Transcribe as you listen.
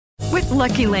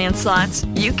Lucky Land Slots,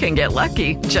 you can get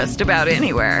lucky just about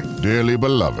anywhere. Dearly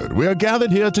beloved, we are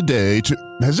gathered here today to...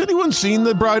 Has anyone seen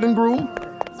the bride and groom?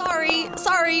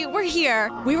 Sorry, we're here.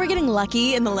 We were getting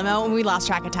lucky in the limo and we lost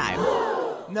track of time.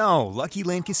 No, Lucky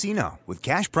Land Casino, with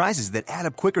cash prizes that add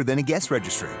up quicker than a guest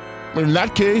registry. In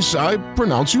that case, I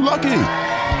pronounce you lucky.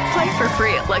 Play for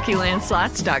free at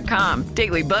LuckyLandSlots.com.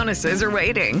 Daily bonuses are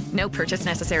waiting. No purchase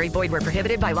necessary. Void where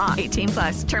prohibited by law.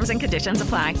 18+. Terms and conditions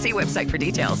apply. See website for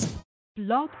details.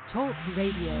 Blog Talk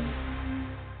Radio.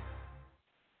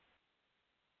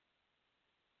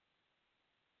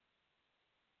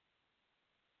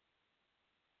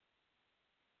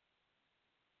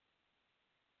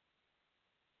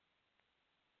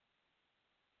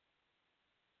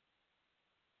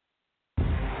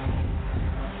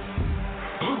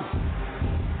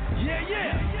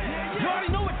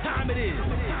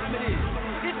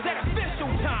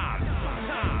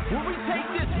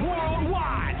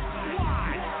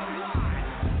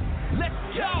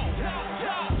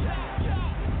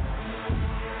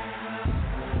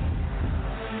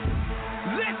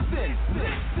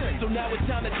 So now it's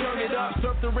time to turn it up.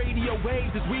 Surf the radio waves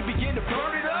as we begin to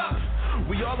burn it up.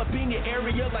 We all up in your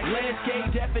area like landscape.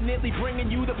 Definitely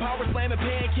bringing you the Power Slam and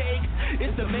Pancakes.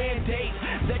 It's the mandate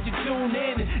that you tune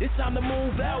in. It's time to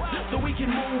move out so we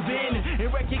can move in and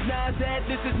recognize that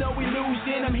this is no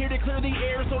illusion. I'm here to clear the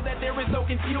air so that there is no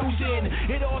confusion.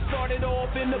 It all started off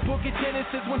in the book of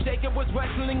Genesis when Jacob was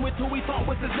wrestling with who he thought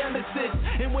was his nemesis.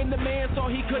 And when the man saw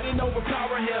he couldn't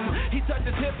overpower him, he touched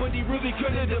his hip but he really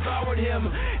could have devoured him.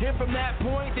 And from that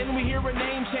point then we hear a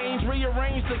name change,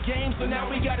 rearrange the game, so now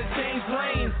we gotta change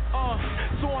lanes.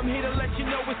 So I'm here to let you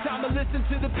know it's time to listen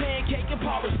to the Pancake and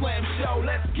Power Slam show.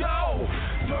 Let's go!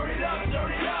 Turn it up,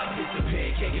 turn it up. It's the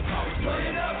Pancake and Power Slam.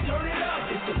 Turn it up, turn it up.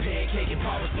 It's the Pancake and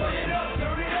Power Slam. Turn it up,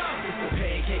 turn it up. It's the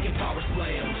Pancake and Power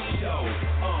Slam show.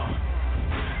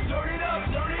 Turn it up,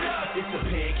 turn it up. It's the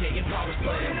Pancake and Power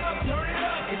Slam. Turn it up, turn it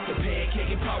up. It's the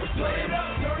Pancake and Power Slam. Turn it up,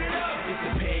 turn it up. It's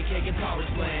the Pancake and Power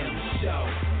Slam show.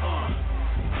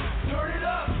 Turn it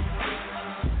up.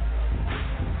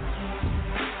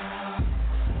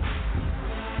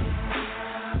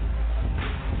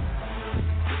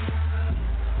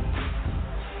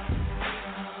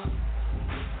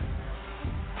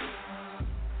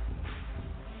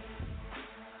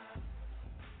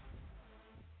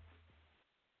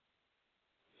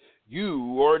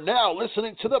 You are now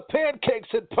listening to the Pancakes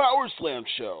and Power Slam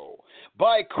show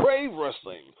by Crave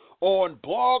Wrestling on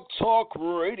Blog Talk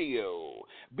Radio.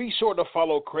 Be sure to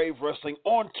follow Crave Wrestling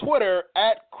on Twitter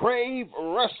at Crave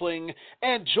Wrestling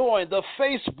and join the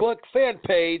Facebook fan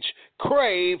page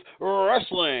Crave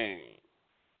Wrestling.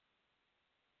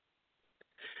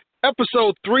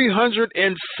 Episode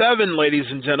 307, ladies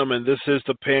and gentlemen. This is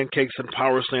the Pancakes and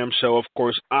Power Slam show. Of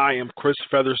course, I am Chris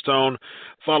Featherstone.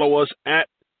 Follow us at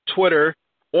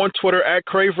on Twitter at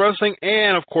Crave Wrestling,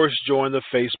 and of course join the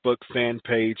Facebook fan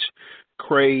page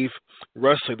Crave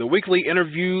Wrestling. The weekly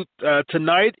interview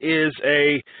tonight is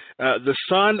the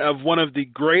son of one of the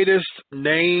greatest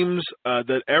names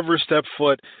that ever stepped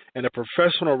foot in a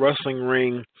professional wrestling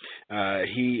ring.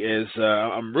 He is.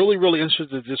 I'm really interested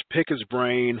to just pick his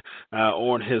brain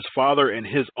on his father and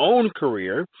his own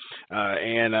career.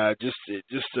 And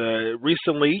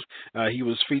recently, he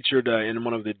was featured in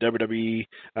one of the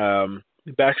WWE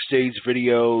backstage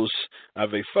videos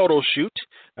of a photo shoot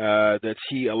that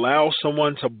he allows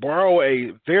someone to borrow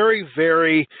a very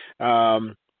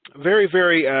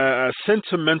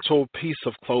sentimental piece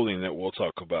of clothing that we'll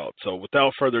talk about. So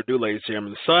without further ado, ladies and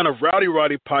gentlemen, the son of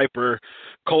Roddy Piper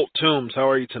Colt Toombs. How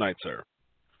are you tonight, sir?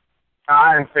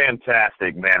 I'm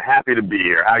fantastic, man. Happy to be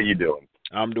here. How are you doing?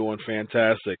 I'm doing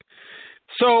fantastic.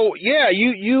 So, yeah,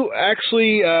 you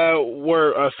actually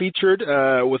were featured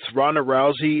with Ronda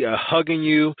Rousey hugging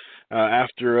you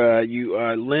after you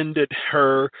lended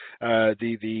her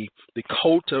the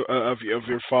coat of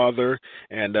your father,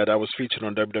 and that was featured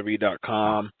on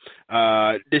WWE.com.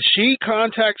 Did she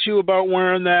contact you about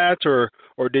wearing that, or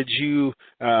did you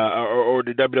or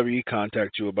did WWE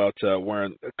contact you about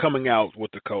coming out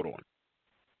with the coat on?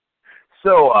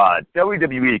 So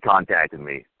WWE contacted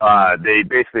me. They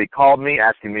basically called me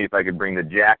asking me if I could bring the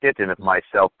jacket and if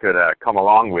myself could come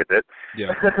along with it.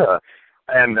 Yeah.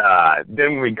 And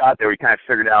then when we got there, we kind of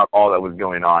figured out all that was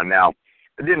going on. Now,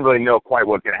 I didn't really know quite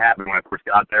what was going to happen when I first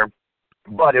got there,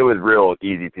 but it was real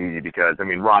easy peasy because, I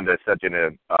mean, Rhonda is such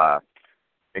an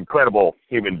incredible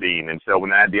human being. And so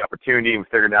when I had the opportunity and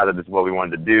figured out that this is what we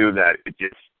wanted to do, that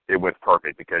it went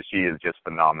perfect because she is just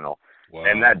phenomenal. Wow.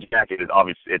 And that jacket is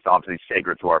obviously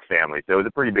sacred to our family, so it was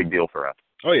a pretty big deal for us.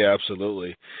 Oh yeah,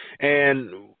 absolutely.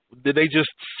 And did they just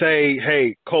say,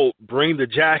 "Hey, Colt, bring the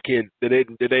jacket"?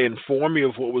 Did they inform you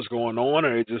of what was going on,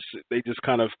 or they just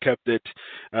kind of kept it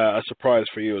a surprise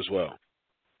for you as well?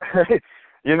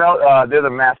 They're the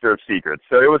master of secrets.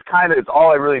 So it was it's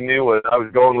all I really knew was I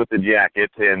was going with the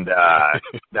jacket and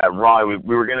that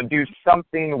we were going to do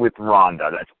something with Ronda.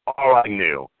 That's all I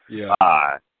knew. Yeah.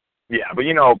 But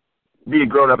being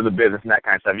grown up in the business and that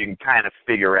kind of stuff, you can kind of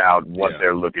figure out what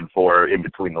they're looking for in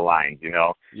between the lines,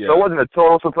 Yeah. So it wasn't a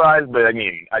total surprise, but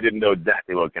I didn't know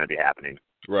exactly what was going to be happening.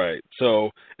 Right.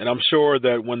 So, and I'm sure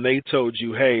that when they told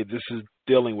you, hey, this is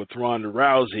dealing with Ronda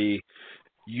Rousey,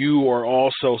 you are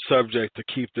also subject to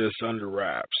keep this under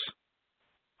wraps.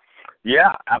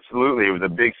 Yeah, absolutely. It was a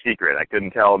big secret. I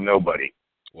couldn't tell nobody.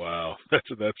 Wow,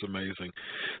 that's amazing.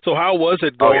 So how was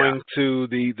it going to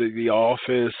the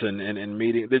office and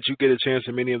meeting? Did you get a chance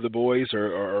to meet any of the boys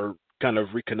or kind of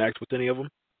reconnect with any of them?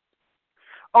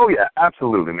 Oh, yeah,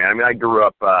 absolutely, man. I grew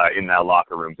up in that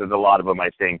locker room, so there's a lot of them I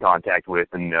stay in contact with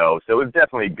and know. So it was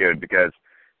definitely good because,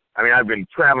 I've been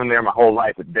traveling there my whole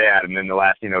life with Dad, and then the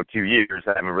last, 2 years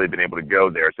I haven't really been able to go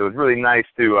there. So it was really nice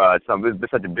to, it's been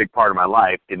such a big part of my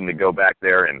life, getting to go back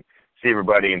there and see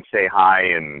everybody and say hi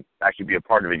and actually be a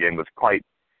part of it again was quite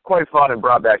fun and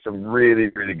brought back some really,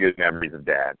 really good memories of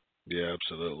Dad. Yeah,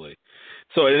 absolutely.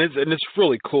 So and it's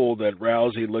really cool that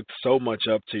Rousey looked so much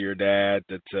up to your dad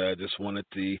that just wanted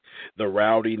the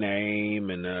Rowdy name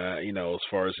and as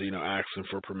far as asking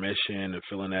for permission and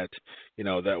feeling that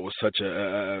that was such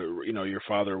your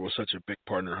father was such a big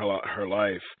part in her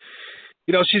life.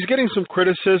 She's getting some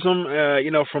criticism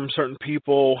from certain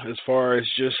people as far as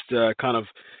just kind of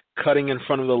cutting in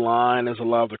front of the line as a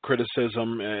lot of the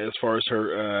criticism as far as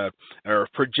her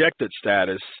projected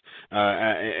status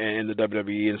in the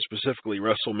WWE and specifically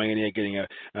WrestleMania, getting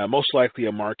a most likely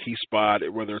a marquee spot,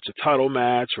 whether it's a title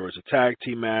match or it's a tag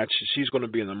team match. She's going to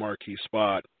be in the marquee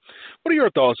spot. What are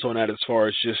your thoughts on that as far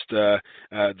as just the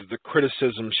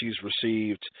criticism she's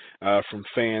received from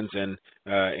fans and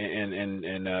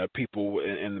people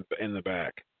in the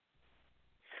back?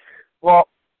 Well,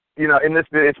 in this,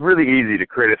 it's really easy to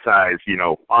criticize,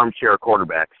 armchair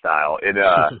quarterback style.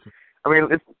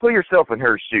 Let's put yourself in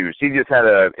her shoes. She just had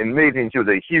she was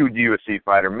a huge UFC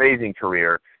fighter, amazing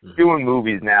career, doing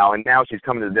movies now, and now she's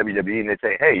coming to the WWE and they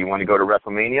say, hey, you want to go to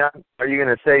WrestleMania? Are you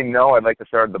going to say, no, I'd like to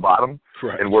start at the bottom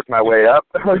and work my way up?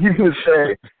 Are you going to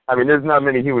say, there's not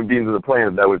many human beings on the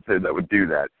planet that would do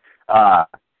that.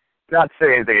 Not to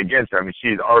say anything against her.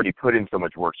 She's already put in so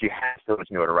much work. She has so much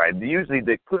notoriety. Usually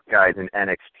they put guys in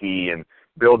NXT and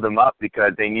build them up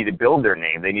because they need to build their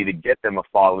name. They need to get them a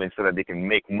following so that they can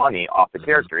make money off the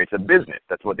character. It's a business.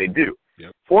 That's what they do.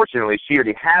 Yep. Fortunately, she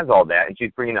already has all that, and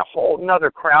she's bringing a whole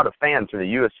other crowd of fans from the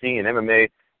UFC and MMA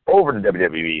over to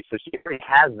WWE. So she already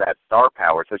has that star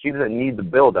power, so she doesn't need the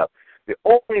build-up. The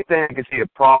only thing I can see a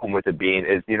problem with it being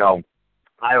is,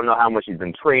 I don't know how much she's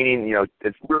been training.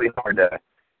 It's really hard to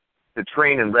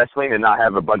train in wrestling and not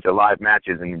have a bunch of live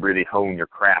matches and really hone your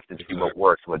craft and see what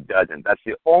works, what doesn't. That's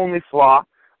the only flaw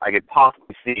I could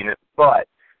possibly see in it. But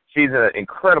she's an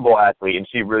incredible athlete, and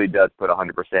she really does put 100%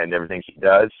 in everything she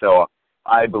does. So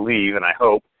I believe and I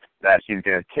hope that she's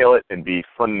going to kill it and be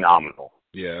phenomenal.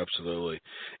 Yeah, absolutely.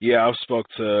 Yeah, I've spoke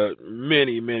to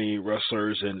many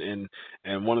wrestlers, and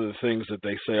one of the things that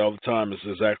they say all the time is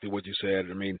exactly what you said.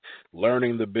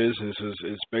 Learning the business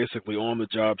is basically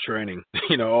on-the-job training,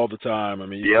 all the time.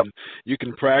 You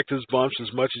can practice bumps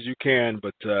as much as you can,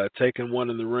 but taking one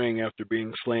in the ring after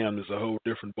being slammed is a whole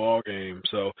different ball game.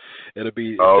 So it'll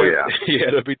be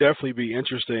definitely be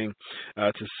interesting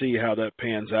to see how that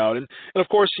pans out. And of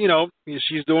course,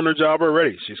 she's doing her job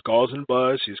already. She's causing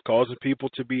buzz. She's causing people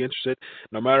to be interested.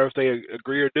 No matter if they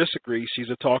agree or disagree,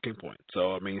 she's a talking point.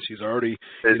 So she's already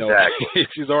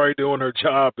she's already doing her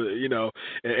job,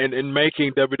 and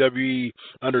making WWE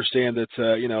understand that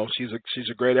she's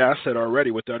a great asset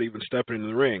already without even stepping in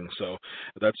the ring. So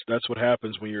that's what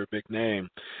happens when you're a big name.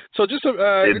 So just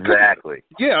a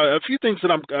few things that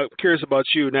I'm curious about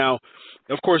you now.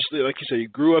 Of course, like you said, you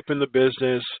grew up in the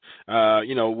business,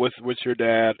 with your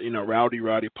dad,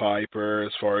 Roddy Piper,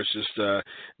 as far as just,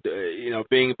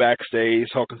 being backstage,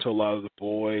 talking to a lot of the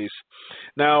boys.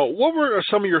 Now, what were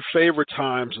some of your favorite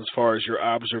times as far as your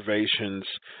observations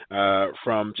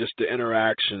from just the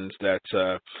interactions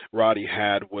that Roddy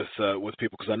had with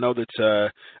people? Because I know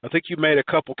that I think you made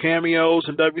a couple cameos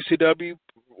in WCW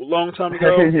a long time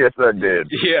ago. Yes, I did.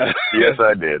 Yeah. Yes,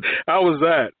 I did. How was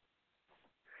that?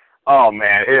 Oh,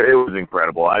 man, it was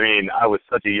incredible. I was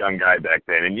such a young guy back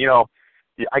then. And, you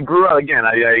I grew up, again,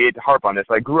 I hate to harp on this,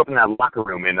 but I grew up in that locker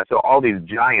room, and so all these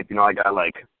giants, you know, I got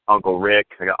like Uncle Rick,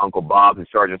 I got Uncle Bob, and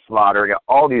Sergeant Slaughter, I got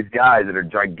all these guys that are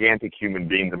gigantic human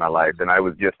beings in my life, and I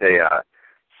was just a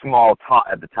small tot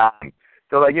at the time.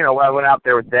 So, like, you know, when I went out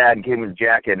there with Dad and gave him his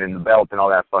jacket and the belt and all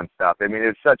that fun stuff, I mean,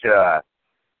 it's such a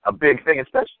big thing,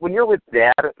 especially when you're with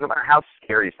Dad. No matter how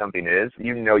scary something is,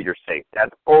 you know you're safe.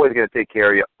 Dad's always going to take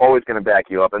care of you, always going to back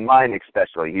you up, and mine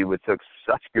especially. He took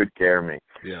such good care of me.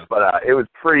 Yeah. But it was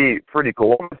pretty cool.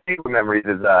 One of my favorite memories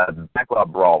is the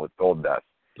Backlot Brawl with Goldust.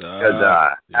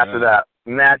 Because after that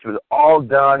match was all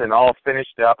done and all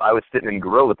finished up, I was sitting in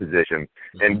gorilla position,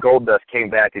 and Goldust came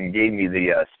back and gave me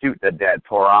the suit that Dad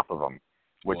tore off of him,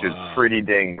 which is pretty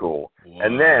dang cool. Wow.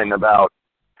 And then about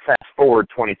fast forward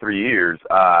 23 years,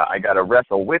 I got to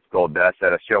wrestle with Goldust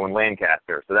at a show in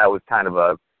Lancaster. So that was kind of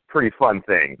a pretty fun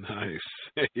thing.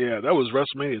 Nice. Yeah, that was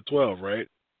WrestleMania 12, right?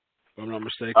 If I'm not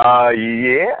mistaken.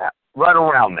 Yeah, right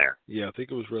around there. Yeah, I think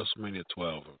it was WrestleMania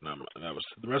 12. No, that was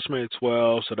WrestleMania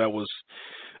 12. So that was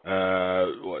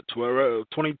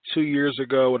 22 years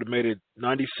ago. Would have made it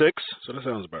 96. So that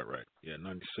sounds about right. Yeah,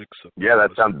 96. Yeah,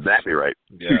 that sounds exactly right.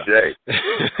 Yeah.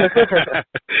 Touché.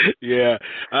 Yeah.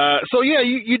 So yeah,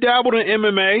 you dabbled in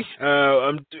MMA.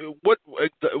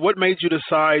 What made you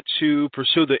decide to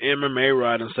pursue the MMA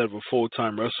route instead of a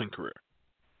full-time wrestling career?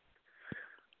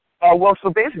 Well, so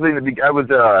basically, I was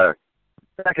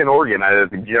back in Oregon. I was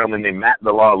a gentleman named Matt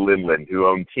the Law Lindland who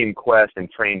owned Team Quest and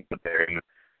trained up there. And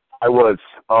I was,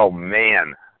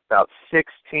 about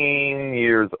 16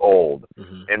 years old.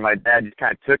 Mm-hmm. And my dad just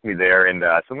kind of took me there. And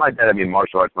so my dad had me in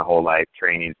martial arts my whole life,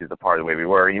 training is a part of the way we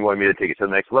were. And he wanted me to take it to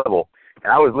the next level.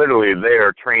 And I was literally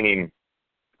there training,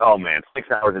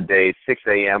 6 hours a day, 6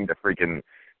 a.m. to freaking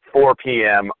 4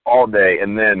 p.m. all day.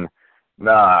 And then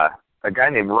a guy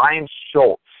named Ryan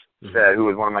Schultz, who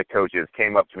was one of my coaches,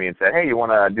 came up to me and said, "Hey, you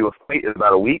want to do a fight in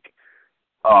about a week?"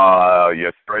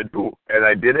 Yes, I do. And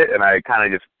I did it, and I kind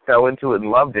of just fell into it and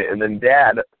loved it. And then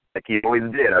Dad, like he always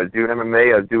did, I was doing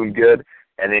MMA, I was doing good,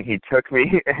 and then he took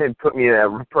me and put me in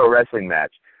a pro wrestling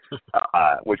match,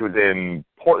 which was in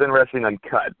Portland Wrestling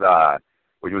Uncut,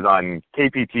 which was on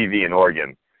KPTV in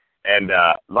Oregon. And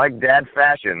like Dad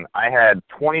fashion, I had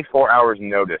 24 hours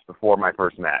notice before my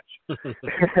first match.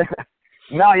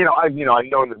 Now, I've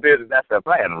known the business, that stuff,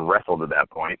 but I hadn't wrestled at that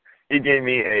point. He gave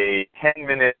me a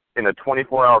 10-minute in a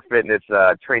 24-hour fitness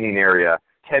training area,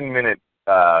 10-minute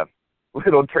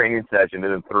little training session,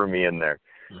 and then threw me in there.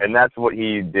 Mm-hmm. And that's what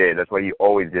he did. That's what he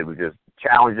always did, was just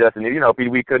challenge us. And,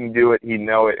 if we couldn't do it, he'd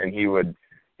know it, and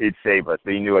he'd save us.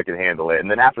 So he knew I could handle it.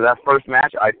 And then after that first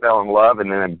match, I fell in love,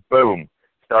 and then, boom,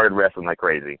 started wrestling like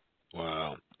crazy.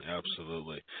 Wow,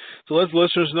 absolutely. So let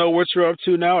listeners know what you're up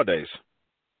to nowadays.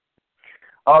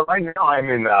 Right now I'm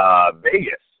in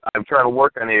Vegas. I'm trying to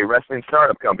work on a wrestling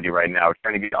startup company right now,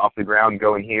 trying to get off the ground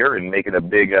going here and make it a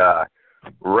big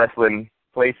wrestling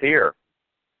place here.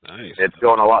 Nice. It's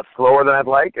going a lot slower than I'd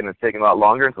like, and it's taking a lot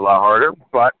longer. It's a lot harder,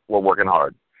 but we're working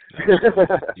hard.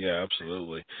 Yeah,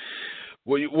 absolutely.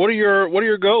 What are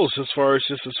your goals as far as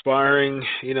just aspiring,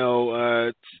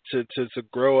 to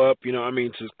grow up,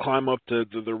 to climb up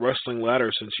the wrestling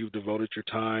ladder, since you've devoted your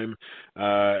time,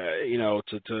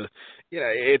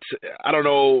 it's, I don't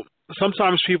know,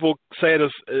 sometimes people say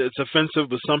it's offensive,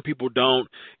 but some people don't,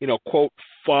 quote,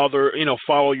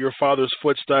 follow your father's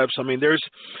footsteps. I mean, there's,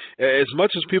 as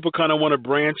much as people kind of want to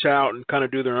branch out and kind of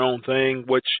do their own thing,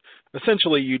 which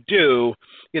essentially you do,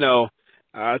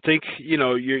 I think,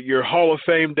 your Hall of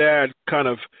Fame dad kind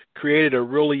of created a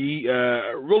really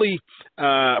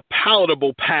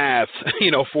palatable path,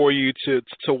 for you to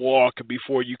walk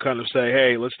before you kind of say,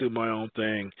 hey, let's do my own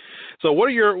thing. So what are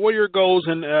your goals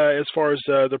as far as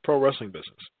the pro wrestling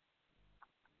business?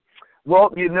 Well,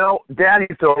 Dad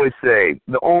used to always say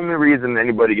the only reason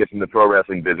anybody gets into the pro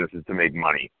wrestling business is to make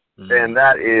money. Mm-hmm. And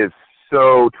that is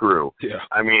so true. Yeah.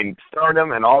 I mean,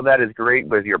 stardom and all that is great,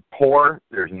 but if you're poor,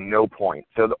 there's no point.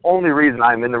 So the only reason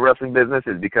I'm in the wrestling business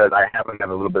is because I happen to have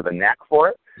a little bit of a knack for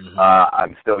it. Mm-hmm.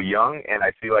 I'm still young, and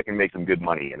I feel I can make some good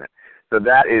money in it. So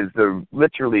that is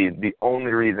literally the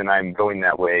only reason I'm going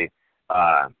that way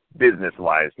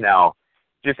business-wise. Now,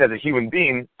 just as a human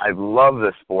being, I love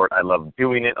the sport. I love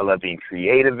doing it. I love being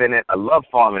creative in it. I love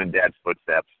following in Dad's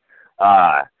footsteps.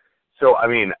 So, I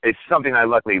mean, it's something I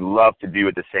luckily love to do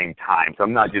at the same time. So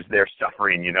I'm not just there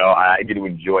suffering, I get to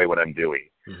enjoy what I'm doing.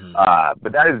 Mm-hmm.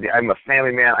 But I'm a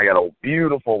family man. I got a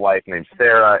beautiful wife named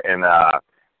Sarah, and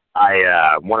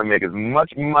I want to make as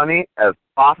much money as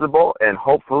possible, and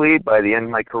hopefully by the end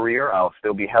of my career, I'll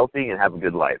still be healthy and have a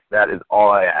good life. That is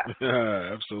all I ask.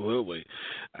 Absolutely.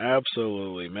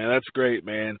 Absolutely, man. That's great,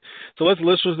 man. So let the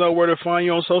listeners know where to find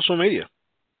you on social media.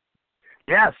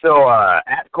 Yeah, so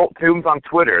at Colt Toombs on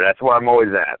Twitter. That's where I'm always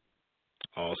at.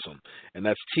 Awesome. And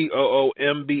that's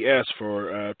TOOMBS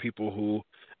for people who,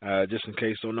 just in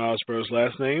case don't know how to spell his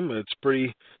last name. It's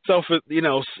pretty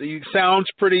he sounds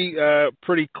pretty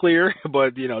clear,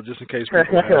 but just in case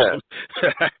people have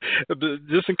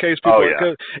just in case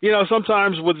people,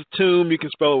 sometimes with Tomb you can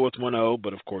spell it with one O,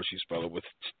 but of course you spell it with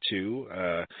two.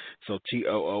 So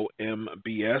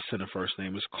TOOMBS, and the first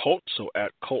name is Colt. So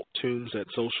at Colt Toombs at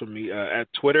social media, at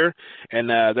Twitter, and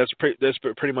that's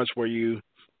pretty much where you.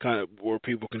 Kind of where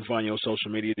people can find you on social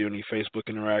media. Do any Facebook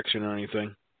interaction or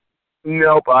anything?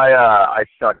 Nope, I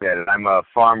suck at it. I'm a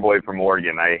farm boy from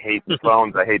Oregon. I hate the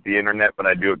phones, I hate the internet, but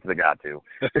I do it because I got to.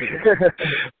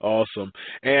 Awesome.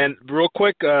 And real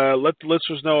quick, let the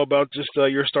listeners know about just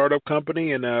your startup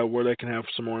company and where they can have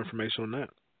some more information on that.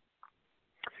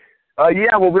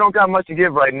 Yeah, well, we don't got much to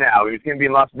give right now. It's going to be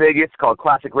in Las Vegas, called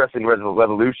Classic Wrestling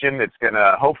Revolution. It's going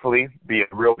to hopefully be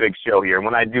a real big show here.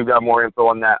 When I do got more info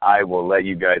on that, I will let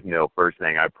you guys know first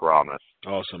thing, I promise.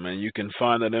 Awesome, and you can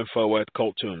find that info at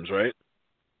Colt Toombs, right?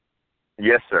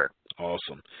 Yes, sir.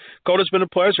 Awesome. Colt, it's been a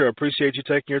pleasure. I appreciate you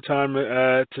taking your time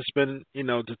to spend,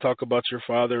 to talk about your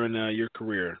father and your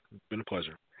career. It's been a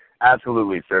pleasure.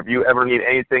 Absolutely, sir. If you ever need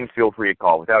anything, feel free to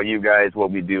call. Without you guys,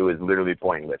 what we do is literally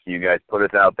pointless. You guys put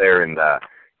us out there and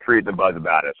create the buzz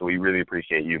about it, so we really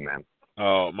appreciate you, man.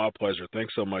 Oh, my pleasure.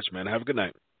 Thanks so much, man. Have a good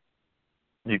night.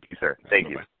 You too, sir. Thank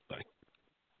you. Bye.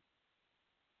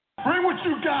 Bring what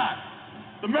you got.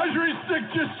 The measuring stick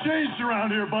just changed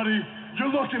around here, buddy. You're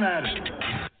looking at it.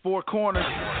 Four corners,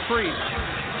 free.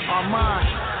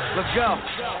 Armand, let's go.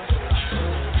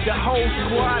 The whole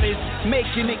squad is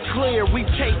making it clear we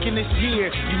taking this year.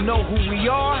 You know who we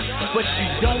are, but you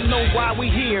don't know why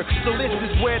we here. So this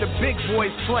is where the big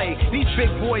boys play. These big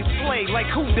boys play like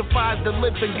who defies the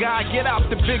living God? Get out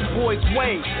the big boys'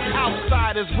 way.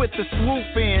 Outsiders with the swoop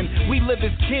in. We live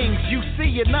as kings, you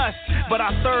see in us. But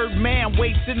our third man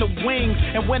waits in the wings.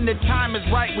 And when the time is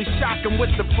right, we shock him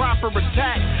with the proper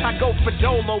attack. I go for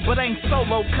Dolo, but ain't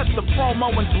solo. Cut the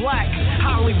promo in black.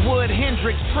 Hollywood,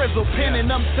 Hendrix, Frizzle, pinning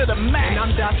them to the max. And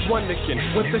I'm Das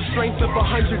Wonderkin with the strength of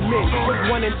 100 men with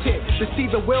one intent to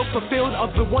see the will fulfilled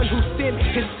of the one who sent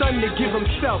his son to give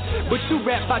himself. But you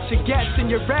rap about your gats and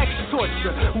your rags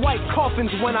torture. White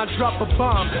coffins when I drop a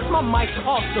bomb. My mic's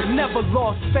awesome, never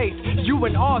lost faith. You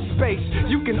in all space,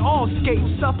 you can all skate,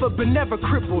 suffer but never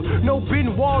cripple. No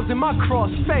bin walls in my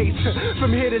cross face.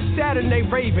 From here to Saturday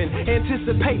Raven,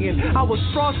 anticipating. I was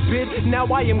frostbit, now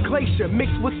I am Glacier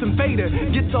mixed with some Vader.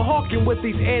 Get to hawking with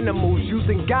these animals,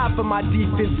 using God for my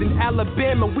defense. In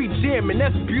Alabama we jamming,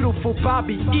 that's beautiful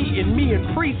Bobby Eaton. Me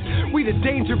and Priest, we the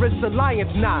dangerous alliance.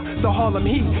 Nah, the Harlem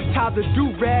Heat, tie the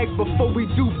do-rag before we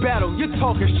do battle. You're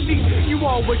talking shit, you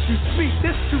all what you speak,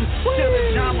 this too sweet. Till the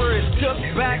genre is took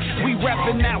back, we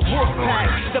reppin' that wolf pack.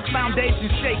 The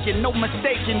foundation shaking, no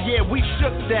mistaking, yeah, we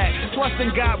shook that. Trust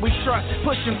in God we trust,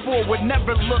 pushing forward,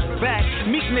 never look back.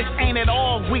 Meekness ain't at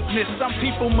all weakness, some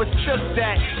people mistook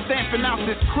that. Stamping out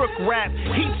this crook rap,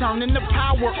 he turning the power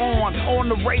on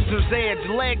the razor's edge.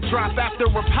 Leg drop after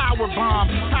a power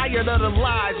bomb. Tired of the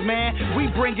lies, man,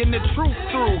 we bringing the truth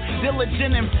through.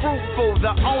 Diligent and fruitful,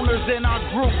 the owners in our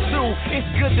group too. It's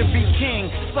good to be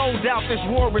king, sold out, this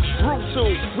war is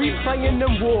brutal. We playing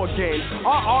them war games,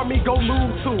 our army go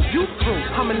lose too. You through,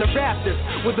 I'm in the rafters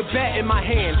with a bat in my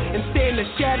hand and stand to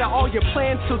shatter all your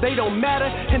plans till they don't matter.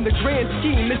 In the grand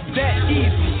scheme, it's that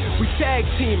easy. We tag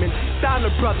teaming,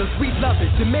 Steiner brothers, we love it.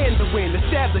 Demand the win,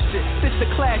 establish it. This the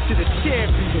clash of the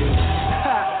champions.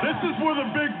 This is where the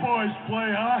big boys play,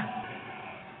 huh?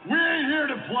 We ain't here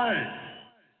to play.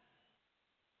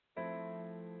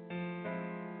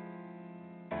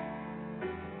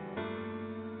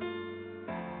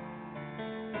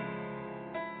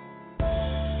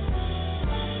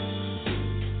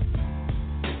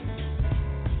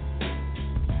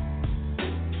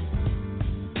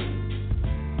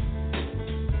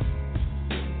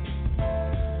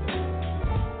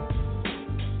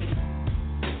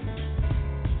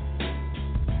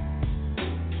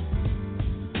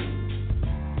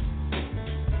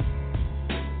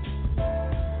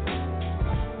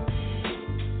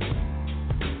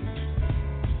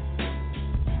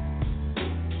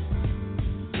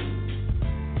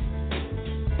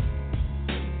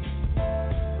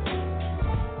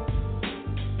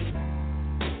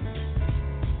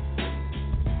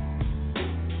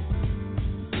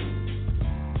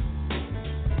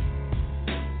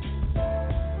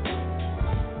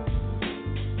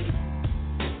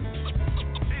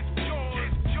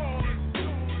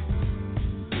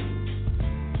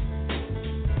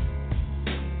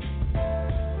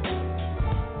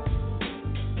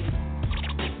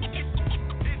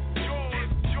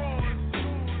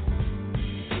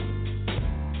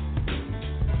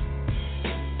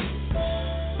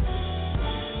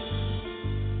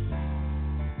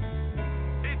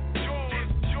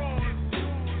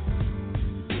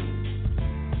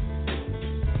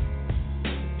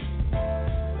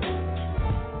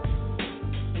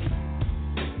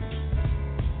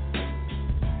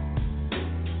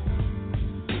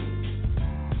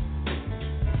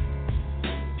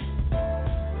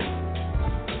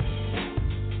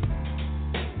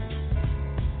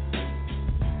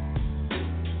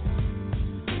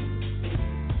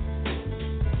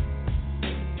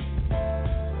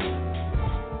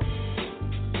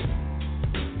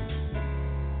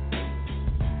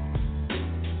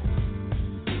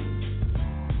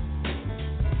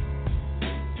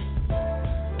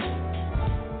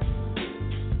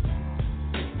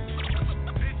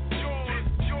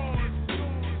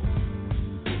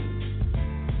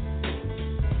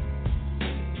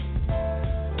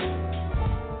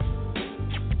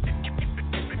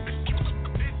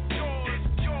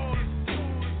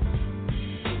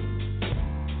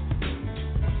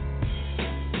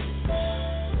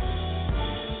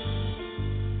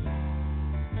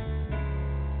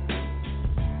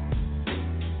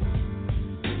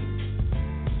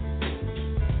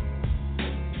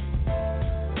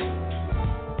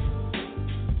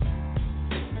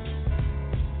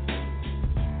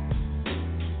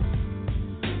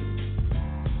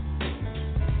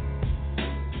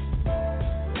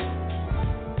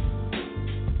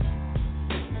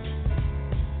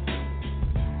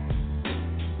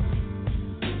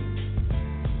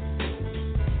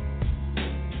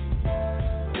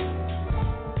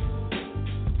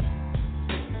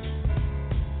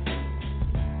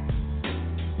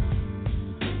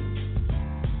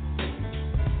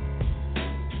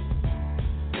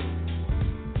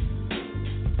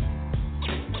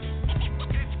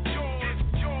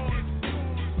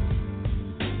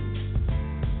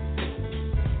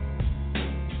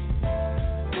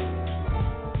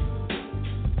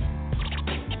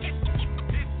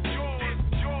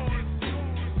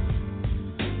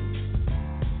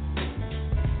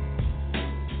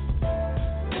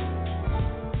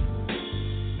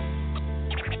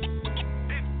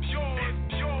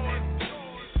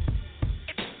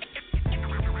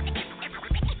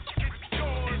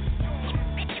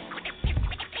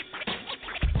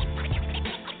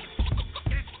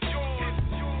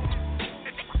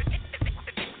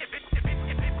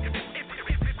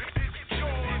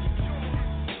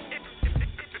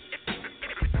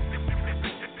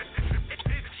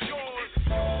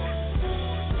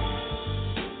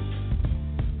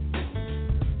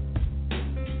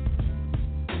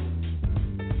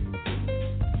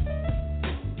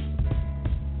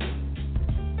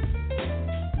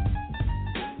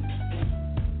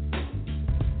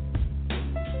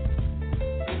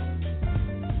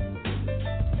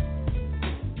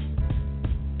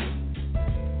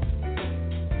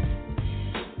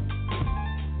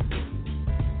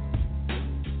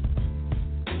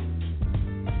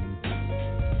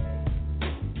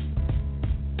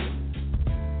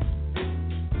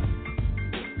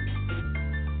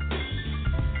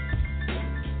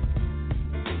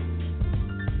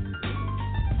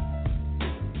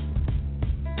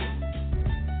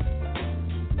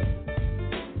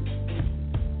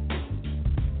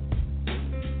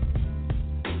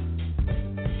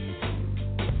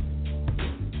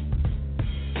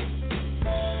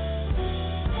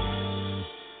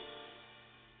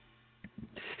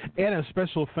 And a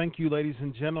special thank you, ladies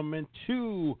and gentlemen,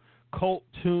 to Colt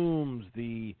Toombs,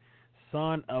 the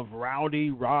son of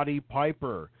Roddy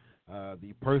Piper,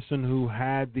 the person who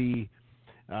had the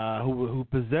who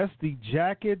possessed the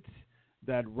jacket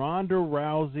that Ronda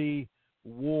Rousey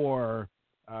wore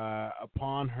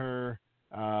upon her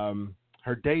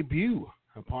debut,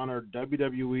 upon her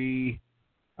WWE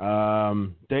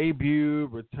debut,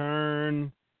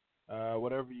 return,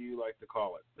 whatever you like to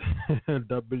call it.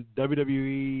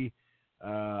 WWE,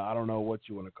 I don't know what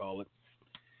you want to call it.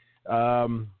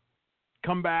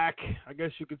 Come back, I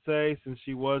guess you could say, since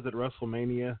she was at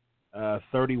WrestleMania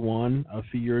 31 a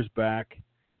few years back.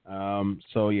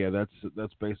 So yeah,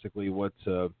 that's basically what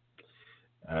you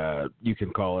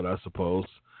can call it, I suppose.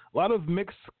 A lot of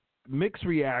mixed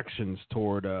reactions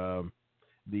toward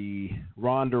the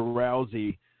Ronda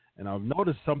Rousey, and I've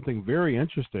noticed something very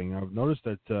interesting. I've noticed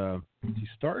that she's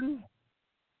starting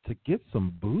to get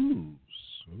some boos.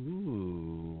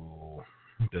 Ooh,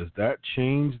 does that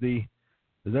change the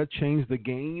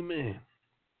game?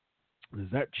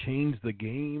 Does that change the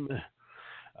game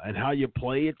and how you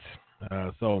play it?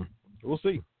 So we'll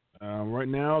see. Right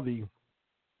now, the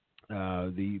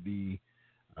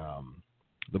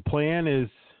plan is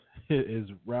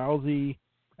Rousey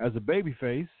as a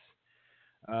babyface,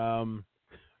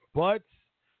 but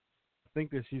I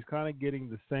think that she's kind of getting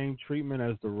the same treatment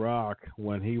as The Rock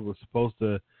when he was supposed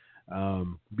to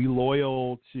be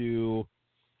loyal to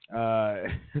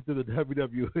the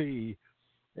WWE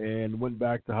and went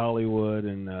back to Hollywood,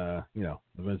 and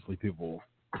eventually people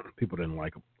didn't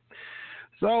like him.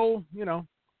 So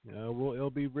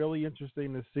it'll be really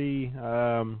interesting to see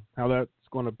how that's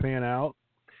going to pan out.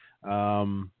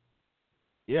 So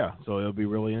it'll be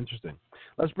really interesting.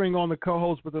 Let's bring on the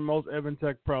co-host with the most, Evan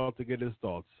Tech Proud, to get his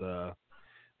thoughts.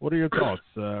 What are your thoughts?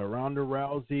 Ronda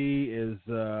Rousey is.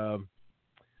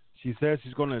 She says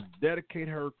she's going to dedicate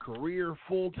her career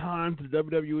full time to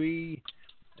WWE,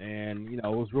 and it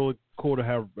was really cool to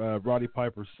have Roddy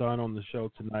Piper's son on the show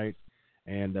tonight.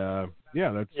 And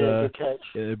good catch.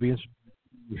 It'd be interesting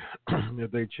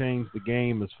if they change the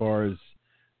game as far as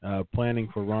planning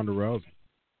for Ronda Rousey.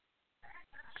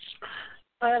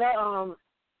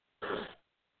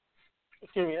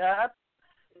 Excuse me. I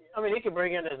mean, he could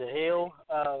bring it as a heel.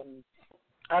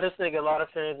 I just think a lot of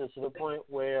fans are to the point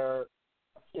where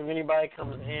if anybody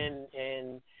comes in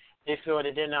and they feel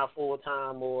that they're not full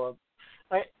time, or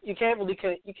you can't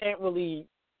compare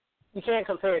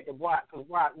it to Brock, because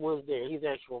Brock was there. He's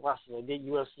an actual wrestler. Did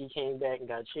UFC, came back and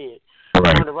got cheered.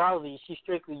 Right. Ronda Rousey, she's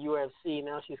strictly UFC.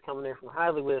 Now she's coming in from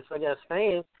Hollywood. So I guess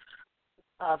fans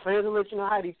will let you know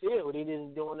how they feel. They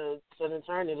just doing a sudden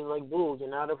turn. It's like, boo, you're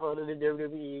not a part of the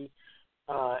WWE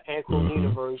ankle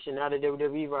universe. You're not a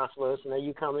WWE wrestler. So now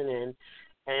you coming in.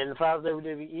 And if I was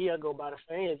WWE, I'd go by the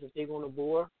fans. If they're going to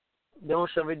bore, don't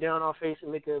shove it down our face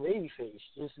and make her a baby face.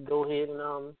 Just go ahead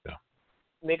and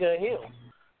make her a heel.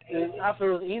 I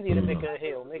feel it's easier to make her a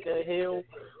heel. Make her a heel.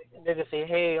 They can say,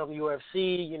 hey, I'm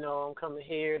UFC. I'm coming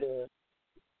here to,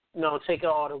 take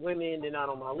out all the women. They're not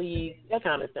on my league. That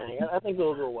kind of thing. I think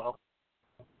it'll go well.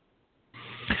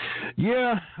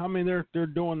 Yeah, I mean they're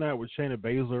doing that with Shayna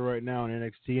Baszler right now in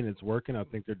NXT, and it's working. I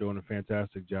think they're doing a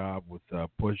fantastic job with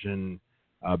pushing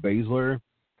Baszler.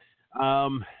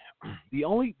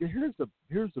 Here's the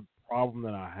problem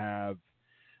that I have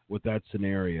with that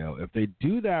scenario. If they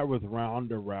do that with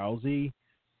Ronda Rousey,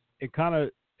 it kind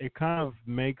of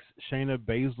makes Shayna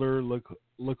Baszler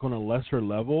look on a lesser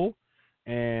level,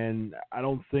 and I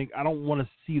don't want to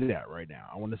see that right now.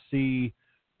 I want to see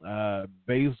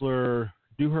Baszler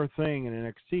do her thing in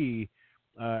NXT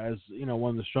as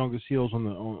one of the strongest heels on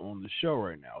the show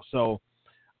right now. So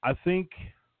I think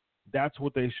that's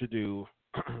what they should do.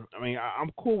 I mean,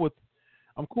 I'm cool with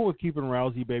keeping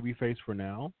Rousey babyface for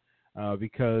now,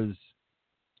 because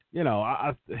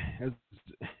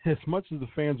as much as the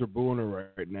fans are booing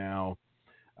her right now,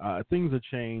 things have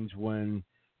changed when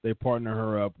they partner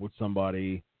her up with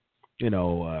somebody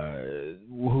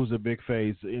who's a big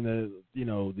face. The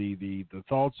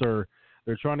thoughts are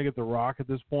they're trying to get The Rock at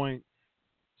this point.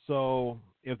 So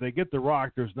if they get The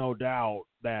Rock, there's no doubt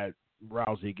that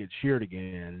Rousey gets cheered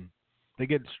again. They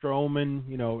get Strowman,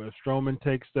 if Strowman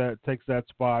takes that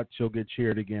spot, she'll get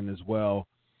cheered again as well.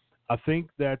 I think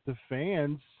that the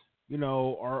fans,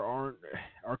 are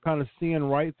kind of seeing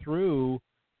right through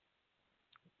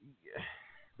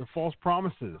the false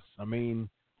promises. I mean,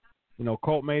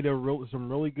 Colt made some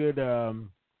really good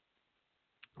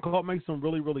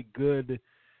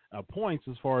points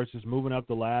as far as just moving up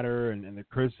the ladder and the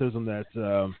criticism that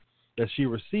she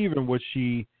received, and which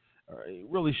she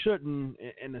really shouldn't,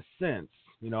 in a sense.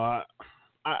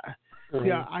 Mm-hmm.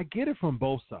 See, I get it from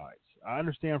both sides. I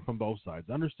understand from both sides.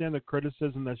 I understand the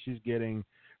criticism that she's getting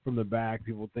from the back.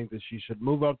 People think that she should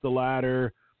move up the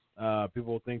ladder.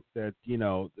 People think that,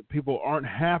 people aren't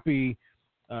happy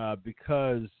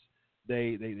because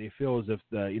they feel as if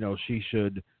she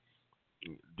should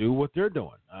do what they're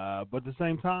doing. But at the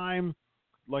same time,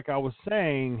 like I was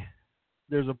saying,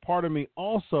 there's a part of me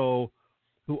also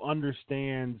who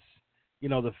understands,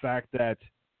 the fact that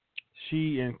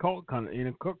she, and Colt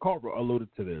alluded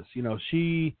to this,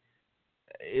 she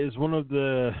is one of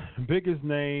the biggest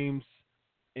names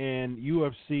in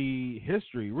UFC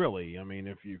history, really. I mean,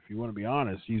 if you want to be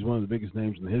honest, she's one of the biggest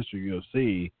names in the history of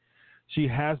UFC. She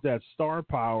has that star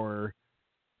power,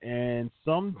 and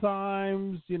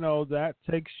sometimes, that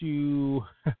takes you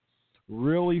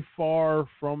really far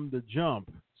from the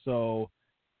jump. So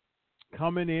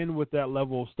coming in with that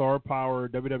level of star power,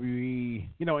 WWE,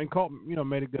 and Colt,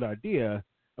 made a good idea.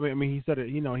 I mean, he said it.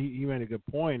 He made a good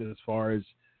point as far as,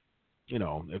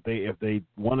 if they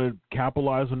want to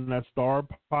capitalize on that star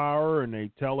power, and they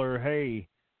tell her, hey,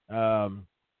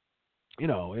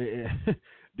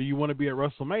 do you want to be at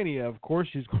WrestleMania? Of course,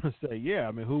 she's going to say, yeah.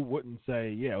 I mean, who wouldn't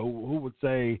say, yeah? Who would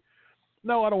say,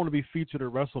 no, I don't want to be featured at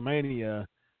WrestleMania.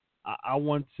 I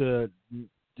want to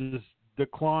just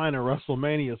decline a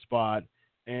WrestleMania spot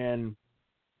and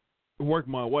work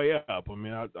my way up. I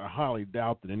mean, I highly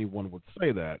doubt that anyone would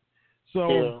say that. So,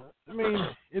 yeah. I mean,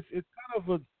 it's kind of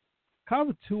a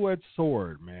two-edged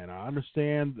sword, man. I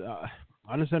understand the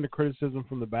criticism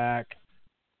from the back.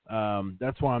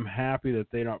 That's why I'm happy that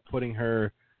they're not putting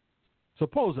her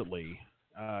supposedly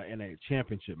in a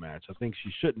championship match. I think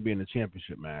she shouldn't be in a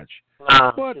championship match.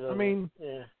 But I mean,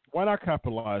 why not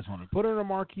capitalize on it? Put her in a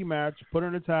marquee match, put her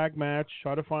in a tag match,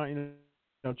 try to find,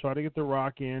 try to get The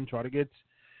Rock in, try to get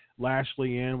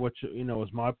Lashley in, which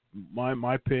is my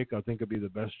pick. I think it'd be the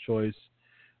best choice.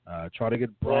 Try to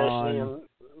get Braun,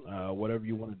 whatever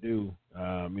you want to do.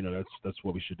 That's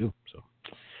what we should do. So,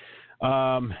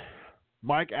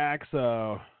 Mike asks,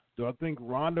 do I think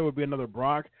Ronda would be another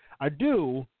Brock? I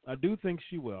do think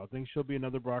she will. I think she'll be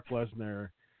another Brock Lesnar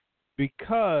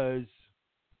because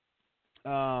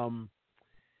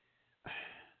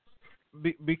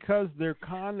they're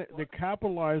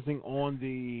capitalizing on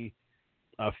the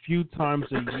a few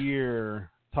times a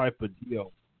year type of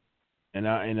deal, and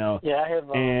I know. Yeah, I have.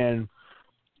 And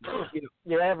I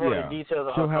have all the details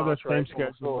of she'll her have that same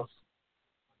contract schedule.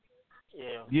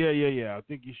 Yeah. I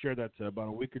think you shared that about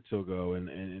a week or two ago, and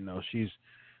she's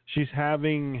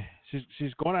going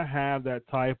to have that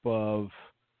type of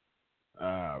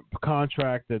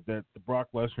contract that the Brock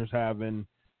Lesnar's having.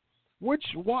 Which,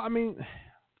 well, I mean,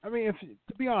 if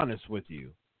to be honest with you,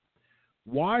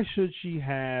 why should she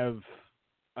have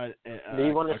a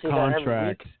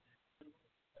contract?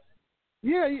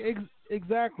 Yeah,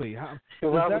 exactly. How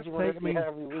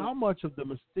much of the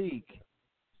mystique?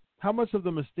 How much of the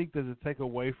mystique does it take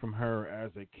away from her as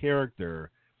a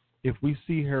character if we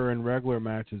see her in regular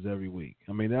matches every week?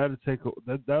 I mean, that'll take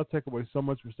away so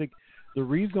much mystique. The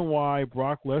reason why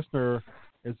Brock Lesnar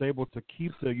is able to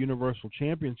keep the Universal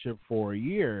Championship for a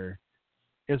year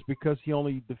is because he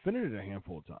only defended it a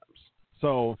handful of times.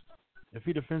 So if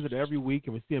he defends it every week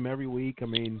and we see him every week, I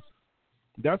mean,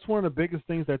 that's one of the biggest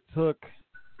things that took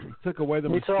away the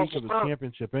mystique of the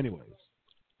championship anyways.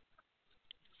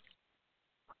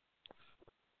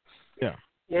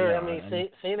 Yeah, I mean,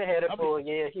 Cena had it for a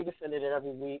year. He defended it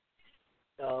every week.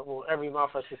 Every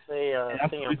month, I should say. That's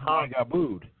the reason why I got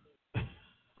booed.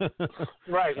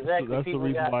 Right, exactly. That's the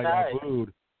reason why I got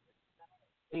booed.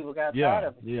 People got tired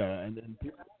of it. Yeah, and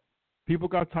people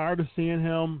got tired of seeing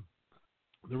him.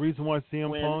 The reason why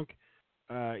CM Punk,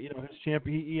 his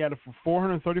champion, he had it for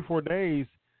 434 days,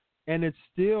 and it's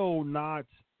still not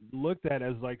looked at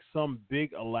as like some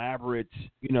big elaborate,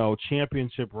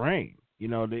 championship reign.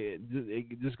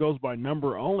 It just goes by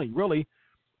number only, really,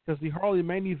 because he hardly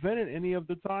main evented any of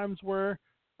the times where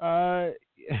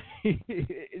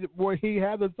he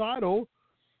had the title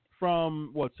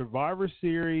from Survivor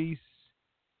Series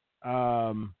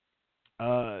to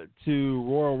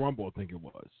Royal Rumble, I think it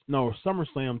was. No,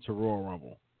 SummerSlam to Royal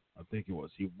Rumble, I think it was.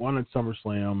 He won at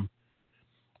SummerSlam,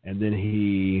 and then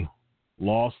he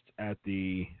lost at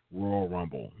the Royal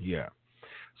Rumble. Yeah.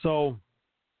 So,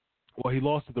 he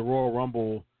lost at the Royal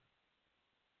Rumble,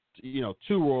 2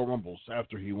 Royal Rumbles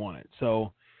after he won it.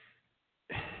 So,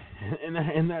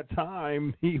 in that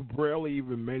time, he barely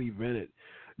even main evented.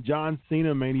 John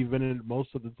Cena main evented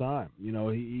most of the time.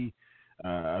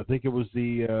 I think it was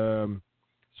the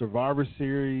Survivor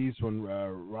Series when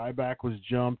Ryback was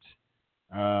jumped.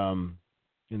 The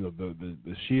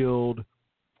Shield.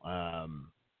 When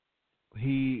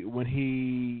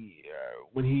he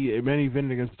when he main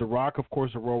evented against The Rock, of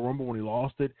course, at Royal Rumble when he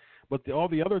lost it. But all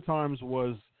the other times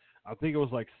was, I think it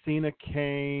was like Cena,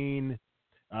 Kane,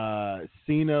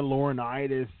 Cena,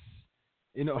 Laurinaitis.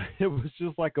 You know, it was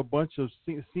just like a bunch of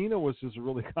Cena was just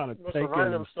really kind of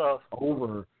taking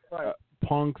over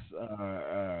Punk's,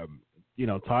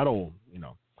 title.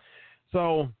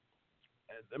 So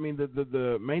I mean,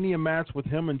 the Mania match with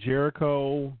him and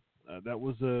Jericho, that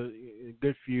was a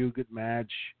good feud, good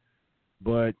match,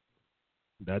 but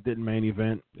that didn't main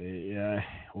event. Yeah,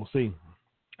 we'll see.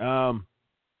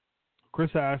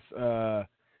 Chris asks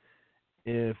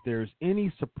if there's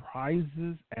any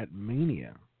surprises at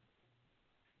Mania.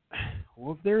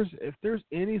 Well, if there's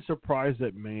any surprise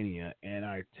at Mania, and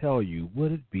I tell you,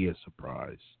 would it be a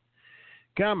surprise?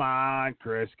 Come on,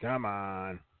 Chris, come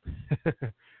on.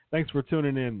 Thanks for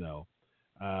tuning in, though.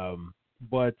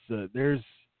 But there's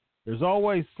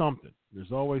always something.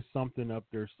 There's always something up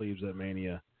their sleeves at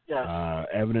Mania. Yes.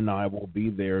 Evan and I will be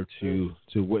there to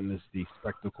witness the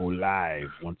spectacle live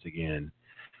once again.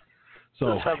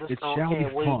 So it shall be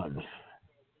fun.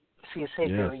 See a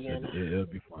savior again. It'll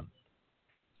be fun.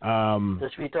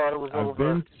 Just we thought it was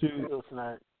over.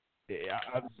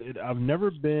 I've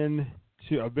never been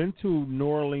to. I've been to New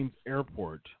Orleans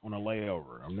Airport on a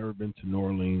layover. I've never been to New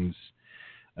Orleans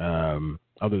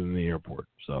other than the airport.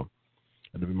 So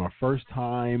it'll be my first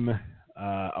time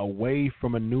away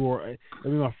from it'll be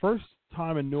my first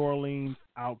time in New Orleans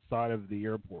outside of the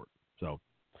airport. So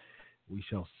we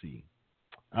shall see.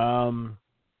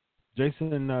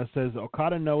 Jason says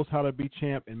Okada knows how to be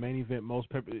champ and main event most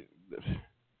pay.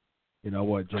 You know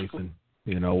what, Jason?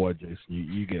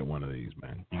 You get one of these,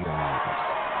 man. You get one of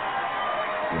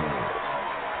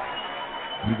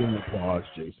these. You get an applause,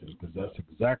 Jason, because that's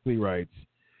exactly right.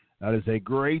 That is a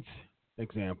great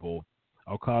example.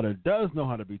 Okada does know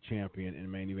how to be champion in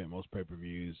main event most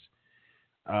pay-per-views.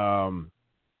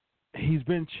 He's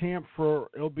been champ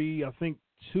it'll be, I think,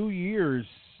 2 years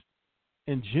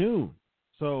in June.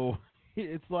 So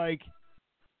it's like,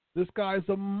 this guy's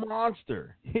a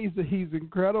monster. He's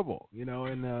incredible,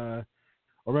 and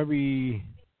or maybe,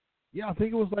 I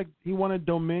think it was like he won a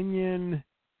Dominion.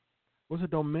 Was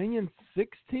it Dominion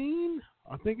 16?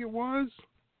 I think it was.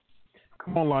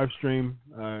 Come on, live stream.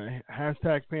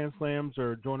 Hashtag Pancakes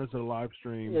or join us at a live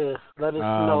stream. Yes, let us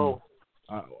know.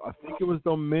 I think it was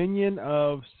Dominion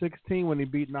of 16 when he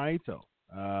beat Naito.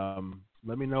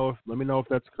 Let me know if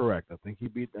that's correct. I think he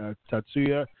beat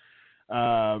Tatsuya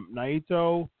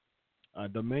Naito.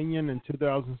 Dominion in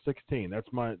 2016. That's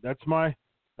my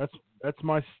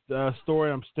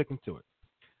story. I'm sticking to it.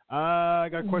 I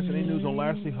got a question. Any news on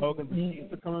Lashley, Hogan,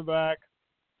 Batista coming back?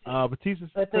 Batista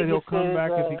said he'll come back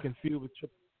if he can feud with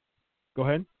Chip. Go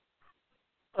ahead.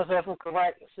 If I'm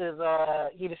correct, it says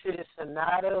he defeated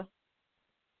Sonata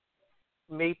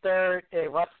May 3rd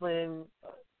at Wrestling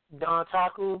Don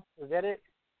Taku. Is that it?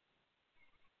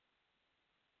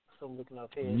 So I'm looking up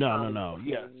here. No.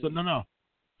 Yeah.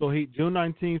 So he June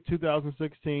 19th,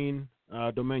 2016,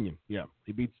 Dominion. Yeah,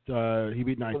 he beat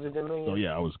Naito. Was it Dominion? So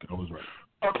yeah, I was right.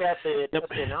 Okay, I said it. Yep.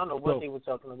 I don't know what they were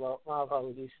talking about. My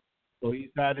apologies. So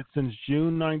he's had it since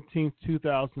June 19th,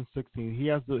 2016.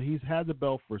 He's had the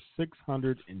belt for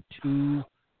 602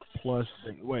 plus.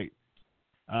 Wait.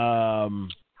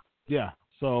 Yeah.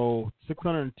 So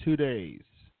 602 days.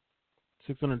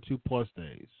 602 plus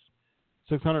days.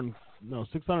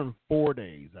 604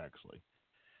 days actually.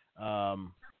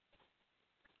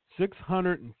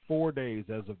 604 days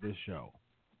as of this show.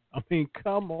 I mean,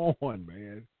 come on,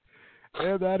 man.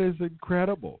 Yeah, that is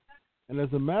incredible. And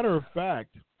as a matter of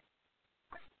fact,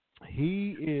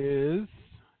 he is,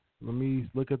 let me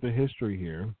look at the history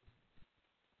here.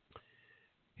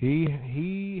 He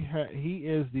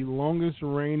is the longest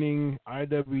reigning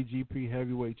IWGP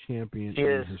Heavyweight Champion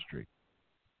in history.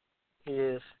 He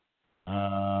is.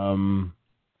 Some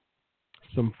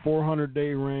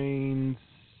 400-day reigns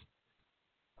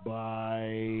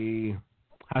by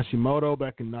Hashimoto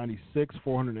back in 96,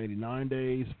 489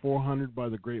 days, 400 by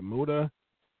the Great Muta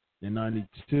in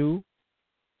 92.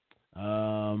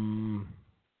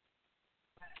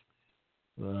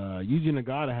 Yuji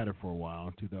Nagata had it for a while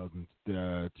in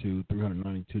 2002,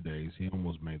 392 days. He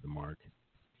almost made the mark.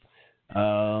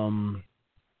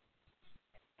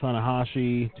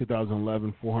 Tanahashi,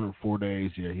 2011, 404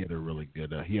 days. Yeah, he had a really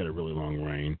long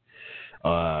reign.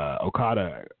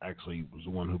 Okada actually was the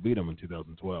one who beat him in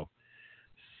 2012.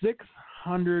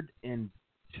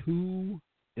 602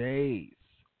 days.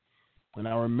 And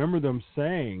I remember them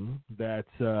saying that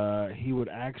he would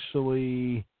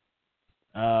actually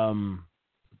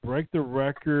break the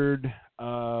record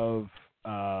of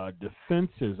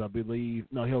defenses, I believe.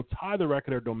 No, he'll tie the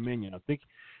record at Dominion. I think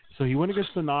so. He went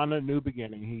against Sanada, New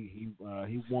Beginning. He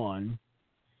won,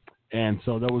 and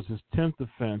so that was his 10th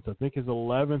defense. I think his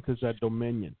 11th is at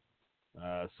Dominion.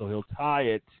 So he'll tie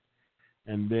it,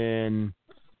 and then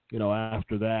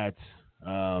after that,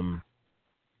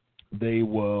 they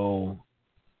will.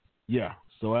 Yeah.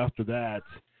 So after that,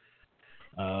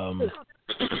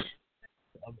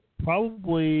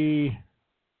 probably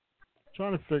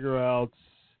trying to figure out.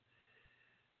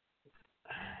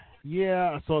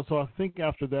 Yeah, so I think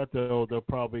after that they'll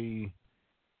probably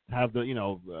have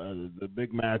the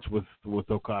big match with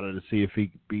Okada to see if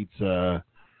he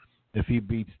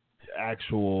beats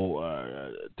actual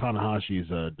Tanahashi's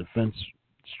defense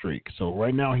streak. So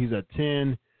right now he's at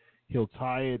 10. He'll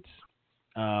tie it.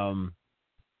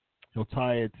 He'll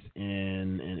tie it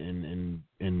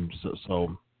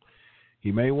so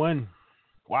he may win.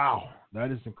 Wow,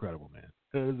 that is incredible, man.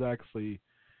 That is actually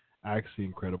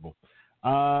incredible.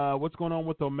 What's going on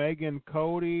with Omega and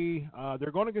Cody?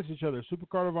 They're going against each other.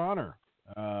 Supercard of Honor.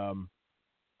 I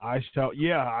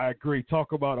agree.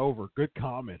 Talk about over. Good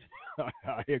comment.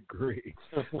 I agree.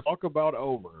 Talk about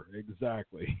over.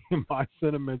 Exactly. My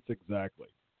sentiments exactly.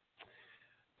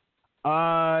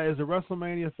 Is the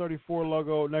WrestleMania 34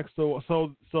 logo next to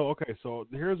okay, so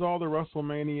here's all the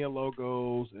WrestleMania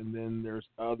logos, and then there's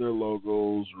other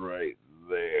logos right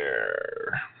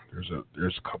there.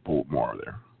 There's a couple more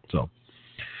there. So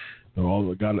they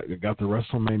all got the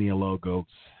WrestleMania logos.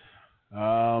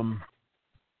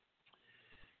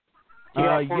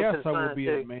 Yes, I will be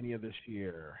at Mania this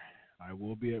year.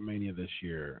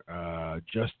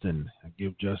 Justin, I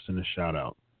give Justin a shout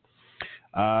out.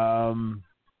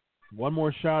 One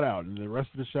more shout out, and the rest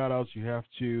of the shout outs you have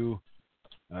to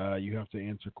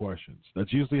answer questions.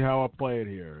 That's usually how I play it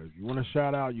here. If you want a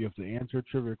shout out, you have to answer a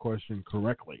trivia question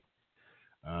correctly.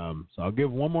 So I'll give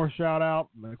one more shout out.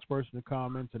 The next person to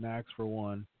comment and ask for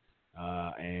one,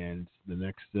 and the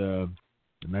next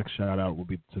shout out will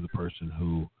be to the person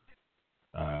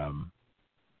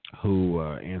who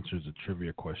answers a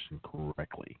trivia question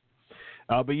correctly.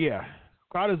 But yeah,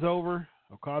 Okada's over.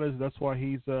 That's why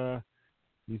he's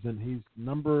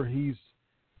number.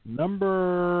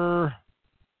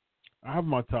 I have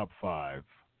my top 5.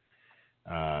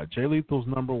 Jay Lethal's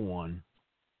number 1.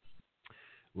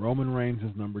 Roman Reigns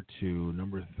is number 2.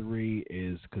 Number 3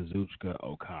 is Kazuchika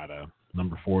Okada.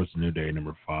 Number 4 is The New Day.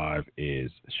 Number 5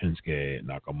 is Shinsuke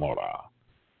Nakamura.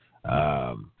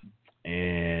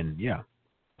 And yeah.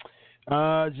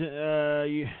 I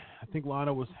think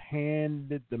Lana was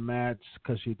handed the match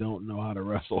because she don't know how to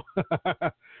wrestle.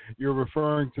 You're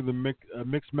referring to the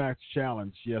mixed match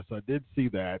challenge. Yes, I did see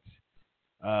that.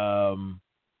 I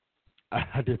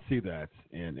did see that,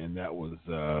 and that was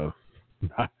the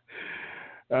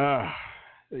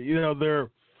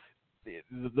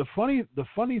funny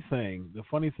thing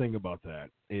about that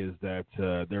is that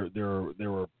they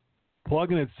were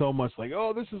plugging it so much, like,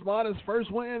 oh, this is Lana's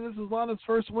first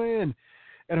win.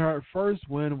 And her first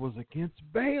win was against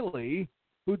Bayley,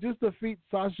 who just defeated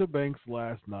Sasha Banks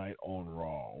last night on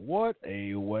Raw. What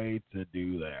a way to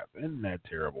do that. Isn't that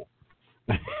terrible?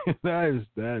 that is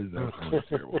absolutely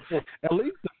terrible. At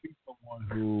least defeat someone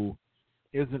who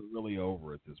isn't really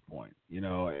over at this point.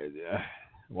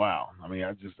 Wow. I mean,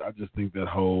 I just think that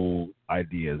whole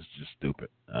idea is just stupid.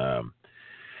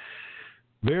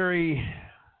 Very,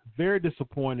 very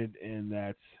disappointed in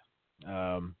that.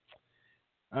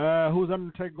 Who's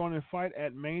Undertaker going to fight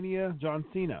at Mania? John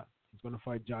Cena. He's going to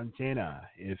fight John Cena.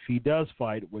 If he does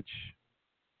fight, which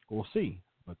we'll see.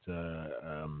 But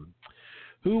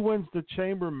who wins the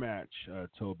chamber match?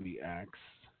 Toby asks.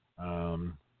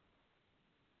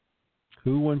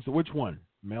 Who wins? Which one?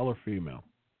 Male or female?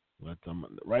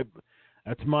 Right.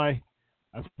 That's my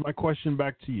question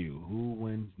back to you. Who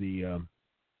wins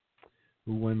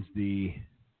the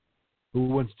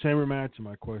chamber match? And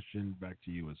my question back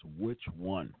to you is which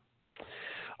one?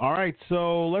 All right,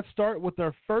 so let's start with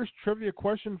our first trivia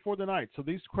question for the night. So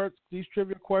these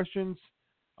trivia questions,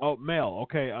 male.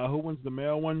 Okay, who wins the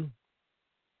male one?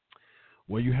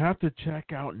 Well, you have to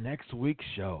check out next week's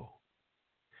show.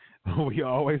 We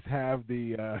always have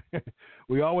we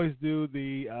always do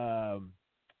the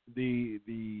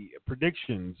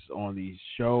predictions on the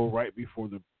show right before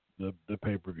the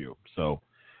pay-per-view. So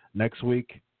next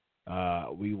week,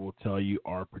 we will tell you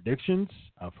our predictions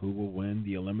of who will win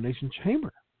the Elimination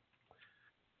Chamber.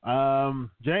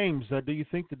 James, do you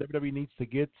think the WWE needs to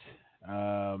get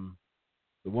the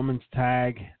women's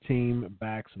tag team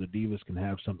back so the Divas can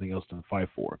have something else to fight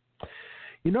for?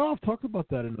 I've talked about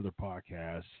that in other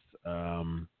podcasts.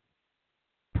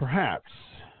 Perhaps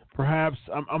perhaps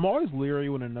I'm always leery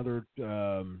when another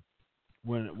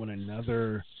when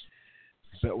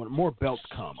more belts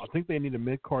come. I think they need a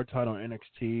mid-card title on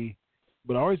NXT,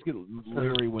 but I always get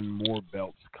leery when more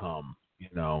belts come. You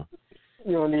know,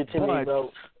 you don't need too many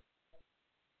belts.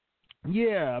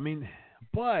 Yeah, I mean,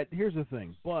 but here's the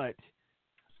thing. But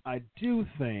I do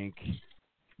think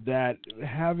that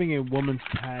having a women's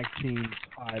tag team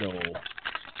title,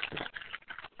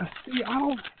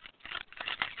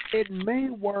 it may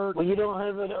work. Well, you don't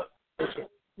have enough.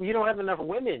 You don't have enough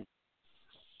women.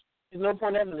 There's no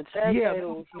point having the tag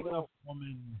title. You don't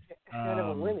have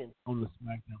enough women on the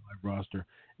SmackDown Live roster.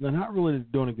 They're not really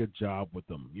doing a good job with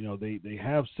them. You know, they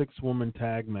have 6-woman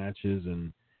tag matches,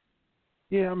 and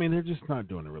I mean, they're just not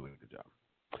doing a really good job.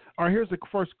 All right, here's the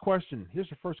first question. Here's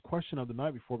the first question of the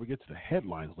night before we get to the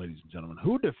headlines, ladies and gentlemen.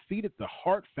 Who defeated the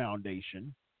Hart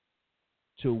Foundation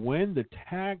to win the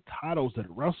tag titles at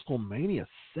WrestleMania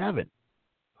 7?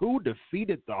 Who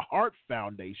defeated the Hart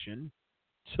Foundation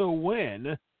to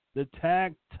win the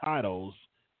tag titles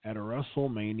at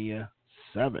WrestleMania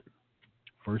 7?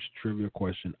 First trivia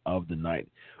question of the night.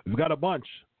 We've got a bunch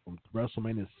from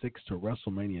WrestleMania 6 to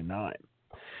WrestleMania 9.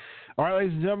 All right,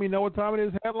 ladies and gentlemen, you know what time it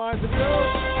is. Headlines and news.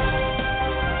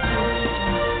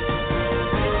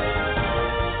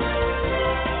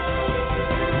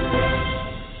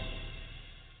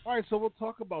 All right, so we'll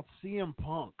talk about CM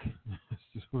Punk.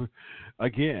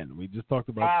 Again, we just talked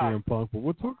about CM Punk, but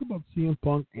we'll talk about CM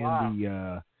Punk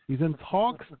and he's in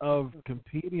talks of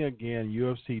competing again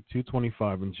UFC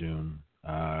 225 in June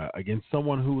against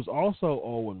someone who was also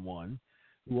 0-1,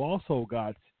 who also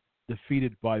got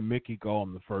defeated by Mickey Gall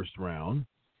in the first round,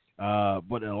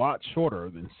 but a lot shorter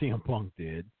than CM Punk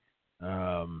did.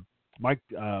 Mike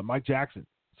Jackson.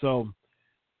 So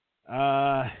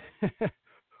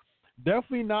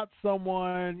definitely not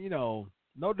someone,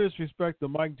 no disrespect to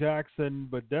Mike Jackson,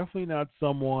 but definitely not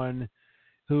someone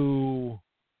who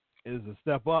is a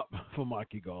step up for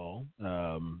Mikey Gall,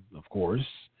 of course.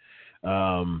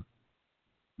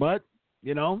 But,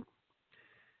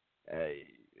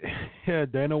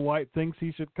 Dana White thinks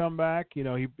he should come back.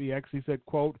 He actually said,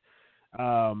 quote,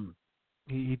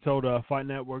 he told Fight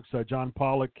Network's John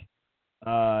Pollock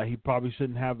he probably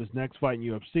shouldn't have his next fight in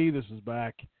UFC. This is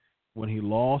back when he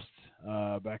lost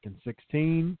back in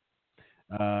 2016.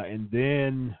 And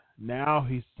then now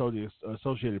he's told the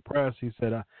Associated Press, he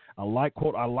said, I like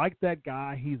that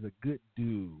guy. He's a good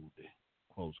dude,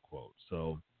 close quote.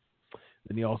 So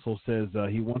then he also says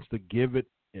he wants to give it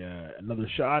another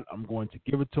shot. I'm going to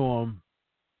give it to him.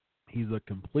 He's a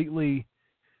completely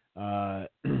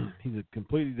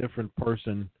different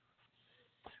person.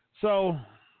 So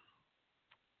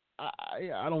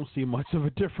I don't see much of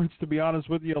a difference, to be honest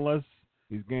with you, unless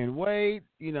he's gained weight.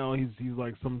 He's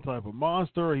like some type of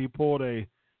monster. He pulled a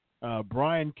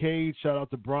Brian Cage. Shout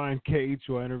out to Brian Cage,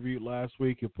 who I interviewed last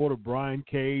week. He pulled a Brian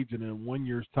Cage, and in 1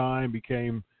 year's time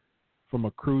became from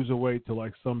a cruiserweight to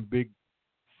like some big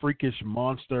freakish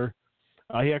monster.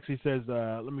 He actually says,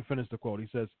 let me finish the quote. He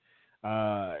says,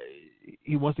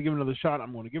 he wants to give another shot.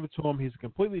 I'm going to give it to him. He's a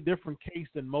completely different case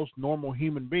than most normal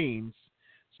human beings.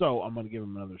 So I'm going to give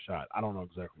him another shot. I don't know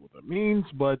exactly what that means,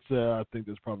 but I think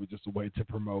that's probably just a way to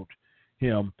promote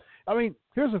him. I mean,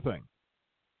 here's the thing.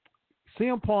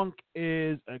 CM Punk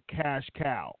is a cash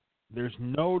cow. There's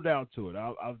no doubt to it.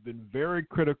 I've been very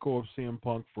critical of CM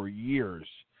Punk for years.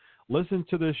 Listen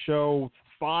to this show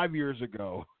 5 years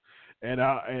ago, and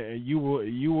you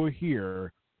will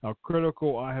hear how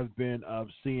critical I have been of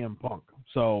CM Punk.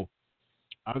 So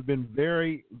I've been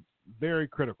very, very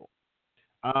critical.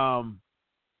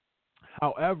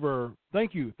 However,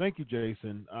 thank you,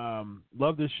 Jason.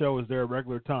 Love this show. Is there a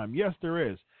regular time? Yes, there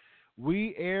is.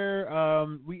 We air.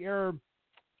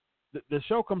 The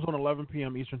show comes on 11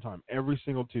 p.m. Eastern time every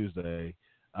single Tuesday,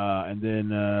 and then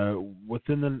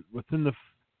within the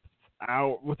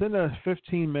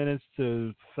 15 minutes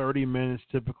to 30 minutes,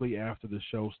 typically after the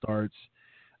show starts,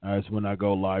 is when I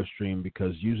go live stream,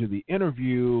 because usually the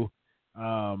interview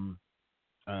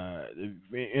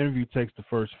takes the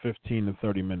first 15 to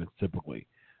 30 minutes typically.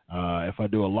 If I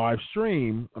do a live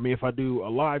stream, if I do a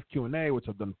live Q&A, which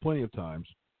I've done plenty of times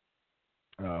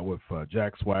with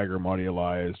Jack Swagger, Marty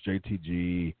Elias,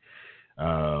 JTG,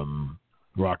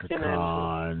 Rocket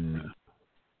Khan,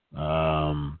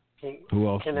 who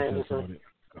else?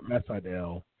 Matt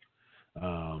Seidel.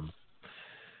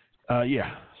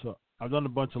 So I've done a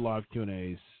bunch of live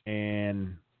Q&As,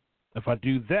 and if I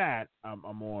do that,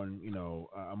 I'm on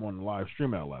the live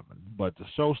stream at 11. But the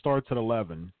show starts at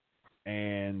 11,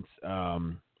 and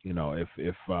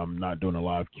if I'm not doing a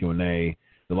live Q&A,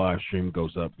 the live stream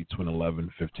goes up between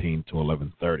 11:15 to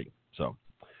 11:30. So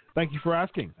Thank you for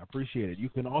asking. I appreciate it. You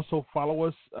can also follow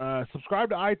us, subscribe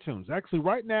to iTunes. Actually,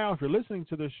 right now, if you're listening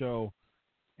to this show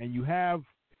and you have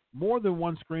more than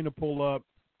one screen to pull up,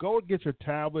 go get your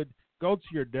tablet, go to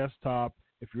your desktop.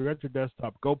 If you're at your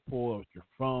desktop, go pull up your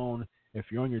phone.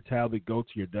 If you're on your tablet, go to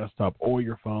your desktop or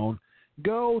your phone.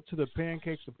 Go to the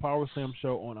Pancakes and Powerslam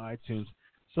show on iTunes.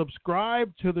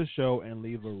 Subscribe to the show and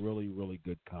leave a really, really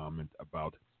good comment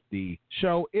about the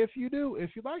show if you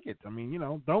like it. I mean,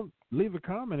 don't leave a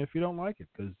comment if you don't like it,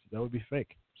 because that would be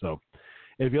fake. So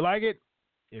if you like it,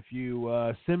 if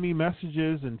you send me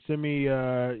messages and send me,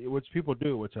 which people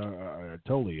do, which I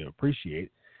totally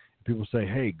appreciate. People say,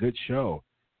 hey, good show.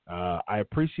 I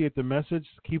appreciate the message.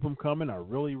 Keep them coming. I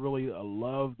really, really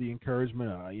love the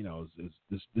encouragement.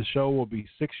 This show will be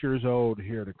 6 years old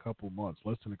here in a couple months,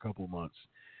 less than a couple months.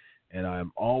 And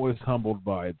I'm always humbled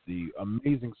by the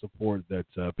amazing support that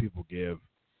people give.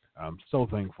 I'm so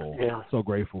thankful, so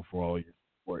grateful for all your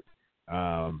support.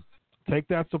 Take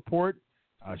that support,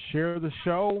 share the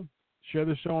show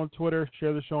on Twitter,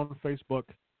 share the show on Facebook.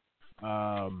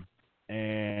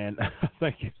 And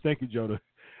thank you, Jody.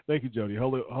 Thank you, Jody.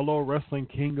 Hello, Wrestling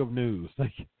King of News.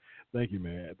 Thank you,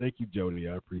 man. Thank you, Jody.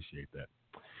 I appreciate that.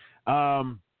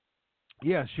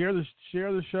 Share the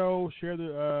show. Share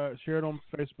it on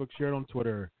Facebook. Share it on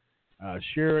Twitter.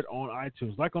 Share it on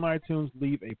iTunes. Like on iTunes,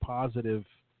 leave a positive.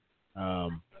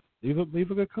 Leave a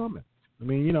good comment. I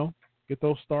mean, get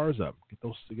those stars up.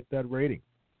 Get that rating.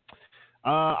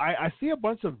 I see a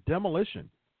bunch of Demolition,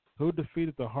 who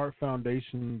defeated the Hart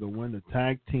Foundation to win the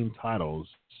tag team titles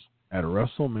at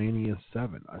WrestleMania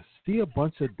 7. I see a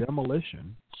bunch of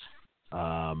Demolition,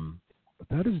 but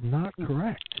that is not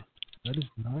correct. That is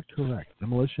not correct.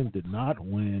 Demolition did not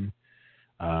win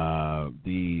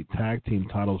the tag team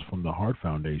titles from the Hart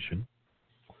Foundation.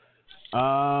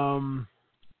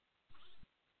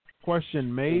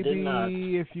 Question, maybe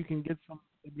if you can get some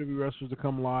WWE wrestlers to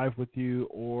come live with you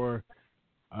or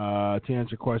to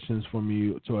answer questions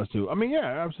to us too. I mean,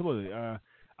 yeah, absolutely.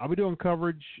 I'll be doing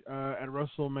coverage at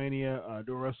WrestleMania,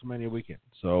 during WrestleMania weekend.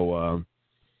 So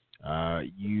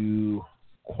you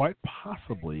quite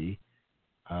possibly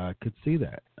could see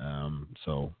that.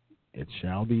 So it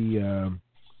shall be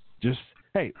just,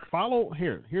 hey, follow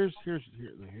here. Here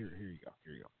you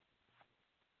go.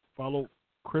 Follow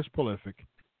Chris Prolific.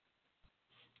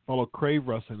 Follow Crave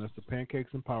Wrestling. That's the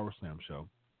Pancakes and Powerslam show.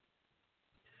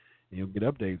 And you'll get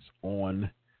updates on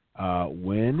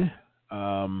when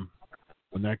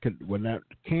that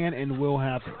can and will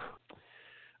happen.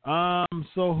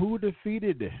 So who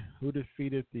defeated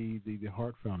the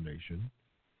Hart Foundation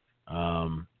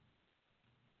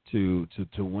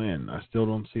to win? I still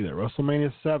don't see that.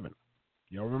 WrestleMania 7.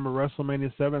 Y'all remember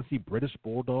WrestleMania 7? See British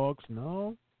Bulldogs?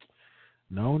 No,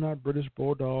 not British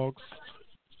Bulldogs.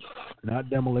 Not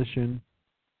Demolition.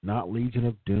 Not Legion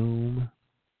of Doom.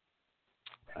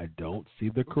 I don't see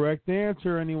the correct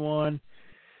answer, anyone.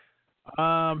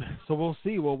 So we'll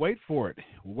see. We'll wait for it.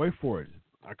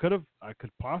 I could have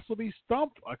possibly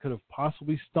stumped.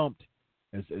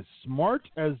 As smart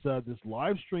as this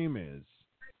live stream is.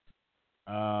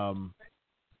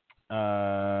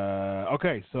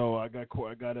 Okay, so I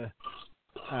got a.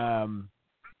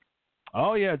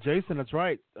 Oh yeah, Jason, that's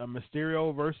right.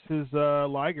 Mysterio versus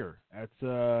Liger at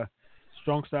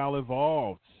Strong Style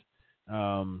Evolved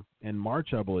in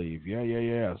March, I believe.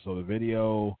 Yeah. So the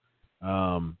video.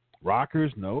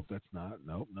 Rockers, nope, that's not.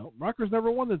 Nope. Rockers never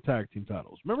won the tag team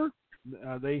titles. Remember?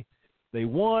 They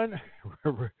won.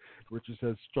 Richard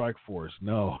says Strike Force.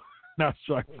 No, not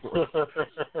Strike Force.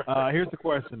 Here's the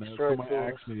question. Somebody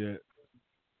asked me that.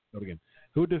 Again,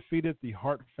 who defeated the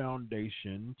Hart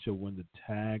Foundation to win the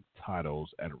tag titles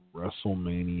at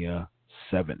WrestleMania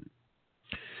 7?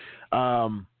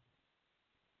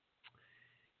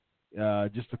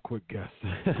 Just a quick guess.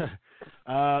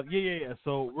 Yeah.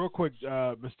 So real quick,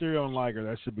 Mysterio and Liger,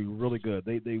 that should be really good.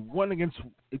 They won against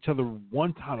each other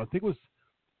one time. I think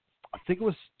it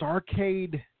was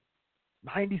Starrcade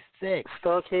 '96.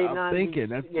 Starrcade I'm thinking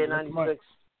 96.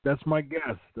 That's my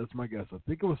guess. I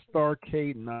think it was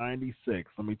Starrcade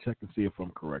 '96. Let me check and see if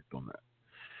I'm correct on that.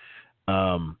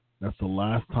 That's the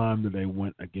last time that they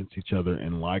went against each other,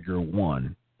 and Liger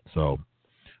won. So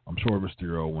I'm sure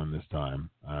Mysterio will win this time.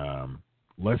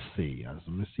 Let's see. Let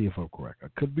me see if I'm correct. I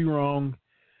could be wrong,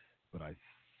 but I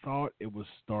thought it was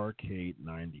Starrcade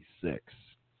 '96.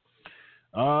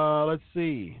 Let's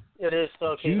see. It is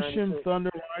Starrcade '96. Jushin Thunder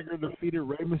Liger defeated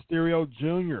Rey Mysterio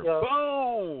Jr. Yep.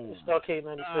 Boom! Starrcade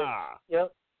 '96.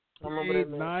 Yep. I remember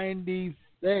that.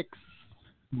 '96,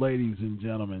 ladies and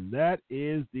gentlemen. That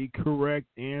is the correct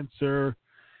answer.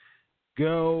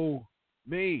 Go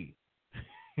me.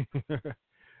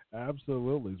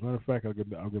 Absolutely. As a matter of fact, I'll give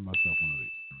myself one of these.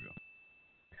 Here we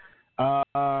go.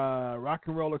 Rock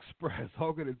and Roll Express,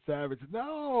 Hogan and Savage.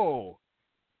 No!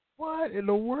 What in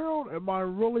the world? Am I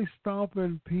really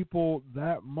stomping people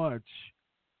that much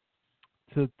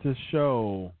to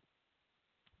show?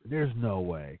 There's no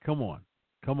way. Come on.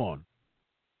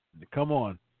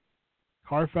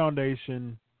 Hart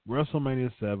Foundation,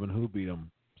 WrestleMania 7, who beat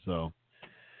them? So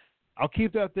I'll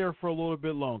keep that there for a little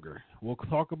bit longer. We'll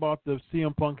talk about the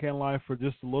CM Punk Can Live for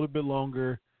just a little bit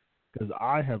longer because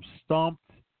I have stomped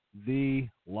the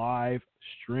live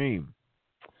stream.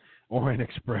 Orient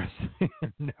Express.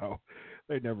 No,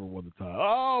 they never won the title.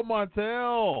 Oh,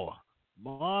 Montel.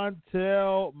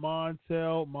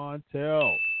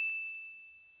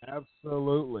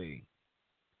 Absolutely.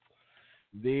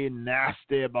 The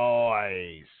Nasty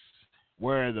Boys.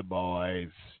 Where are the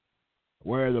boys?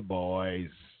 Where the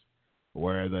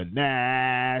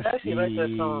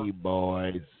Nasty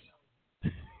Boys?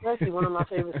 It's actually one of my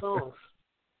favorite songs.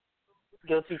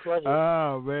 Guilty Pleasure.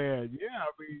 Oh man, yeah. I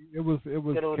mean, it was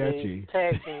catchy.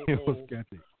 It was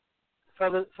catchy.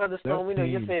 Featherstone, we know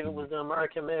your favorite was the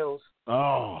American Males.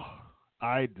 Oh,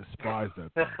 I despise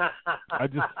that song. I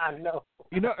know.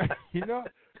 You know,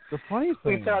 the funny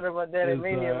thing. We talked about that in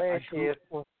Mania last year.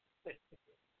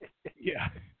 Yeah,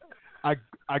 I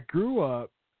grew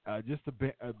up just a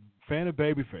fan of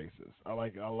baby faces. I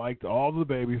liked all the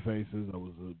baby faces. I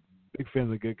was a big fan of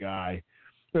the good guy.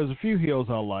 There's a few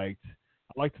heels I liked.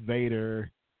 I liked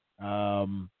Vader. I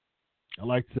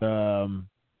liked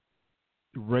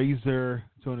Razor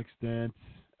to an extent.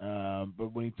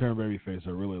 But when he turned babyface,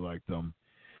 I really liked him.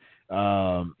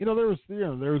 There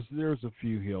was a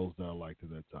few heels that I liked at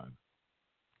that time,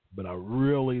 but I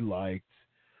really liked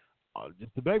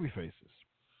just the baby faces.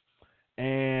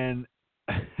 And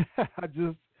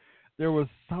there was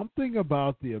something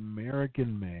about the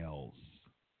American males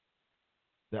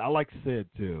that I like Sid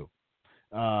too,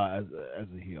 as a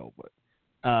heel, but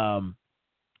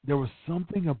there was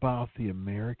something about the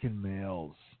American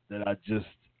males that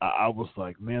I was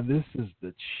like, man, this is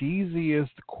the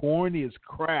cheesiest, corniest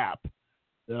crap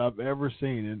that I've ever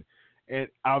seen. And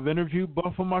I've interviewed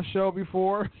Buff on my show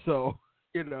before, so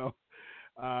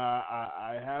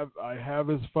I have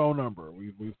his phone number.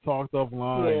 We've talked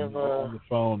offline on the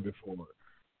phone before,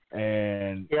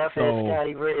 and I've had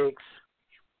Scotty Riggs.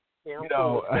 Yeah, I'm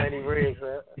cool with Scotty Riggs.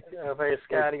 I've had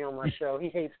Scotty on my show. He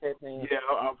hates that thing. Yeah,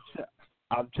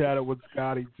 I've chatted with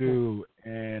Scotty too,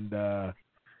 and I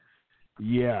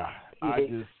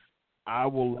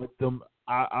will let them.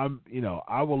 I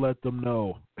will let them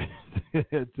know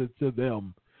to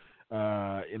them.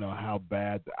 How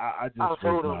bad. I just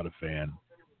was not a fan.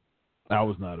 I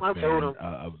was not a fan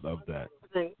of that.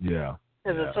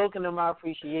 As a token of my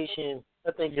appreciation,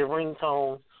 I think your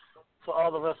ringtone for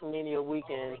all the WrestleMania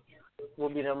weekend will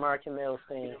be the American Male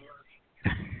thing.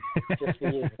 Just for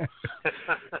you.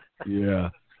 Yeah,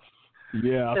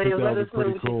 I think that would be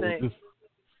pretty cool. I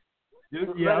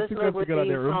think that's a good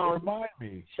idea. Remind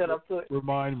me. Shut up,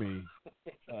 Remind me.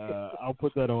 I'll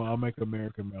put that on. I'll make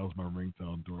American Males my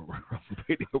ringtone during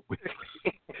WrestleMania week.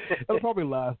 It'll probably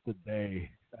last a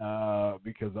day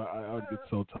because I would get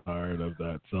so tired of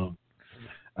that song.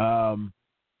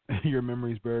 Your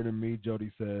memory's buried in me,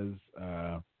 Jody says.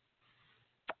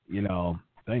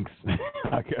 Thanks.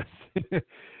 I guess.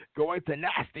 Going to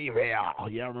Nastyville.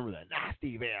 Yeah, I remember that.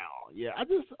 Nastyville. Yeah, I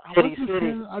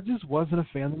just wasn't a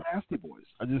fan of the Nasty Boys.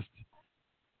 I just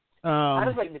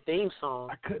like the theme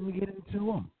song. I couldn't get into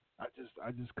them.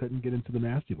 I just couldn't get into the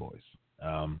Nasty Boys.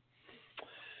 Is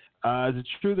it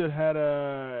true that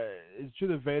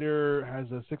Vader has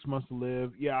 6 months to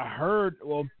live? Yeah, I heard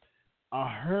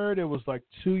it was like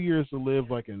 2 years to live,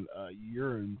 like a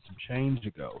year and some change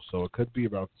ago. So it could be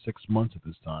about 6 months at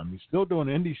this time. He's still doing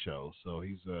indie shows, so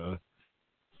he's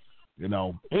he's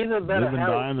a better live and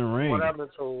die in the ring. What I've been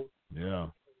told.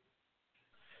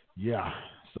 Yeah.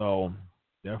 So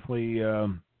definitely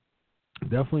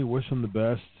wish him the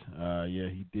best.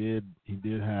 He did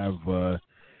have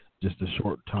just a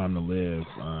short time to live,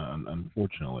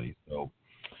 unfortunately. So.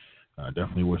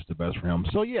 Definitely wish the best for him.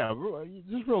 So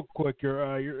just real quick,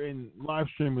 you're in live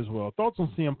stream as well. Thoughts on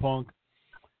CM Punk?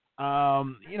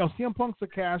 CM Punk's a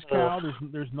cash cow.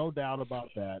 There's no doubt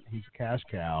about that. He's a cash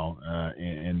cow,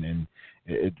 and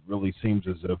it really seems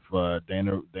as if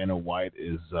Dana White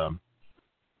is,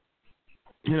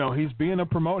 he's being a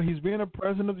promoter. He's being a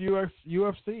president of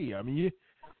UFC. I mean,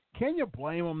 can you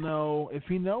blame him though if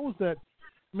he knows that?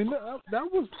 I mean,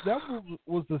 that was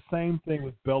the same thing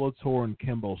with Bellator and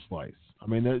Kimbo Slice. I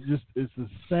mean, it's the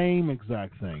same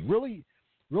exact thing. Really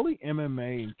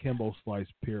MMA and Kimbo Slice,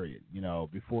 period,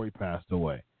 before he passed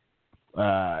away.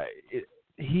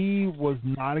 he was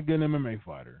not a good MMA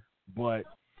fighter, but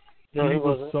he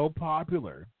was so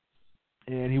popular,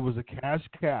 and he was a cash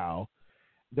cow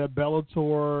that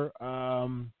Bellator,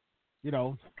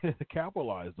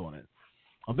 capitalized on it.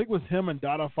 I think it was him and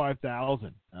Dada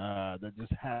 5000 that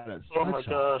just had such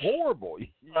a horrible.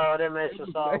 Oh, that match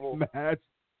was horrible.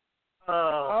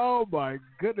 Oh my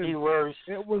goodness!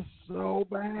 It was so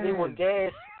bad. They were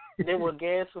gassed. They were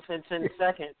gassed within 10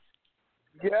 seconds.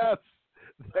 Yes.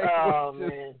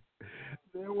 Man.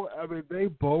 They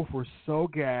both were so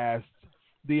gassed.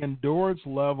 The endurance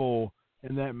level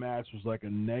in that match was like a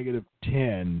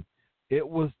 -10. It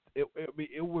was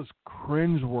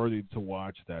cringeworthy to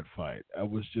watch that fight. That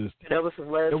was his last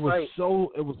fight. It was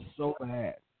so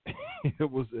bad.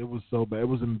 it was so bad. It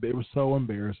was so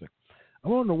embarrassing. I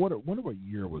don't know what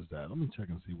year was that. Let me check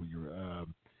and see what year.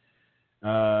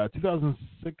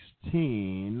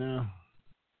 2016.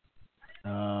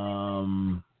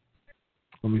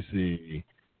 Let me see.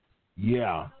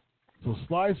 Yeah. So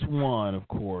Slice won, of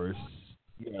course.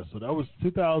 Yeah. So that was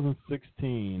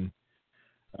 2016.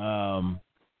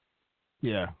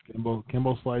 Yeah.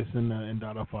 Kimbo Slice and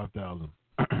Dada 5000.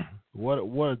 What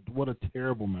a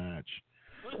terrible match.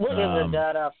 What is a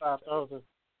Dada 5000?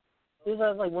 This is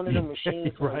like one of the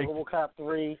machines from right. RoboCop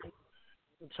 3,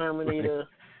 the Terminator, right.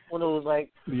 One of those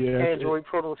Android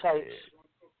prototypes.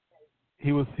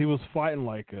 He was fighting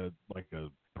like a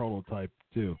prototype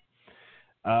too.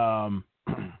 China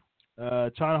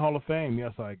Hall of Fame.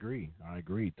 Yes, I agree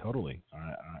totally.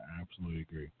 I absolutely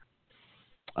agree.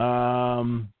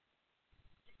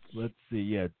 Let's see.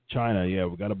 Yeah, China. Yeah,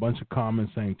 we got a bunch of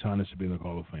comments saying China should be in the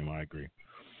Hall of Fame. I agree.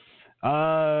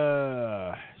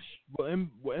 Will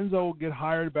Enzo get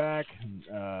hired back?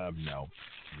 No,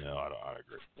 I don't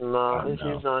agree. No, he's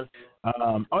done.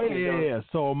 Yeah.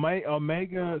 So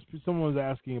Omega. Someone was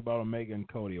asking about Omega and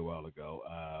Cody a while ago.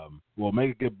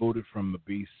 Omega get booted from the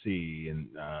BC, and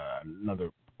another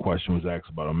question was asked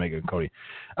about Omega and Cody.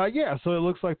 Yeah. So it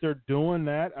looks like they're doing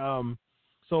that.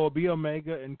 So it'll be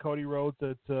Omega and Cody Rhodes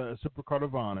at Supercard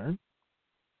of Honor.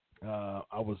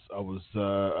 I was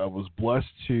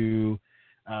blessed to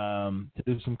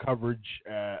do some coverage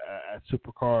at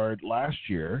Supercard last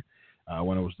year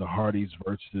when it was the Hardys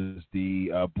versus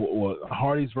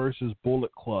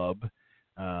Bullet Club,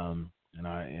 and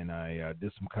I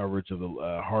did some coverage of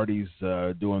the Hardys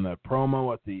doing that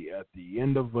promo at the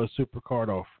end of Supercard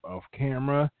off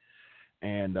camera,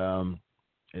 and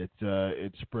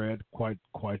it spread quite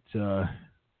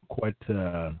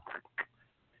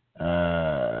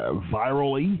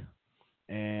virally.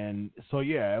 And so,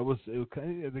 yeah,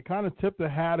 they kind of tipped the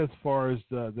hat as far as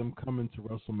them coming to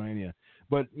WrestleMania.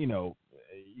 But, you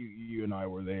and I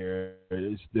were there.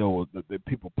 It's still, the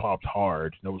people popped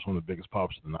hard. That was one of the biggest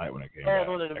pops of the night when it came out.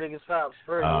 One of the biggest pops.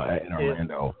 In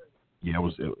Orlando. Yeah,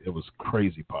 it was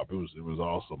crazy pop. It was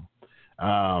awesome.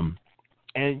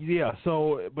 And, yeah,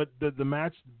 so, but the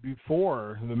match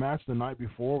the night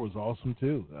before was awesome,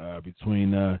 too,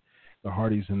 between the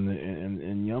Hardys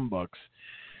and Young Bucks.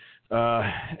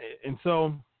 And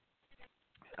so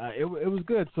it was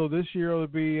good. So this year it'll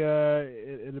be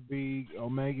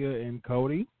Omega and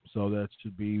Cody. So that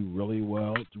should be really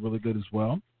good as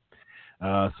well.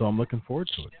 So I'm looking forward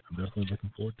to it. I'm definitely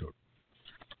looking forward to it.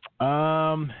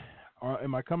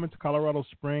 Am I coming to Colorado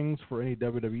Springs for any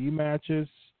WWE matches?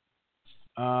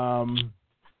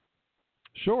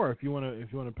 Sure. If you want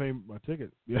to pay my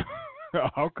ticket, yeah,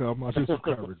 I'll come. I'll do some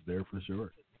coverage there for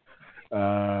sure.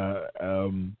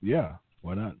 Yeah,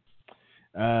 why not?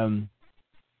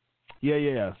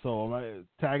 Yeah. So I'm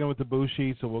tagging with the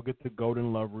Bushi, so we'll get the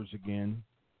Golden Lovers again,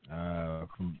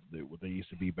 from what they used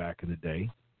to be back in the day.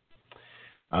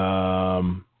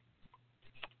 And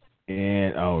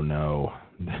oh no,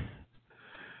 no,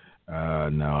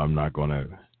 I'm not gonna.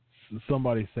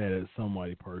 Somebody said it.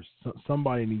 Somebody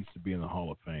needs to be in the Hall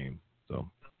of Fame. So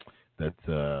that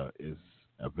is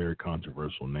a very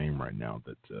controversial name right now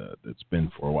that's been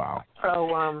for a while.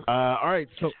 All right,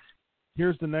 so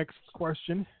here's the next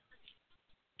question.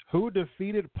 Who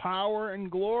defeated Power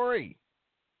and Glory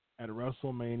at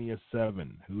WrestleMania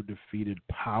 7? Who defeated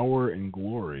Power and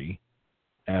Glory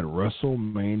at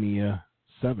WrestleMania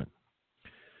 7?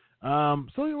 So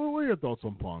what are your thoughts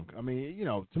on Punk? I mean,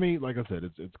 to me, like I said,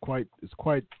 it's quite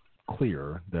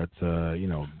clear that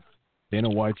Dana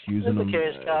White's using him to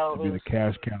be the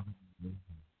cash cow.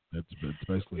 That's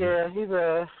basically it. He's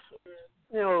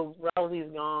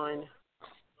Rousey's gone.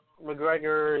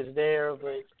 McGregor is there,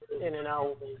 but in and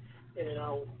out.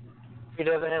 He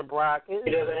doesn't have Brock. I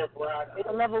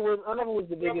never was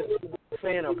the biggest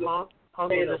fan of Punk.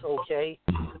 Punk is just okay.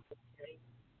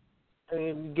 I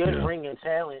mean, good ring and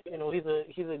talent. You know, he's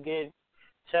a good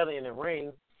talent in the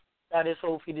ring. I just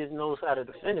hope he just knows how to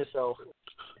defend himself.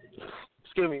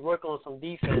 Excuse me, work on some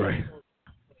defense. Right.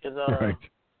 Because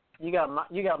you got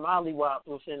mollywopped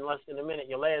within less than a minute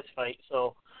your last fight.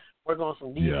 So work on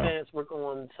some defense. Work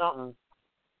on something.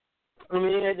 I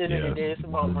mean, at the end of the day, it's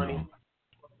about money.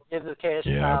 It's a cash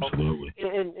cow. Absolutely.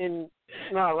 And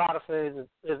you know, a lot of fans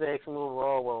is asking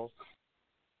overall, well,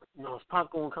 you know, is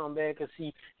Punk going to come back? Because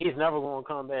he's never going to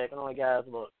come back. And all the guys,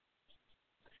 look,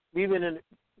 you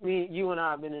and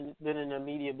I have been in the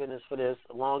media business for this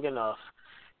long enough.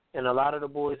 And a lot of the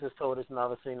boys has told us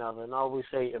never say never. And I always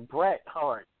say, if Bret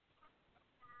Hart,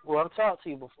 who I've talked to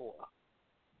you before,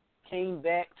 came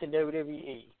back to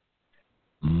WWE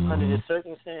under the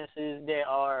circumstances that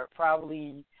are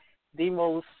probably the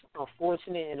most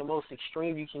unfortunate and the most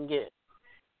extreme you can get.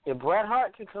 If Bret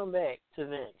Hart can come back to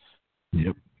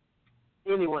Vince,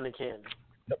 anyone can.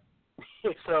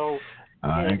 So,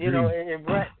 you know,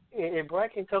 if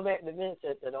Bret can come back to Vince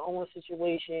at the Owens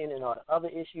situation and all the other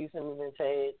issues him and Vince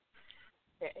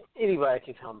had, anybody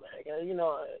can come back. You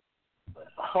know,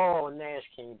 Hall and Nash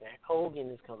came back. Hogan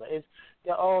has come back.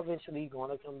 They're all eventually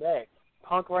going to come back.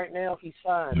 Punk right now, he's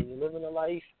fine. He's living a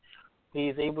life.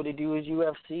 He's able to do his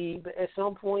UFC. But at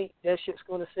some point, that shit's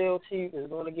going to sell too. It's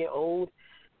going to get old.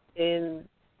 And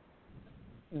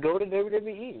go to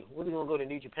WWE. What, he going to go to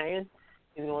New Japan?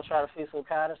 He's going to try to face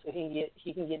Okada so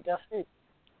he can get dusted?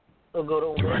 Or go to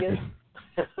Omega?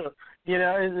 You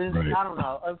know, I don't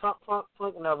know.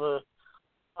 Punk never,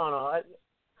 I don't know.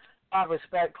 I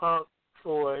respect Punk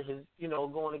for his, you know,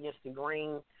 going against the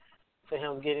grain, for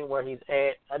him getting where he's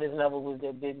at. I just never was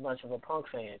that big much of a Punk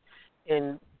fan.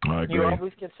 And you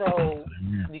always can tell,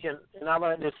 and I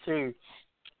learned this too,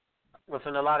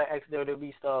 within a lot of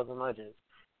ex-WWE stars and legends,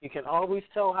 you can always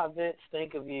tell how Vince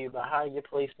think of you by how you're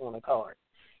placed on a card.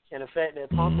 And the fact that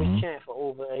Punk was champ for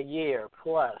over a year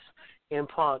plus, and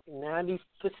Punk 90%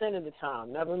 of the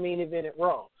time never main evented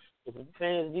Raw. If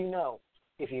fans do know,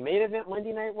 if you main event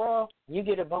Monday Night Raw, you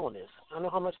get a bonus. I don't know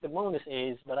how much the bonus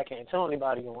is, but I can't tell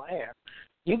anybody on air.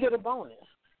 You get a bonus.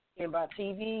 And by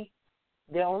TV,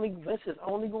 Vince is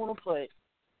only going to put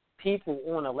people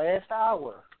on the last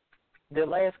hour, the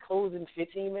last closing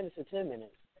 15 minutes or 10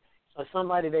 minutes, of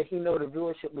somebody that he know the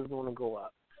viewership was going to go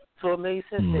up. So it made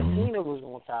sense that Cena was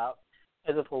on top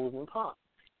as opposed to Punk.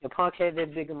 If Punk had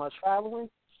that big of much following,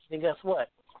 then guess what?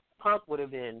 Punk would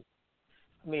have been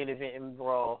main event in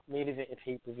Raw, main event in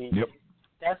pay-per-view. Yep.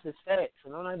 That's his facts.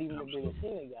 And I'm not even the biggest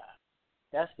Cena guy.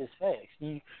 That's his facts.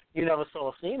 You never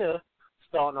saw Cena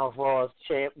starting off Raw as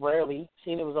champ. Rarely.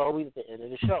 Cena was always at the end of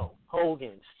the show.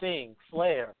 Hogan, Sting,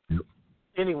 Flair,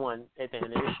 anyone at the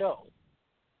end of the show.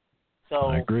 So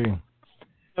I agree.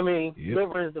 I mean, good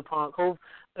riddance to Punk.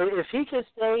 If he can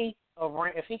stay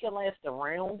around, if he can last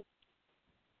around,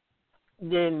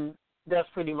 then that's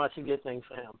pretty much a good thing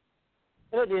for him.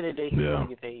 But at the end of the day, he's going to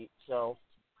get paid. So,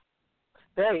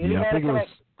 hey, anybody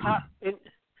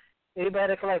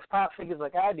that collects pop figures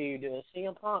like I do, the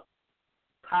CM Punk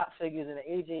pop figures and the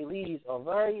AJ Lee's are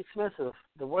very expensive.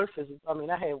 The worth is, I mean,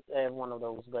 I have one of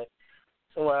those, but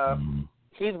so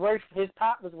his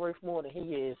pop is worth more than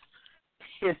he is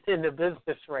in the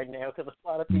business right now, because a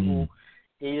lot of people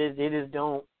they just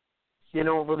don't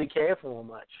really care for him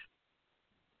much.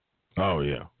 Oh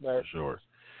yeah, for sure.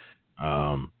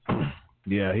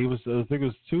 Yeah, he was. I think it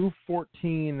was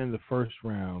 214 in the first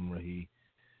round where he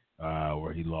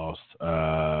lost.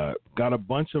 Got a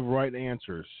bunch of right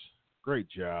answers. Great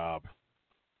job,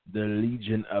 the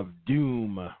Legion of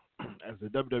Doom, as the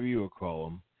WWE will call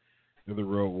them. They're the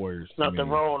Road Warriors. Not the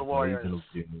Road Warriors.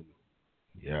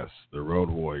 Yes, the Road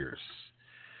Warriors.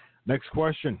 Next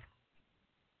question.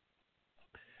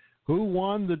 Who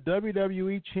won the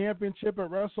WWE Championship at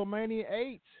WrestleMania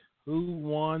 8? Who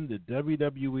won the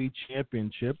WWE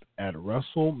Championship at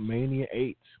WrestleMania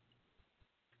 8?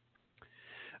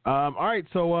 All right,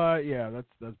 so yeah,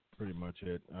 that's pretty much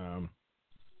it. I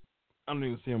don't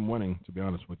even see him winning, to be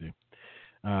honest with you.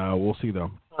 We'll see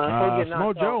though.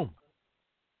 Samoa Joe.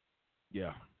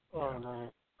 Yeah. Oh man.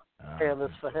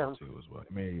 Careless for him.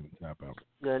 May even tap out.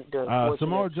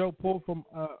 Samoa Joe pulled from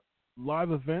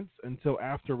live events until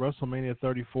after WrestleMania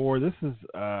 34. This is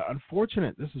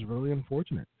unfortunate. This is really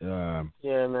unfortunate. Yeah,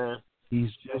 man. He's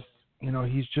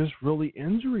just really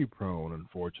injury prone.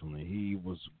 Unfortunately, he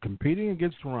was competing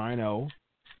against Rhino.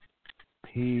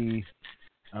 He,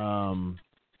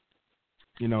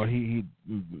 he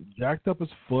jacked up his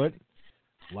foot.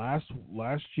 Last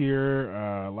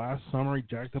summer, he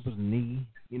jacked up his knee,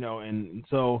 and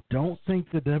so don't think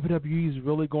the WWE is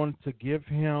really going to give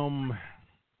him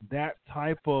that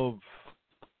type of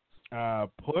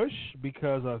push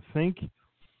because I think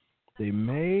they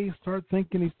may start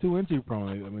thinking he's too injury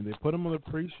prone. I mean, they put him on the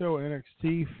pre-show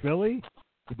NXT Philly.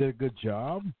 He did a good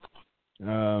job.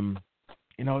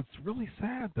 It's really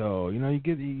sad though.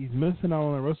 He's missing out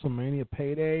on a WrestleMania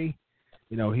payday.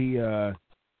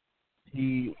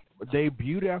 He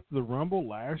debuted after the Rumble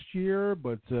last year,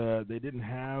 but they didn't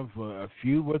have a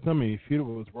feud with him. He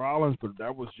feuded with Rollins, but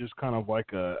that was just kind of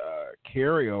like a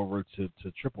carryover to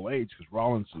Triple H because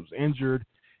Rollins was injured.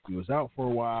 He was out for a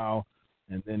while,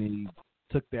 and then he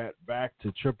took that back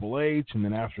to Triple H, and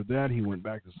then after that he went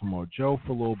back to Samoa Joe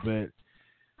for a little bit.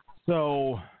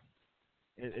 So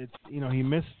he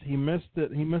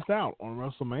missed out on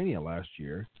WrestleMania last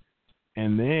year,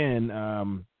 and then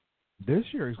this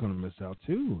year he's going to miss out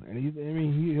too, and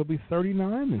he'll be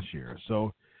 39 this year,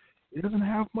 so he doesn't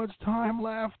have much time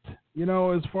left,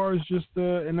 as far as just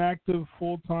an active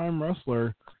full-time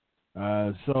wrestler.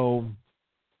 So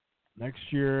next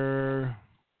year,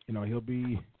 he'll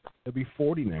be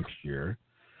 40 next year,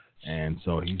 and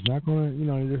so he's not going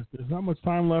to, there's not much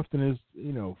time left in his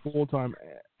full-time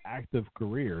active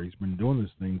career. He's been doing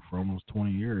this thing for almost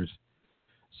 20 years,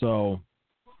 so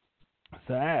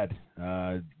sad.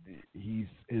 The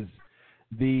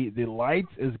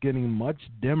lights is getting much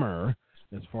dimmer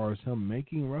as far as him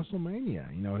making WrestleMania.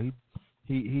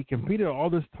 He competed all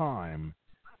this time,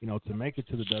 to make it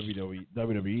to the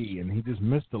WWE, and he just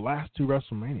missed the last two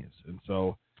WrestleManias. And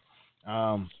so,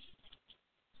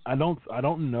 I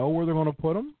don't know where they're going to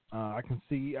put him. I can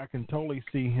totally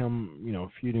see him,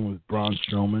 feuding with Braun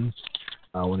Strowman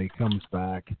when he comes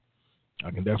back. I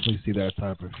can definitely see that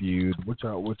type of feud, which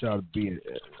would be.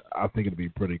 I think it'd be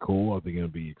pretty cool. I think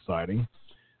it'd be exciting.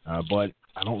 But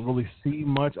I don't really see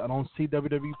much. I don't see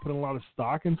WWE putting a lot of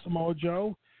stock in Samoa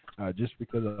Joe, just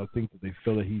because I think that they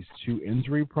feel that he's too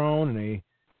injury prone, and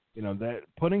that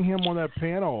putting him on that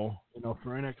panel,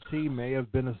 for NXT may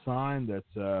have been a sign that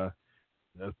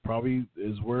probably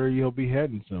is where he'll be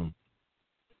heading soon.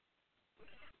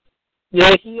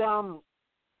 Yeah, you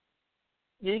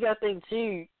got to think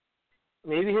too.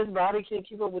 Maybe his body can't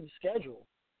keep up with the schedule.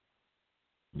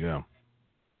 Yeah.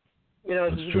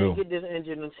 That's he true. Didn't get this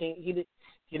engine in he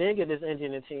didn't get this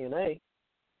engine in TNA.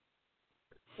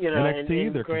 NXT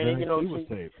either, granted, NXT was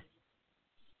safe.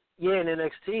 Yeah, in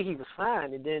NXT he was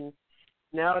fine, and then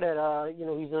now that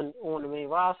he's on the main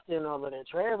roster and all of that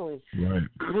traveling, right?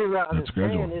 You got to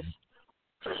understand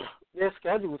their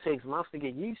schedule takes months to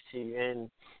get used to,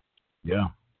 and yeah,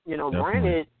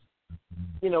 granted.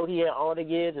 He had all the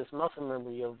years, his muscle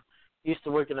memory of used to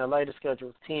working a lighter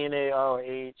schedule, TNA,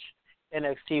 ROH,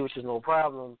 NXT, which is no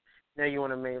problem. Now you're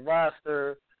on the main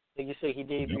roster. Like you say, he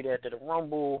debuted after the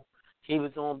Rumble. He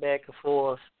was on back and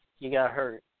forth. He got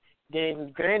hurt.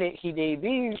 Then, granted, he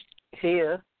debuted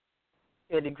here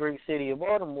in the great city of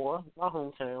Baltimore, my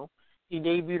hometown. He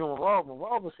debuted on Raw when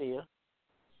Raw was here.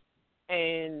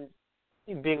 And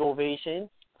big ovation.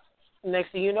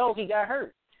 Next thing you know, he got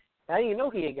hurt. I didn't know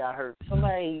he had got hurt.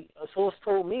 A source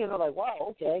told me, and I'm like, wow,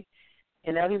 okay.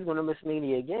 And now he's going to miss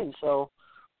Mania again. So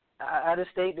I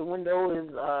just think the window is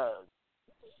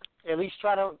at least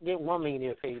try to get one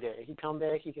Mania payday. He come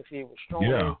back, he can feud with Strowman.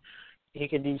 Yeah. He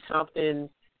can do something.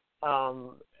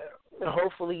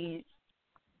 Hopefully,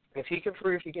 if he can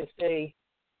prove he can stay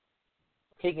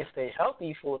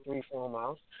healthy for 3-4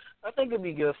 months, I think it'd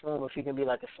be good for him if he can be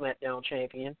like a SmackDown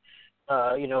champion.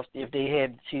 If they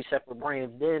had two separate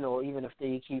brands then, or even if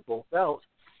they keep both belts.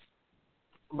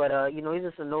 But, he's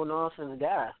just a no-nonsense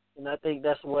guy. And I think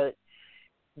that's what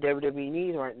WWE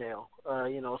needs right now.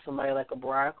 Somebody like a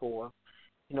Brock, or,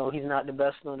 he's not the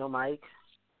best on the mic.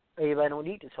 Everybody don't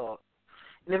need to talk.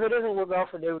 And if it doesn't work out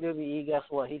for WWE, guess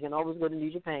what? He can always go to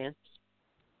New Japan,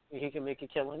 and he can make a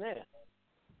killing there.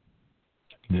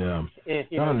 Yeah. And,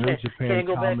 New Japan can't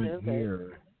go back comment to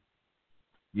here.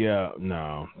 Yeah,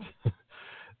 no.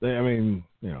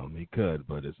 He could,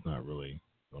 but it's not really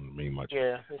going to mean much.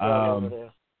 Yeah, it's all over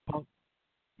there.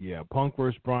 Punk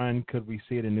versus Bryan. Could we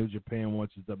see it in New Japan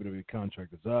once his WWE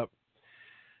contract is up?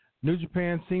 New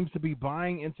Japan seems to be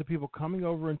buying into people coming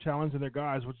over and challenging their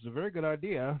guys, which is a very good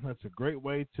idea. That's a great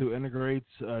way to integrate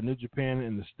New Japan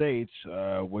in the States,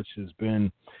 which has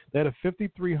been – they had a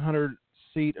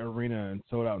 5,300-seat arena and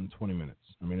sold out in 20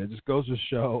 minutes. I mean, it just goes to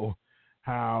show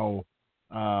how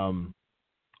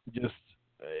just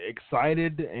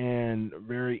excited and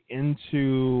very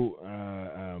into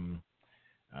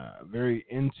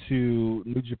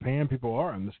New Japan people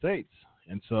are in the States.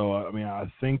 And so,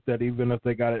 I think that even if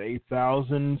they got an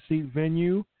 8,000-seat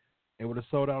venue, it would have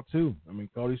sold out too.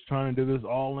 Cody's trying to do this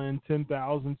all-in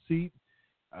 10,000-seat.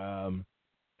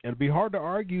 it'd be hard to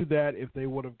argue that if they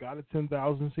would have got a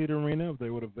 10,000 seat arena, if they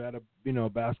would have had a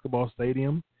basketball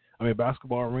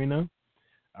arena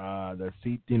that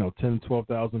seat 10 to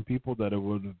 12,000 people, that it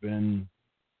would have been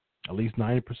at least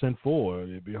 90% full.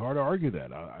 It'd be hard to argue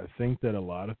that. I think that a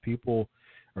lot of people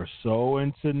are so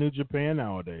into New Japan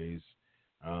nowadays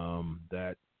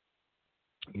that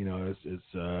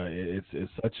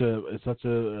it's such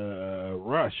a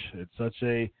rush. It's such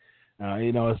a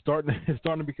it's starting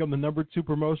to become the number 2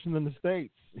 promotion in the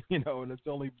States. And it's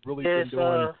only really been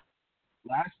doing.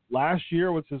 Last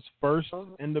year was his first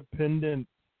independent.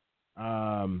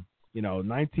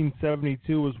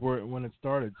 1972 was when it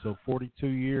started. So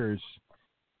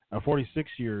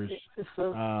 46 years.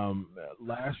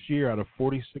 Last year, out of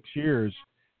 46 years,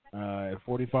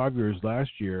 45 years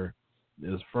last year,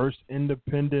 his first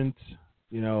independent,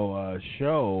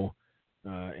 show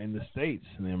in the States.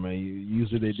 And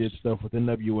usually they did stuff with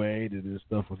NWA, they did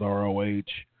stuff with ROH,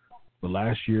 but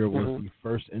last year was the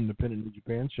first independent New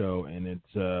Japan show, and it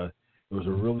was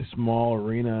a really small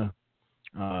arena.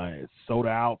 It sold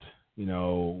out,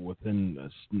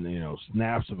 within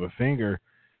snaps of a finger.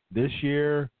 This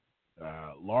year,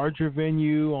 larger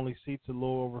venue, only seats a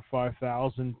little over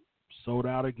 5,000, sold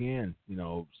out again.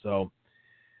 So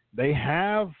they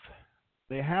have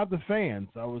the fans.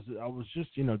 I was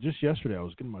just yesterday I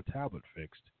was getting my tablet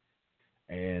fixed,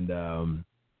 and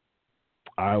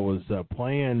I was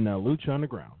playing Lucha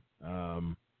Underground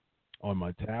on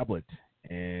my tablet,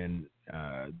 and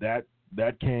that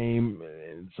came.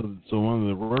 And so one of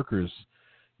the workers,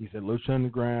 he said Lucha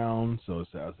Underground, so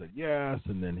I said yes,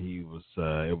 and then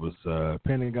it was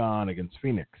Pentagon against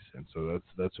Phoenix, and so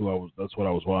that's what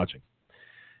I was watching.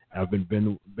 I've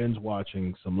been binge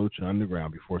watching some Lucha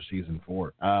Underground before season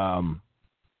 4.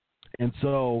 And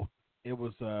so it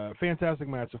was a fantastic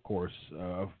match, of course.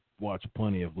 I've watched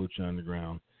plenty of Lucha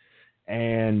Underground.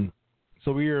 And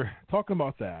so we were talking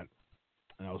about that,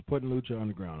 and I was putting Lucha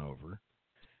Underground over.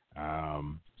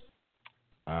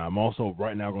 I'm also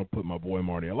right now going to put my boy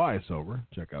Marty Elias over.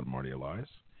 Check out Marty Elias.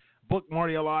 Book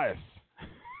Marty Elias.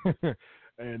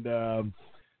 And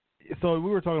so we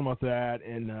were talking about that,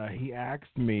 and he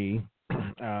asked me.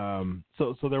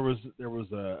 So there was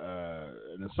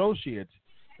an associate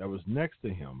that was next to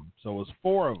him. So it was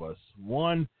 4 of us.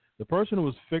 One, the person who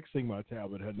was fixing my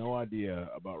tablet had no idea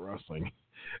about wrestling,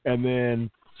 and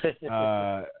then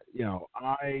I'm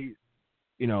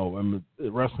a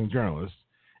wrestling journalist,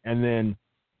 and then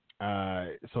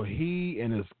so he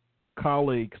and his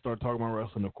colleague started talking about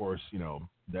wrestling. Of course,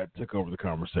 that took over the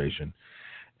conversation.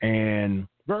 And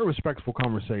very respectful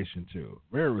conversation, too.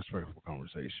 Very respectful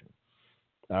conversation.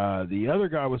 The other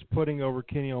guy was putting over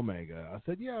Kenny Omega. I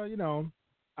said, yeah,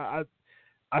 I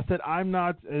said, I'm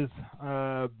not as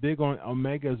big on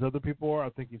Omega as other people are. I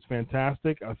think he's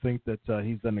fantastic. I think that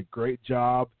he's done a great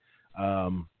job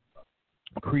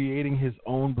creating his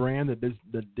own brand that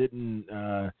didn't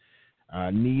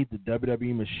need the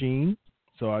WWE machine.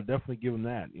 So I definitely give him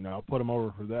that. I'll put him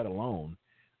over for that alone.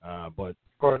 But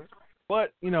I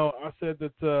said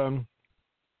that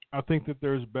I think that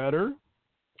there's better,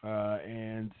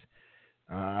 and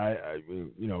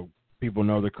people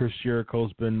know that Chris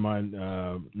Jericho's been my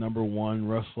number 1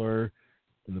 wrestler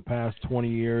in the past 20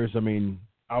 years. I mean,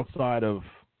 outside of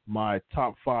my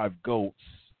top 5 GOATs,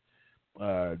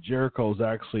 Jericho's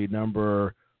actually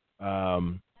number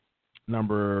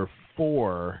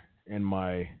 4 in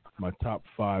my top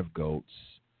 5 GOATs,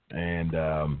 and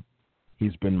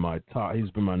he's been my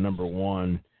number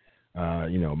 1,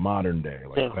 modern day,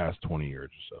 like the past 20 years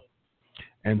or so.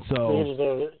 And so, he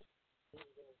deserves it.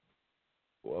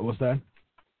 What's that?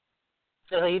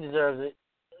 He deserves it.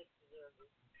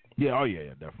 Yeah,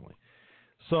 yeah, definitely.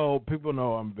 So people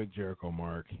know I'm a big Jericho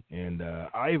mark, and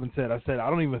I said I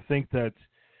don't even think that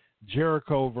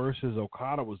Jericho versus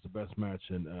Okada was the best match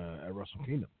at Wrestle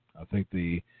Kingdom. I think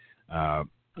both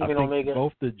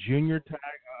the junior tag,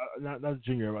 not the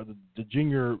junior, but the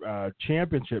junior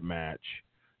championship match.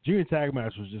 Junior tag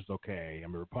match was just okay. I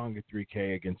mean, Roppongi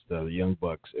 3K against the Young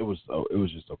Bucks, it was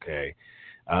just okay.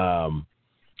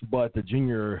 But the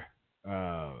junior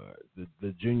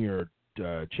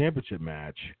championship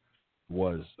match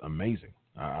was amazing.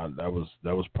 That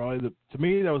was probably to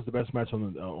me that was the best match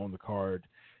on the card,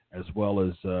 as well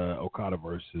as Okada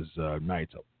versus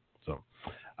Naito. So,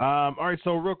 all right.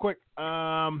 So real quick,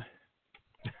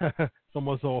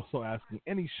 someone's also asking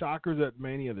any shockers at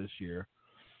Mania this year.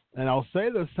 And I'll say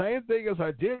the same thing as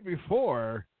I did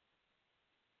before.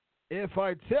 If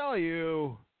I tell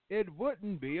you, it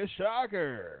wouldn't be a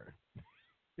shocker.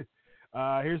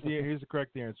 Here's the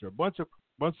correct answer. A bunch of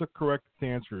correct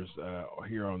answers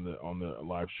here on the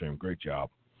live stream. Great job.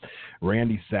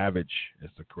 Randy Savage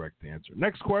is the correct answer.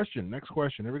 Next question.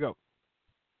 Here we go.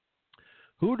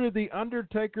 Who did The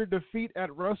Undertaker defeat at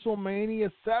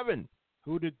WrestleMania 7?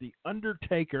 Who did The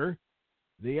Undertaker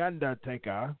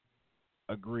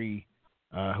agree?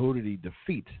 Who did he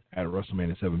defeat at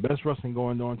WrestleMania 7? Best wrestling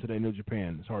going on today, New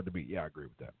Japan. It's hard to beat. Yeah, I agree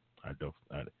with that. I don't.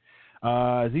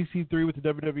 Is EC3 with the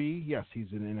WWE? Yes,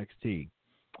 he's in NXT.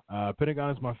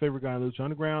 Pentagon is my favorite guy in Lucha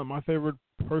Underground. My favorite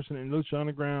person in Lucha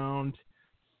Underground,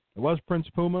 it was Prince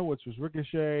Puma, which was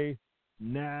Ricochet.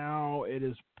 Now it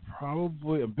is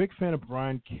probably a big fan of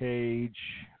Brian Cage.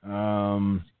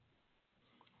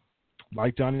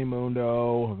 Like Johnny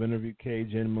Mundo. I've interviewed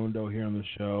Cage and Mundo here on the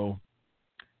show.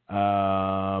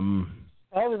 I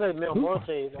always like Mel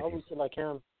Montes. I always like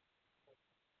him.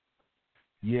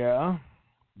 Yeah.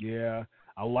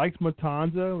 I liked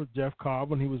Matanza with Jeff Cobb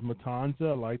when he was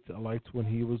Matanza. I liked when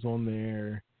he was on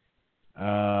there.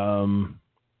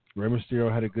 Rey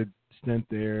Mysterio had a good stint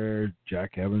there.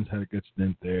 Jack Evans had a good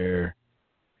stint there.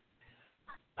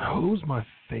 Who's my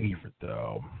favorite,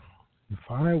 though? If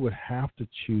I would have to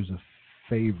choose a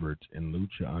favorite in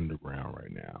Lucha Underground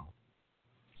right now,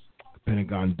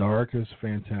 Pentagon Dark is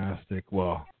fantastic.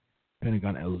 Well,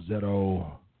 Pentagon El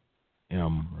Zero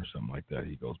M or something like that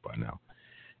he goes by now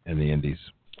in the Indies.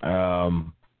 A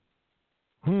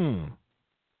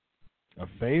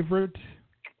favorite?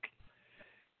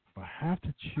 If I have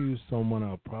to choose someone,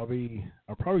 I'll probably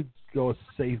go a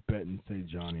safe bet and say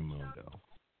Johnny Mundo.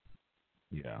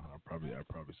 Yeah, I'll probably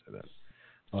say that.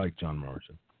 I like John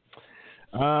Morrison.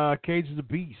 Cage is a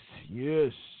Beast.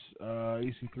 Yes.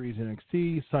 EC3's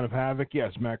NXT. Son of Havoc.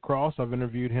 Yes. Matt Cross. I've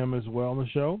interviewed him as well on the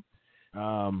show.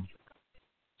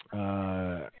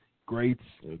 Great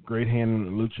hand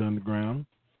in Lucha Underground.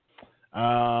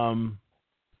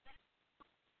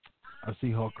 I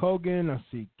see Hulk Hogan. I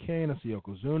see Kane. I see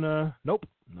Yokozuna. Nope.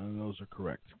 None of those are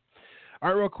correct. All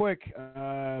right, real quick.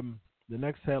 The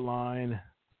next headline,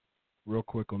 real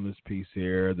quick on this piece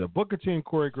here. The Booker T and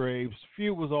Corey Graves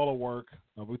feud was all a work.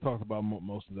 We talked about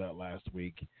most of that last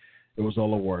week. It was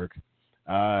all a work.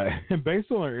 And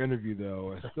based on our interview,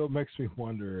 though, it still makes me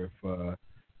wonder if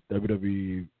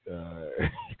WWE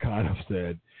kind of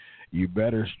said, you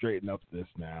better straighten up this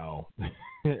now.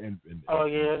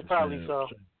 Probably so.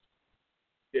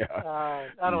 Yeah.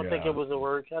 I don't think it was a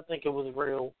work. I think it was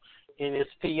real. And it's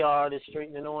PR that's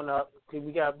straightening on up.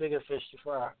 We got bigger fish to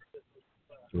fry.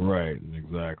 Right,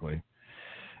 exactly.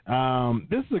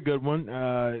 This is a good one.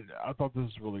 I thought this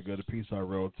was really good. A piece I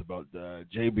wrote about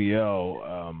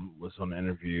JBL was on the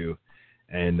interview,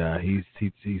 and he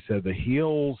said the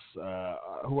heels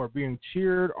who are being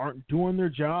cheered aren't doing their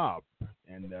job.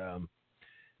 And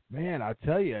man, I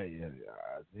tell you,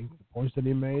 I think the points that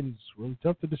he made is really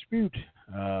tough to dispute.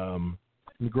 Let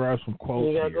me grab some quotes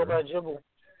here. You gotta go by Jibble.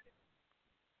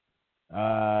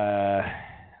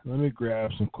 Let me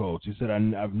grab some quotes. He said,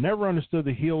 I've never understood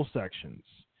the heel sections.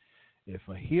 If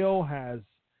a heel has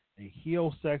a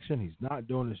heel section, he's not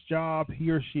doing his job.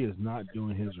 He or she is not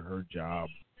doing his or her job.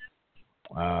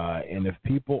 And if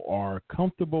people are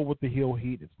comfortable with the heel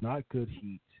heat, it's not good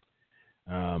heat.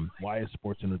 Why is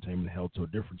sports entertainment held to a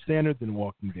different standard than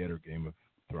Walking Dead or Game of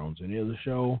Thrones? Any other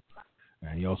show?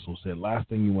 And he also said, last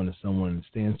thing you want is someone in the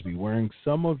stands to be wearing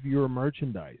some of your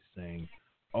merchandise, saying,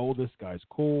 oh, this guy's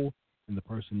cool, and the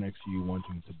person next to you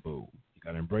wanting to boo. You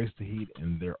got to embrace the heat,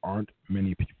 and there aren't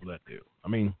many people that do. I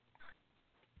mean,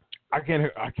 I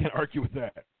can't argue with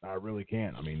that. I really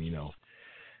can't. I mean,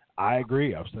 I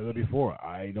agree. I've said it before.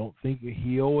 I don't think a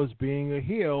heel is being a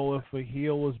heel if a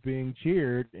heel is being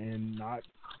cheered and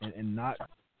not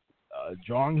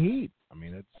drawing heat. I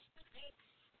mean, it's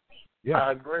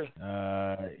I agree.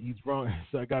 He's wrong.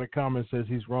 So I got a comment that says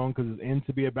he's wrong because it's in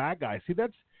to be a bad guy. See,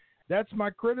 that's my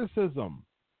criticism,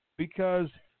 because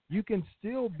you can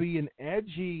still be an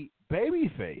edgy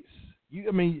babyface.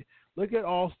 I mean, look at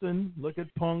Austin. Look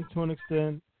at Punk to an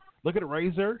extent. Look at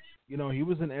Razor. He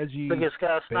was an edgy babyface. Look at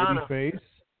Scott Steiner.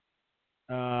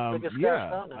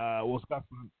 Scott.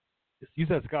 You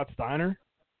said Scott Steiner.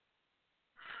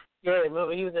 Yeah,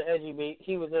 remember he was an edgy.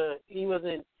 He was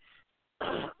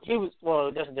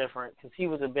well. That's different because he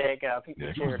was a bad guy.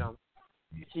 People cheered him.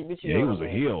 He was a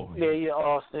heel. Yeah,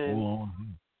 Austin. Cool.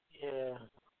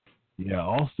 Yeah,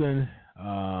 Austin.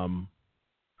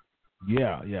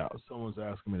 Yeah. Someone's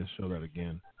asking me to show that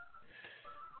again.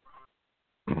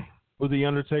 Was the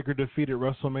Undertaker defeated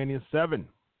WrestleMania 7?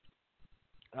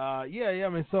 I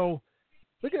mean, so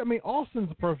look at.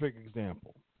 Austin's a perfect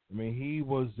example. I mean, he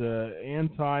was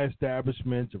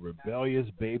anti-establishment, a rebellious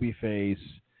babyface,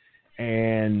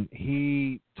 and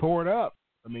he tore it up.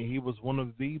 I mean, he was one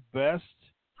of the best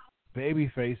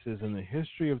baby faces in the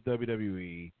history of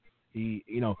WWE. He,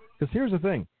 because here's the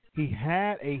thing. He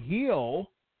had a heel,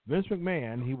 Vince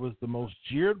McMahon. He was the most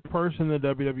jeered person in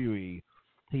the WWE.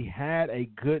 He had a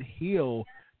good heel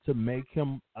to make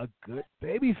him a good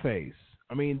baby face.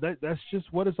 I mean, that's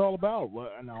just what it's all about.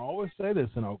 And I always say this,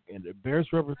 and it bears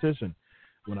repetition.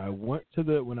 When I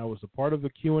was a part of the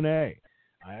Q&A,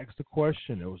 I asked a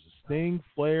question. It was a Sting,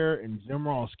 Flair, and Jim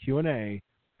Ross Q&A.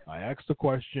 I asked a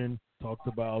question, talked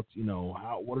about,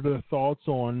 what are their thoughts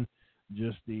on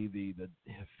just the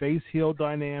face heel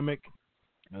dynamic.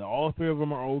 And all three of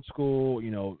them are old school.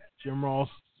 Jim Ross,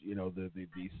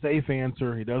 the safe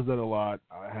answer. He does that a lot.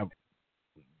 I have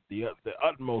the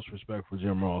utmost respect for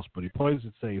Jim Ross, but he plays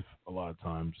it safe a lot of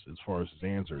times as far as his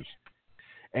answers.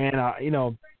 And I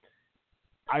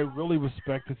really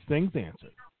respected Sting's answer.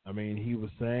 I mean, he was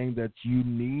saying that you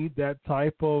need that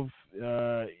type of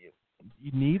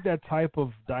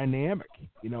dynamic.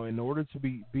 In order to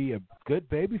be a good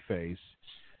babyface,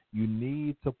 you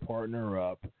need to partner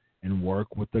up and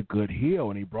work with a good heel.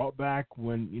 And he brought back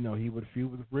when he would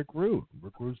feud with Rick Rude.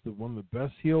 Rick Rude's one of the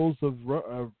best heels of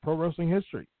pro wrestling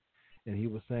history. And he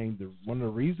was saying one of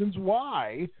the reasons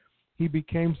why he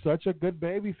became such a good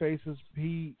babyface is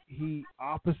he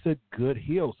opposite good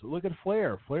heels. So look at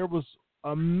Flair. Flair was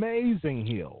amazing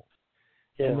heel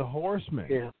in the Horsemen.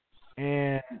 Yeah.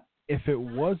 And if it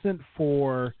wasn't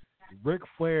for Ric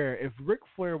Flair, if Ric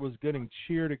Flair was getting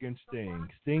cheered against Sting,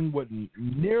 Sting wouldn't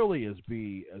nearly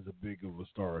be as big of a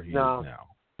star he is now.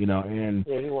 He wasn't.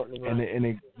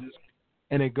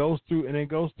 And it goes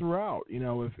throughout.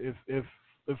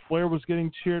 If Flair was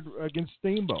getting cheered against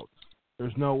Steamboat,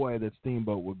 there's no way that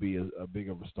Steamboat would be a big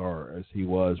of a star as he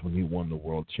was when he won the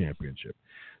World Championship.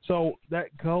 So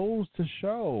that goes to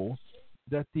show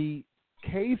that the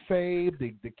kayfabe,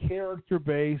 the character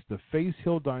base, the face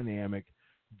heel dynamic,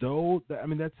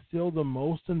 that's still the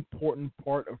most important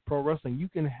part of pro wrestling. You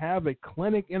can have a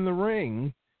clinic in the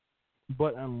ring,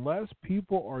 but unless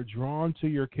people are drawn to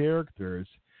your characters,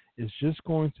 it's just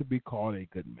going to be called a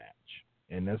good match.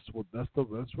 And that's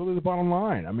really the bottom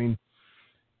line. I mean,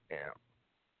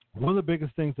 one of the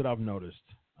biggest things that I've noticed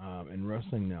in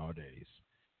wrestling nowadays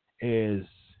is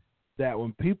that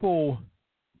when people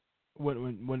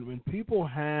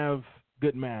have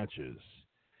good matches,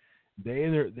 they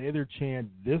either chant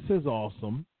 "This is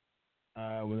awesome."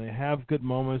 When they have good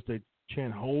moments, they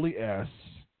chant "Holy S,"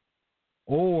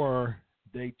 or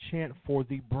they chant for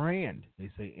the brand. They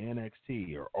say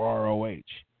NXT or ROH,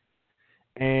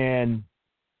 and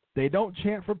they don't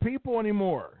chant for people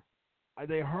anymore.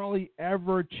 They hardly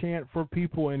ever chant for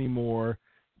people anymore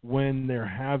when they're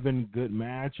having good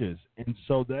matches. And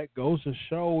so that goes to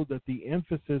show that the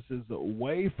emphasis is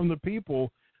away from the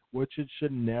people, which it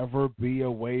should never be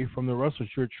away from the wrestlers.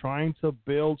 You're trying to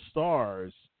build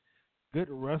stars. Good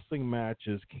wrestling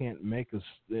matches can't make us.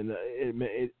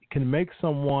 It can make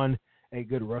someone a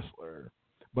good wrestler,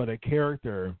 but a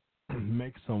character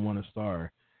makes someone a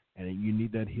star. And you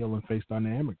need that heel and face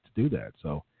dynamic to do that.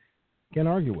 So can't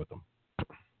argue with them.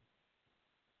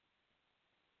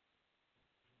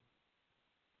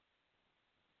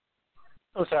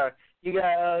 I'm sorry. You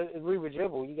got agree with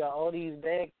Dribble. You got all these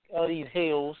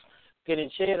heels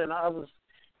getting cheered, and I was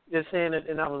just saying it,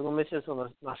 and I was gonna mention this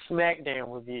on my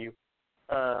SmackDown review.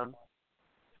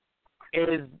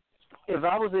 If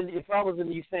I was a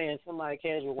new fan, somebody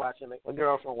casual watching, like my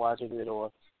girlfriend watching it,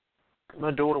 or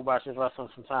my daughter watches wrestling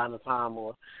from time to time,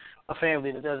 or a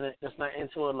family that's not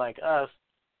into it like us,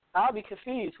 I'll be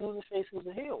confused. Who's the face? Who's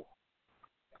the heel?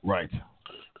 Right.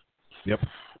 Yep.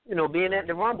 Being at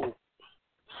the Rumble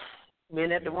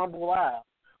Live,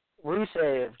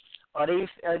 Rusev, are they?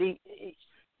 I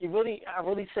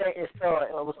was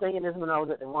thinking this when I was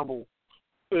at the Rumble.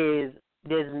 There's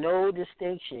no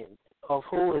distinction of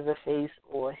who is a face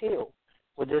or a heel.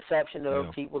 With the exception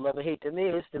of people love and hate The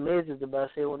Miz. The Miz is the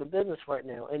best heel in the business right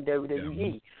now in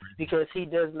WWE because he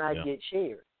does not get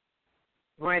shared.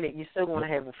 Granted, you're still going to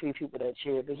have a few people that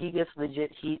cheer, but he gets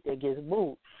legit heat that gets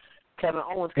booed. Kevin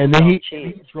Owens and then he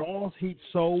draws heat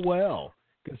so well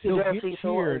because he'll get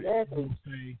cheered. Exactly. And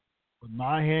say, when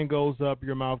my hand goes up,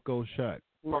 your mouth goes shut.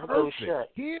 Mouth goes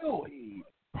shut. Heel heat.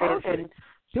 Perfect.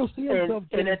 He'll see himself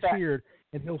getting cheered,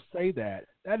 and he'll say that.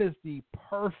 That is the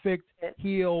perfect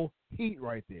heel heat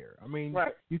right there. I mean,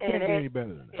 you can't get any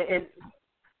better than that.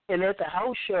 And at the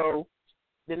house show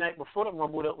the night before the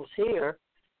Rumble that was here,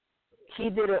 he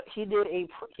was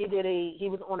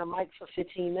on a mic for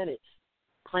 15 minutes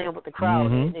playing with the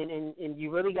crowd, and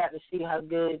you really got to see how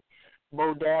good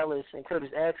Bo Dallas and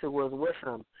Curtis Axel was with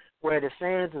him, where the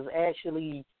fans was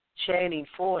actually chanting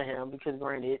for him because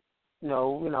granted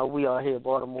we are here in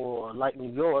Baltimore or like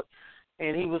New York,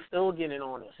 and he was still getting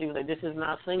on us. He was like, this is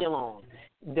not sing-along.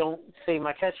 Don't say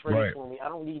my catchphrase for me. I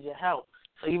don't need your help.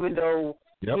 So even though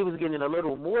he was getting a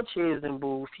little more cheers than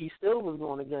boos, he still was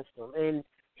going against them. And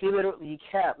he literally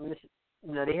kept,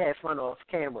 they had fun off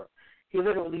camera, he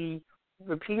literally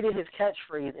repeated his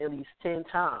catchphrase at least 10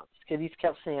 times because he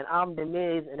kept saying, I'm the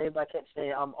Miz, and everybody kept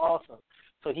saying, I'm awesome.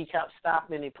 So he kept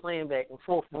stopping and playing back and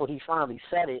forth before he finally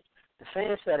said it. The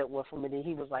fans said it with him, and then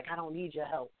he was like, I don't need your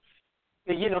help.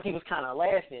 But, he was kind of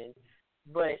laughing.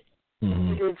 But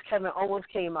it's Kevin Owens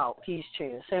came out. He's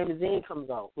cheering. Sami Zayn comes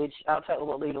out, which I'll talk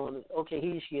about later on. Okay,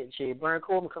 he's getting cheered. Baron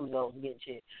Corbin comes out and getting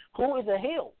cheered. Who is a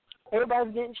heel?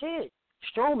 Everybody's getting cheered.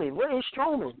 Strowman. Where is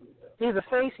Strowman? He's a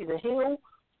face. He's a heel.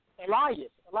 Elias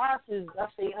is, I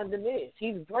say, under Miz.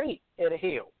 He's great at a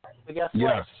heel. But guess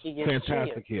what? He gets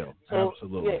fantastic cheered. heel. So,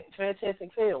 absolutely. Yeah, fantastic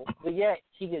heel. But yet,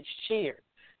 he gets cheered.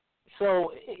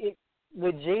 So,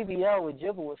 with JBL, what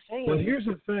Jibba was saying. But here's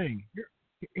the thing.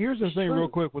 Here's the thing, real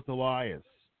quick, with Elias.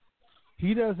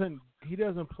 He doesn't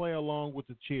play along with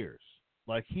the cheers.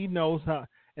 Like, he knows how,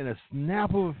 in a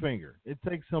snap of a finger, it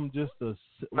takes him just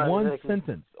one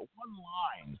sentence, one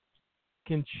line,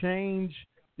 can change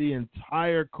the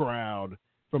entire crowd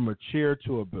from a cheer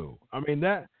to a boo. I mean,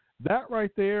 that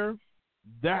right there,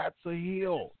 that's a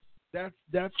heel.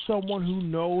 That's someone who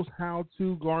knows how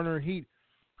to garner heat.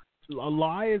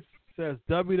 Elias says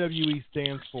WWE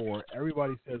stands for,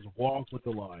 everybody says walk with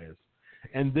Elias.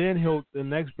 And then the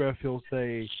next breath he'll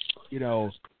say,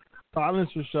 silence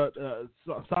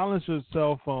your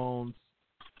cell phones,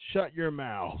 shut your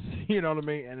mouth. You know what I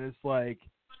mean? And it's like,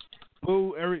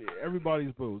 boo,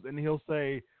 everybody's boos. And he'll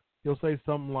say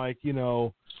something like,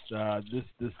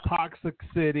 this toxic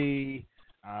city,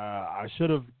 I should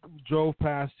have drove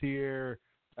past here,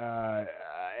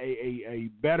 a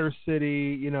better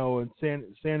city, in San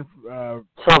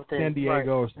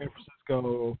Diego or San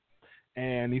Francisco.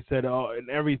 And he said, "Oh, in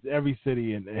every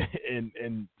city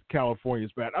in California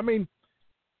is bad." I mean,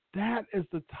 that is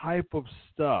the type of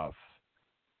stuff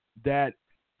that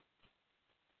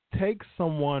takes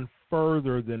someone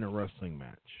further than a wrestling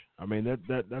match. I mean,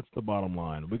 that's the bottom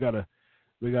line. We gotta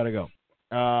go.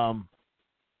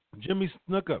 Jimmy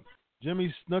Snuka.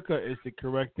 Jimmy Snuka is the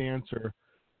correct answer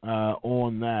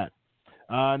on that.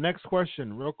 Next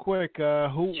question, real quick.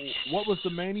 What was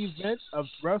the main event of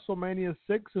WrestleMania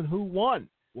 6 and who won?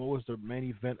 What was the main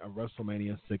event of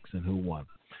WrestleMania 6 and who won?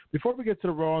 Before we get to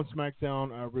the Raw and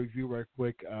SmackDown review right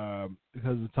quick,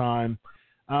 because of time,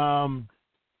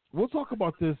 we'll talk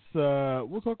about this.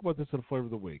 We'll talk about this in the flavor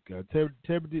of the week. Ted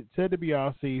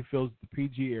DiBiase feels the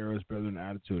PG era is better than the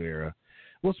Attitude Era.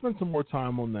 We'll spend some more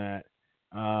time on that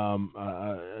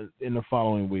in the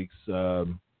following weeks.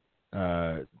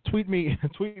 Tweet me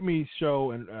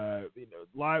show and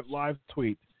live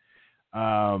tweet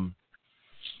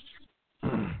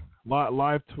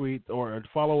live tweet or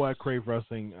follow at Crave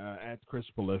Wrestling at Chris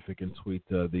Prolific and tweet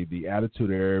the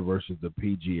Attitude Era versus the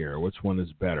PG Era. Which one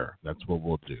is better? That's what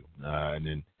we'll do, and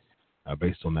then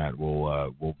based on that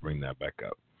we'll bring that back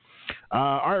up.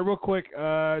 All right, real quick,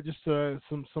 just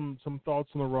some thoughts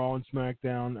on the Raw and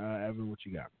SmackDown. Evan, what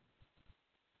you got?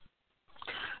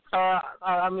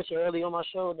 I mentioned earlier on my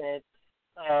show that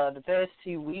the past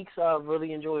 2 weeks I've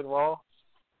really enjoyed Raw.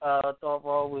 I thought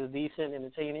Raw was decent,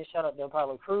 entertaining. Shout out to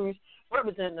Apollo Crews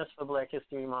representing us for Black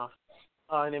History Month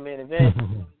in the main event.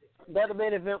 That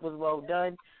main event was well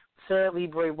done. Sadly,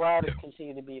 Bray Wyatt has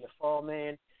continued to be the fall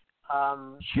man.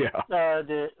 Like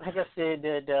I said,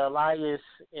 the Elias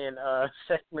and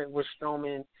segment with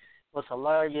Strowman was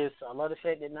hilarious. I love the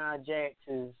fact that Nia Jax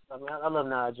is. I love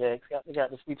Nia Jax.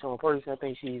 Got to speak to her in person. I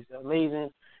think she's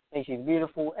amazing. I think she's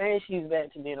beautiful, and she's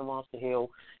back to being a monster heel.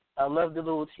 I love the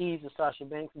little tease of Sasha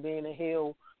Banks being a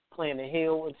heel, playing a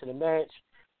heel into the match.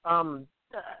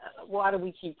 Why do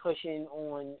we keep pushing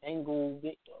on Angle?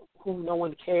 Who no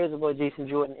one cares about Jason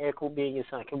Jordan, Eric Cole being his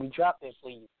son? Can we drop that,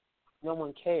 please? No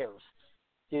one cares.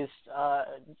 Just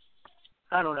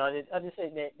I don't know. I just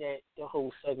think that the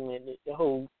whole segment, the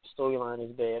whole storyline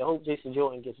is bad. I hope Jason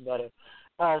Jordan gets better.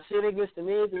 Sid against the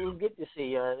Miz, it was good to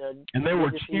see. And they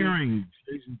were cheering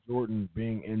Jason Jordan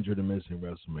being injured and missing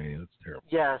WrestleMania. That's terrible.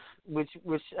 Yes, which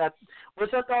I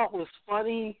thought was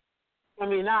funny. I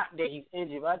mean, not that he's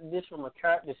injured, but just from a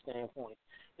character standpoint,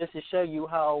 just to show you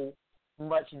how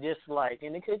much dislike,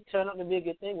 and it could turn out to be a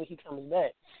good thing when he comes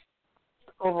back.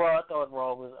 Overall, I thought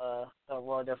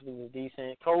Raw definitely was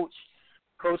decent. Coach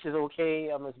is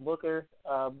okay. I miss Booker,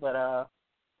 but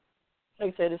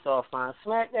like I said, it's all fine.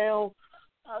 SmackDown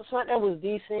was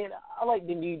decent. I like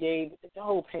the New Day, but the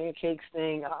whole Pancakes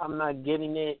thing, I'm not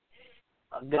getting it.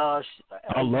 Gosh,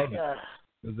 I love it.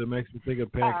 Because it makes me think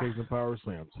of Pancakes and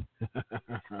Powerslams.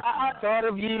 I thought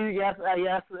of you. Yes,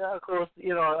 of course.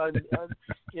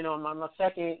 My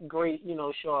second great,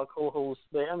 show co-host.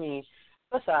 But I mean,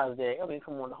 besides that,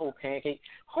 come on, the whole pancake.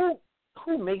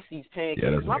 Who makes these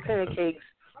pancakes? My pancakes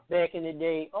back in the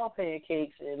day, our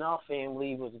pancakes in our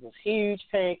family was huge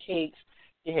pancakes.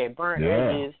 They had burnt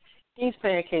edges. These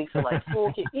pancakes are like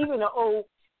 4 kids. Even the old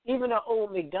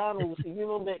McDonald's. If you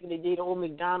remember back in the day, the old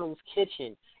McDonald's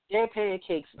kitchen. Their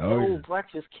pancakes, the old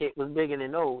breakfast kit was bigger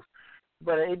than those.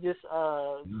 But it just,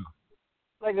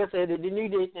 like I said, the New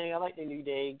Day thing, I like the New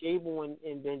Day. Gable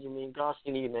and Benjamin, gosh,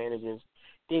 they need managers.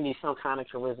 They need some kind of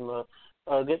charisma.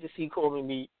 Good to see Corbin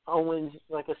beat Owens.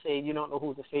 Like I said, you don't know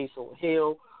who's the face or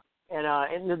heel. And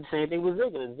the same thing with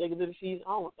Ziggler. Ziggler defeats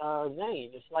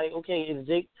Zayn. It's like, okay,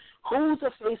 who's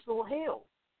the face or heel?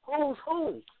 Who's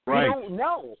who? Right. You don't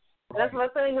know. That's my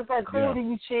thing. It's like, who do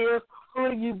you cheer?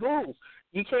 Who do you boo?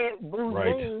 You can't boo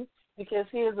Zayn because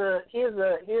here's a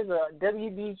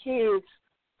WB Kids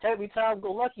Happy Time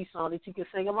Go Lucky song that you can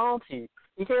sing along to.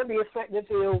 You can't be effective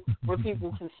when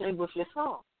people can sing with your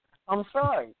song. I'm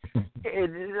sorry.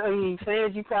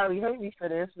 Fans, you probably hate me for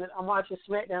this, but I'm watching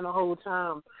SmackDown the whole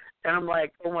time, and I'm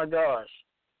like, oh my gosh,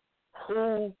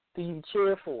 who do you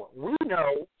cheer for? We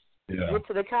know. Yeah. Get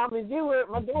to the common viewer.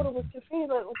 My daughter was confused,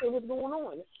 like, okay, what's going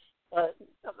on?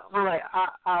 I'm like,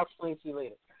 I'll explain to you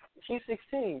later. She's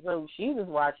 16, so she was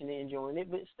watching it, enjoying it,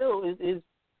 but still, is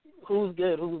who's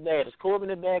good, who's bad? Is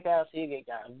Corbin a bad guy? Is he a good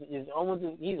guy? Is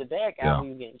Owens he's a bad guy, but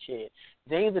he's getting cheered.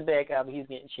 Zayn's a bad guy, but he's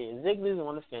getting cheered. Ziggler's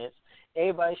on the fence.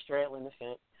 Everybody's straddling the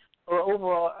fence.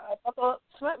 Overall, I thought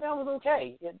SmackDown was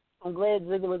okay. I'm glad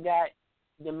Ziggler got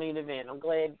the main event. I'm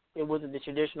glad it wasn't the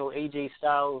traditional AJ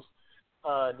Styles,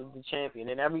 the champion.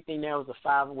 And everything now is a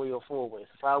 5-way or 4-way.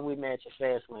 It's a 5-way match at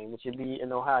Fastlane, which would be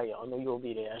in Ohio. I know you'll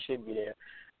be there. I should be there.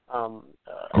 The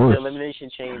Elimination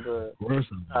Chamber.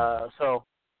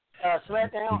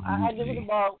 SmackDown, I give it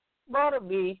about a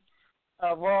B.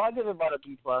 Raw, I give it about a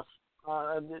B+.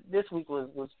 This week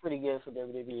was pretty good for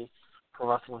WWE for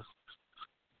wrestling.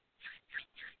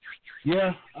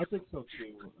 Yeah, I think so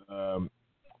too. I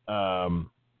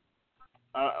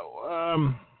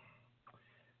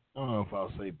don't know if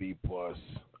I'll say B+.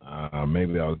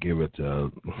 Maybe I'll give it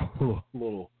a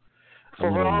little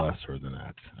lesser than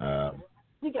that.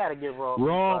 You gotta give Raw.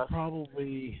 Raw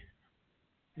probably.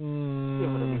 Give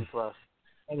it a B+.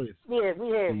 We had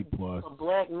a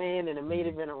black man in a main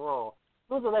event of Raw.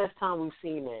 When was the last time we've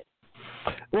seen that?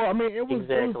 Well, I mean, it was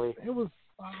exactly. It was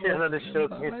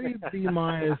maybe B-,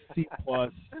 C+.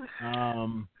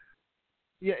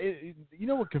 You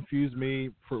know what confused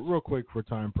me real quick for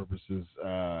time purposes?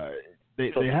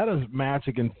 They had a match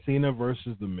against Cena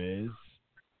versus The Miz,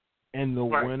 and the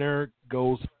winner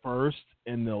goes first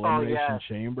in the Elimination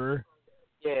Chamber.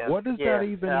 Yeah. What does that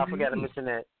even mean? I forgot to mention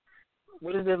that.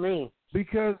 What does it mean?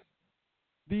 Because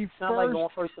the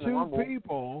first two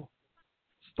people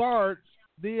start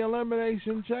the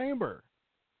Elimination Chamber.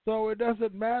 So it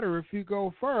doesn't matter if you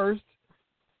go first.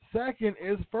 Second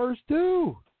is first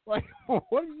two. Like, what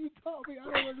are you talking? I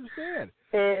don't understand.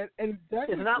 And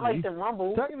it's not like the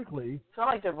Rumble. Technically, it's not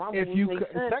like the Rumble.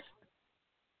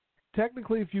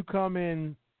 Technically, if you come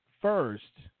in first,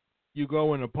 you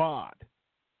go in a pod.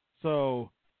 So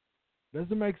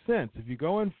doesn't make sense. If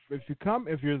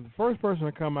you're the first person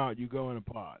to come out, you go in a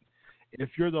pod.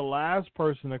 If you're the last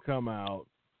person to come out,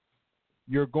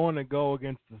 you're going to go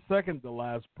against the second to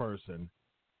last person.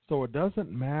 So it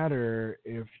doesn't matter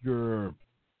if you're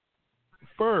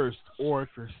first or if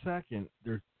you're second.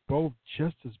 They're both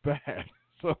just as bad.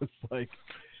 So it's like,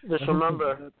 just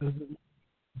remember, that doesn't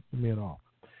me at all.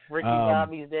 Ricky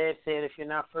Bobby's dad said, "If you're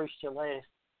not first, you're last."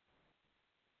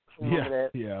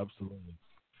 Yeah, absolutely.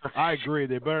 I agree.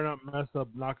 They better not mess up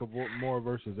Nakamura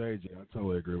versus AJ. I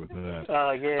totally agree with that.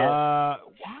 Why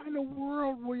in the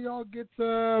world will y'all get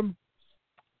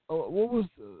what was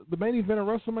the main event of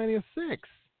WrestleMania 6?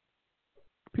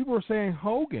 People are saying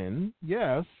Hogan,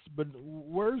 yes, but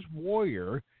where's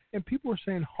Warrior? And people are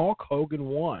saying Hulk Hogan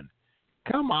won.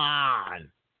 Come on.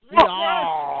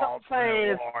 Warrior.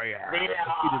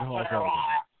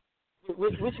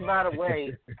 Which, by the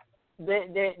way, that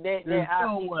IC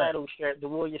title strap, the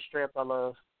Warrior strap, I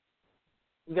love.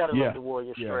 You gotta love the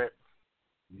Warrior strap.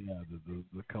 Yeah,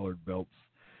 the colored belts.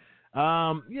 So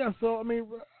I mean,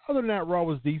 other than that, Raw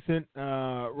was decent.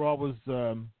 Raw was,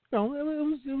 it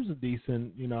was a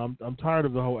decent. I'm tired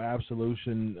of the whole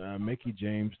Absolution Mickey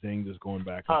James thing, just going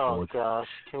back and forth. Oh gosh,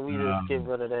 can we just get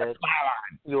rid of that?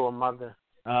 You're a mother.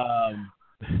 I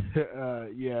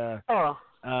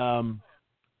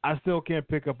still can't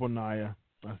pick up on Nia.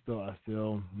 I still,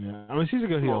 yeah. I mean, she's a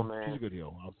good heel. Man. She's a good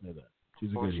heel. I'll say that.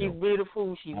 She's a good heel. She's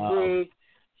beautiful. She's big.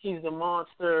 She's a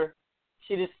monster.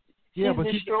 She's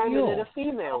the strongest of the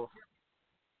females.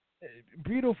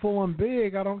 Beautiful and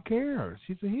big, I don't care.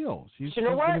 She's a heel. You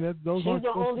know what? Those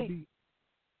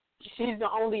she's the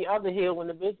only other heel in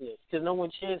the business because no one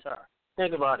cheers her.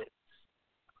 Think about it.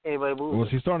 Everybody moves. Well,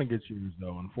 she's starting to get cheers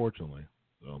though, unfortunately.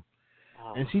 So,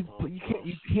 and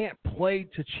you can't play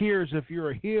to cheers if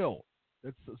you're a heel.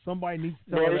 That's somebody needs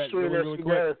to tell her that really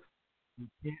quick. You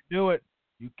can't do it.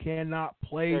 You cannot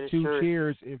play to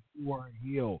cheers if you are a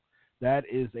heel. That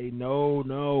is a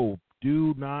no.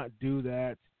 Do not do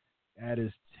that. That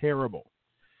is terrible.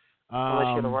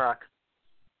 Unless you're The Rock.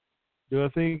 Do I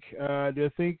think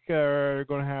they're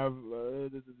going to have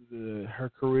her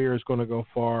career is going to go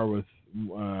far with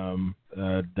WITB,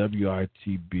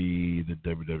 the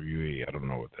WWE? I don't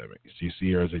know what that means. Do you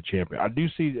see her as a champion? I do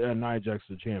see Nia Jax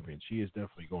as a champion. She is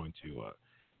definitely going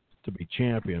to be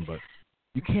champion, but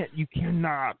you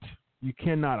cannot.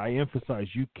 I emphasize,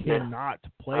 you cannot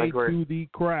play to the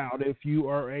crowd if you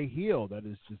are a heel. That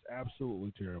is just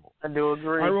absolutely terrible. I do agree.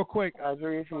 All right, real quick. I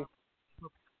agree with you.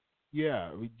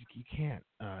 Yeah, you can't.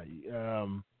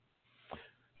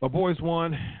 My boys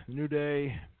won. New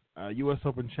Day, U.S.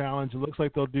 Open Challenge. It looks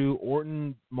like they'll do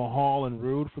Orton, Mahal, and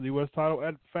Rude for the U.S. title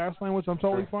at Fastlane, which I'm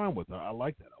totally fine with. I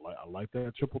like that. I like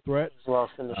that triple threat. I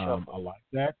like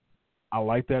that. I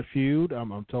like that feud.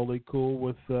 I'm totally cool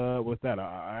with that.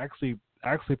 I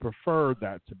actually prefer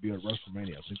that to be at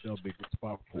WrestleMania. I think that'll be a good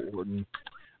spot for Orton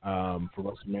for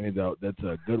WrestleMania. Though that's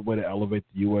a good way to elevate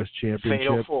the U.S. Championship.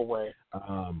 Fatal full way.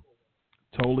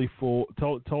 Totally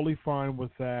fine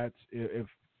with that.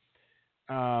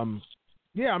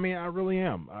 Yeah, I mean, I really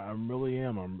am.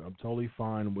 I'm totally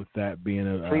fine with that being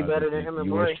a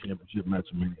U.S. Championship match.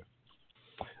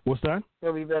 What's that?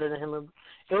 It'll be better than him.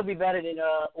 It'll be better than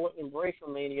Orton Bray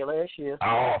from Mania last year.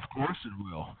 Oh, of course it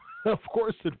will. Of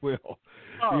course it will.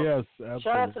 Oh, yes, absolutely.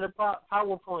 Shout out to the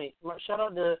PowerPoint. Shout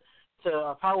out to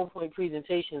PowerPoint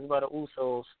presentations by the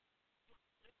Usos.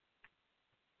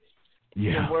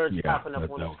 Yeah, the words popping up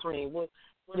on the screen. What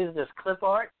is this, clip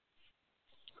art?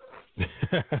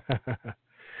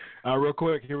 Real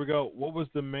quick, here we go. What was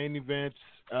the main event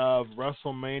of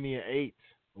WrestleMania 8?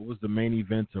 What was the main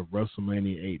event of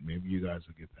WrestleMania 8? Maybe you guys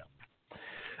will get that one.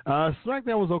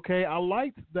 SmackDown was okay. I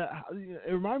liked that.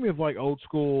 It reminded me of like old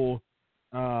school.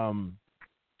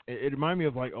 It reminded me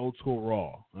of like old school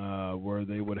Raw, where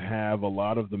they would have a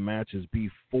lot of the matches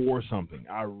before something.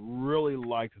 I really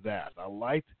liked that. I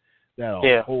liked that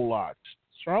a whole lot.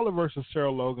 Charlotte versus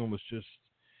Sarah Logan was just.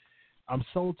 I'm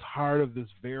so tired of this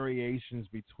variations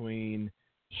between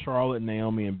Charlotte,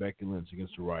 Naomi, and Becky Lynch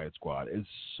against the Riot Squad. It's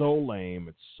so lame.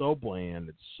 It's so bland.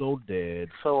 It's so dead.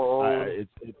 So old.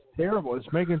 It's terrible.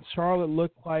 It's making Charlotte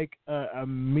look like a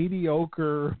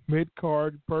mediocre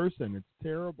mid-card person. It's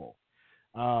terrible.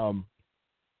 And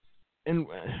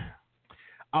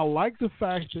I like the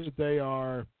fact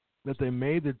that they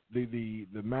made the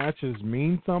matches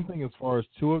mean something as far as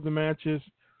two of the matches.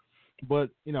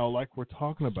 But, you know, like we're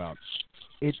talking about,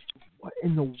 what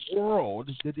in the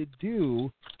world did it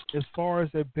do as far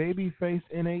as a baby face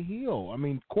and a heel? I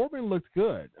mean, Corbin looked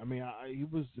good. I mean, he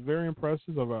was very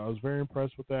impressive. I was very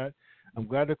impressed with that. I'm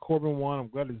glad that Corbin won. I'm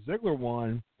glad that Ziggler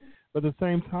won. But at the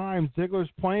same time, Ziggler's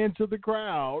playing to the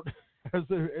crowd as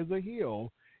a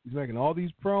heel. He's making all these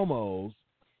promos,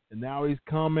 and now he's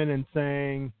coming and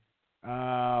saying,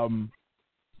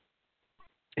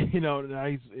 you know, now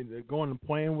he's going and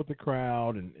playing with the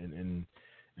crowd and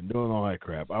doing all that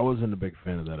crap. I wasn't a big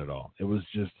fan of that at all. It was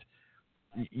just,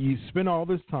 you spend all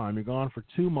this time, you're gone for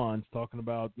 2 months talking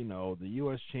about, you know, the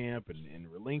U.S. champ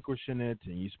and relinquishing it,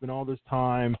 and you spend all this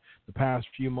time, the past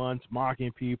few months,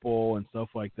 mocking people and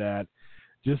stuff like that,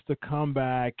 just to come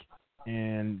back,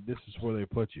 and this is where they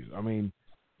put you. I mean,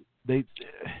 they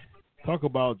talk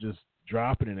about just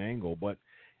dropping an angle, but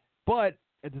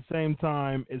at the same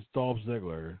time, it's Dolph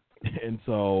Ziggler, and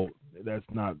so that's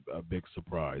not a big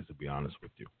surprise, to be honest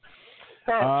with you.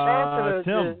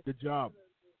 Tim, good job.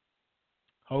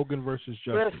 Hogan versus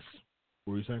Justice.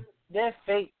 What were you saying? That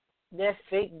fake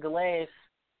glass,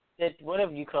 that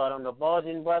whatever you call them, the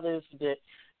Baldwin brothers. That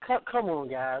come on,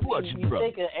 guys. You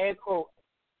take an air quote.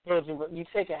 You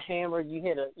take a hammer. You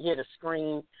hit a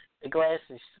screen. The glass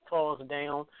falls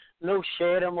down. No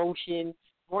shared emotion.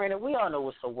 Granted, we all know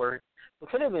it's a word. It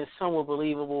could have been somewhat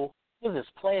believable. It was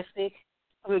plastic.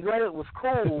 I mean, granted, it was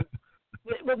cool.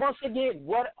 but once again,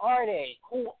 what are they?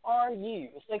 Who are you?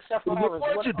 It's like Seth Rollins.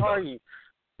 What are you?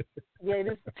 Yeah,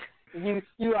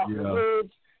 you out in the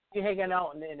woods. You hanging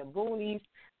out in the boonies.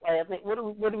 Like, I think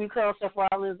what do we call Seth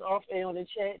Rollins off air on the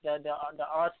chat? The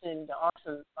arson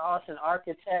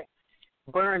architect.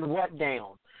 burn what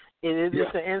down? It's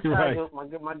just an inside right. joke.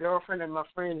 My girlfriend and my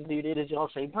friends do that. Y'all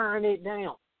say, burn it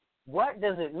down. What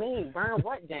does it mean? Burn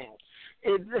what down?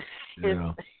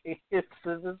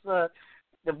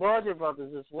 The Barger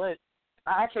Brothers is what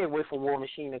I can't wait for War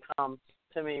Machine to come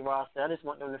to me roster. I just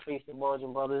want them to face the Barger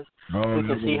Brothers. Oh, we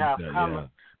can see how much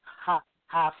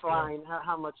high flying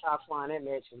that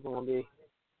match is going to be.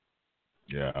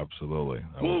 Yeah, absolutely.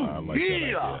 I like that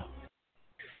idea.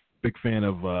 Big fan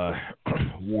of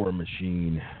War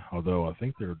Machine, although I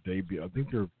think they're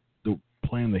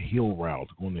playing the heel route,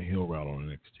 going the heel route on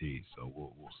NXT. So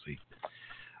we'll see.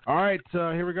 All right,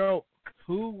 here we go.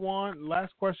 Who won?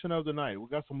 Last question of the night. We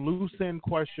got some loose end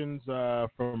questions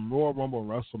from Royal Rumble and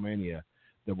WrestleMania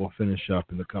that we'll finish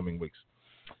up in the coming weeks.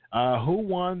 Who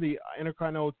won the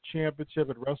Intercontinental Championship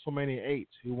at WrestleMania 8?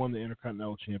 Who won the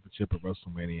Intercontinental Championship at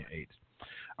WrestleMania 8?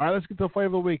 All right, let's get to the flavor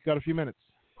of the week. Got a few minutes.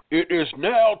 It is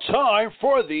now time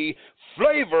for the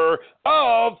flavor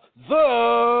of the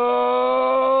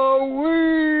week.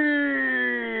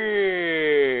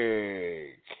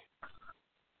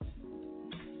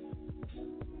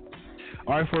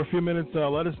 All right, for a few minutes,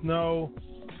 let us know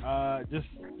just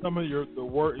some of the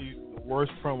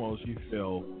worst promos you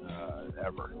feel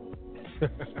ever.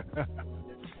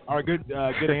 All right,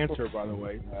 good answer, by the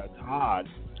way. Todd,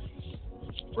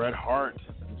 Bret Hart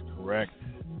is correct.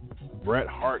 Bret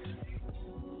Hart,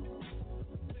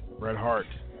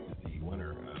 the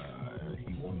winner.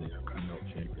 He won the Intercontinental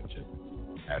Championship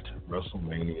at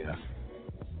WrestleMania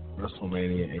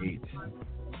 8.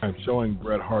 I'm showing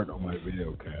Bret Hart on my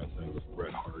video cast. That was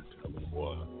Bret Hart, a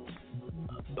little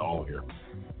doll here.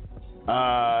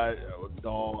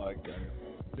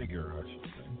 Figure, I should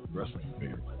say, wrestling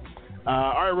figure.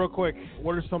 All right, real quick.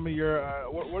 What are some of your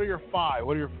what are your five?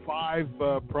 What are your five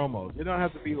promos? They don't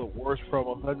have to be the worst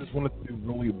promos. I just want to do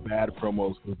really bad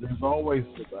promos because there's always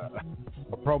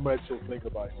a promo that you'll think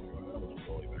about. That was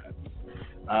really bad.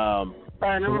 So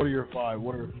what are your five?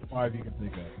 What are five you can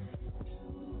think of?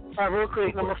 All right, real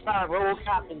quick. Number 5,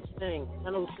 RoboCop and Sting. I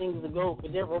know Sting's the GOAT,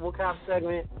 but that RoboCop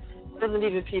segment wasn't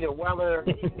even Peter Weller.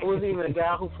 It wasn't even a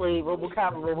guy who played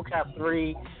RoboCop and RoboCop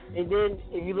 3. And then,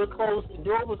 if you look close, the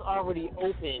door was already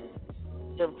open.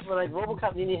 So,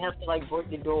 RoboCop didn't even have to, break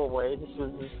the door away. This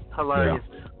was just hilarious.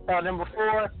 Yeah. Number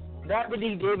 4, Dr.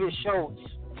 D. David Schultz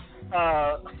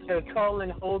calling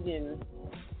Hogan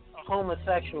a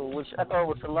homosexual, which I thought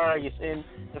was hilarious. And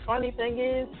the funny thing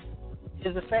is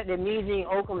the fact that me and Gene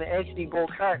Oakland actually go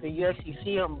kart, that you actually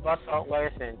see him bust out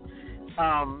laughing.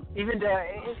 Even though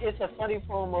it's a funny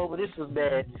promo, but this was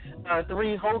bad.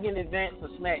 3, Hogan advanced to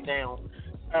SmackDown.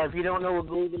 If you don't know,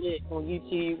 Google it on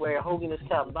YouTube, where Hogan is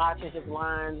kept botching his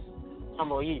lines.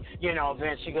 Vince, you're going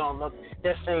to look,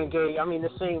 that same gay, the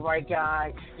same right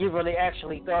guy. You really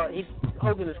actually thought,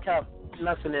 Hogan is kept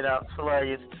messing it up. It's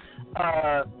hilarious.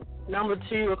 Number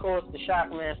 2, of course, the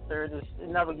Shockmaster. It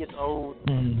never gets old.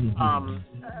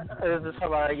 It's just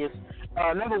hilarious.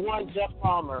 Number 1, Jeff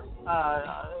Palmer.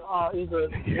 He's a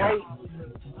white.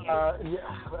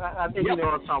 I think you know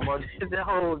what I'm talking about. The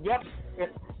whole, yep.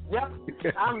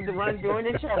 I'm the one doing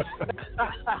the show.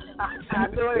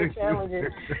 I'm doing the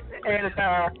challenges. And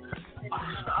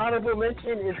honorable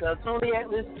mention is Tony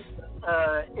Atlas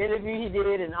interview he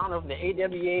did in honor of the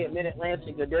AWA at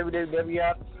Mid-Atlantic, the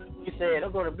WWF. He said,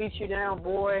 I'm going to beat you down,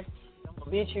 boy. I'm going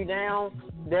to beat you down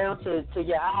to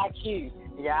your IQ.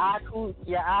 Your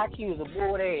IQ is a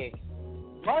boiled egg.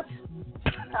 What?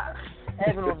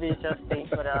 Having no VHS tape,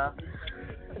 but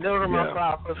those are my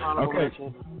 5 first honorable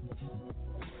mentions.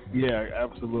 Yeah,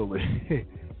 absolutely.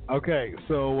 Okay,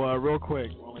 so real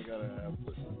quick, only got to have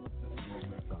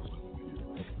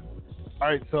all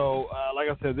right, so like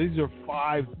I said, these are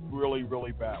 5 really,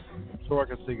 really bad ones. I'm sure I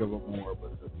can think of more,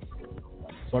 but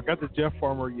so I got the Jeff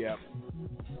Farmer, yep.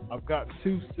 I've got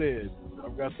 2 Sids.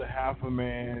 I've got the half a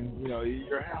man.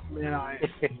 You're half a man.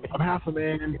 I'm half a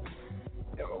man.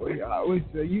 I always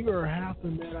say you are half the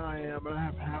man I am, and I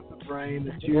have half the brain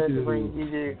that you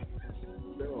do.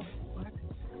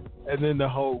 And then the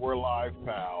whole "We're live,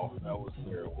 pal." That was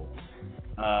terrible.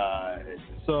 And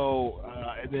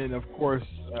then of course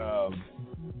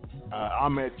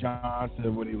Ahmed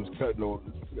Johnson when he was cutting over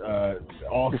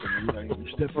awesome.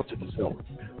 He stepped up to the zone,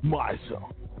 my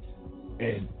zone,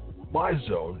 and my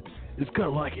zone is kind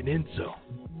of like an end zone.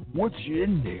 Once you're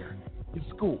in there,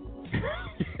 it's cool.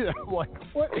 I'm like,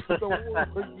 what in the world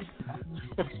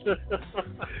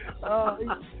are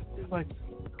you? It's like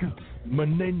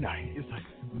Monday night. It's like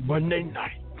Monday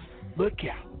night. Look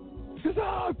out, 'cause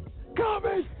I'm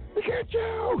coming to get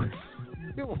you.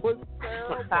 It was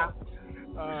terrible.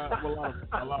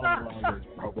 A lot of Ronda's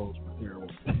promos were terrible.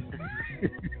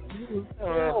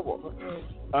 Terrible.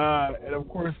 And of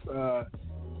course,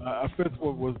 a fifth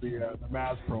one was the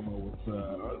Mass promo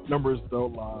with Numbers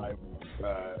Don't Lie,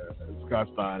 Scott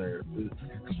Steiner.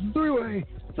 Three-way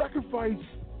sacrifice.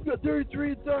 You got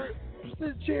 33%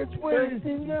 chance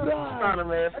winning. I got a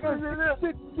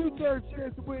 2/3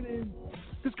 chance of winning.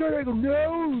 Because Kurt Angle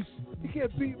knows he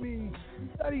can't beat me.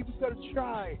 He's not even going to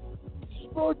try.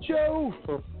 Samoa Joe,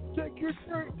 take your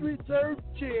 33/3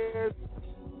 chance.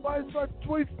 Minus my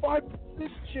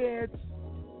 25% chance.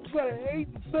 You got an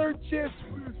 8/3 chance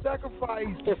to win a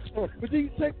sacrifice. But then you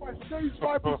take my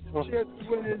 35% chance of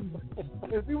winning.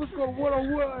 If he was going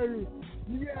 1-on-1,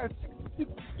 you got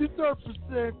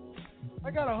 2/3%.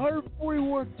 I got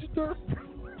 141 2/3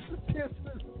 chance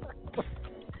of sacrifice.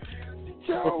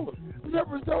 Joe, the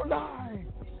numbers don't lie.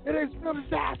 It is no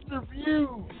disaster for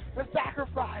you. A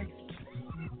sacrifice.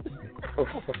 What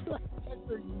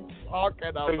are you talking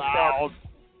about?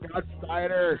 Scott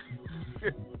Steiner.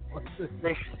 The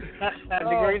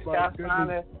great Scott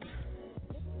Steiner.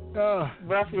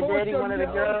 Ruffy Daddy wanted to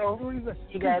go.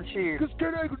 He got cheered. Because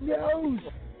Kurt Angle knows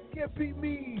he can't beat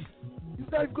me.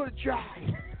 He's not even going to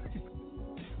try.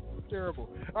 Terrible.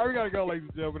 All right, we got to go, ladies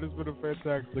and gentlemen. It's been a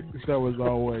fantastic show as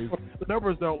always. The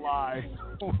numbers don't lie.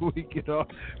 We get a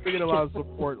lot of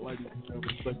support, ladies and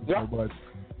gentlemen. Thank you so much.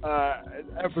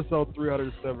 Episode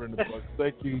 307 in the books.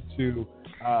 Thank you to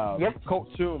Colt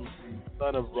Toombs,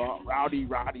 son of Roddy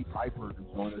Piper, to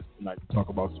join us tonight to talk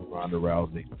about some Ronda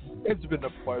Rousey. It's been a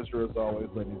pleasure as always,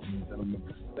 ladies and gentlemen.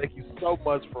 Thank you so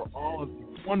much for all of the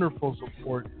wonderful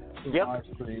support through live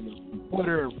stream,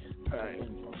 Twitter,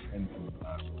 and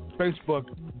Facebook.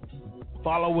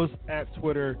 Follow us at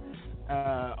Twitter,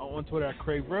 on Twitter at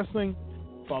Crave Wrestling.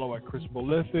 Follow at Chris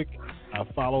Prolific.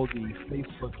 Follow the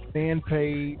Facebook fan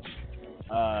page,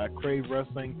 Crave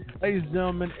Wrestling. Ladies and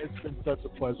gentlemen, it's been such a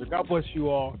pleasure. God bless you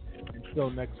all. Until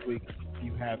next week,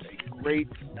 you have a great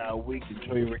week.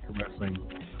 Enjoy your week of wrestling.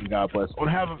 And God bless.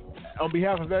 On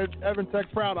behalf of Evan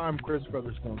Tech Proud, I'm Chris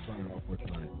Featherstone signing off for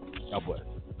tonight. God bless.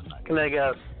 Good night,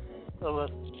 guys. Bye-bye.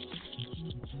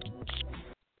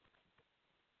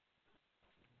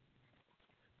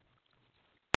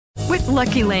 With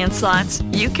Lucky Land Slots,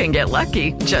 you can get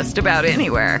lucky just about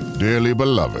anywhere. Dearly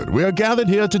beloved, we are gathered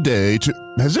here today to...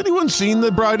 Has anyone seen the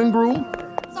bride and groom?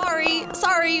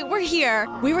 Sorry, we're here.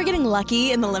 We were getting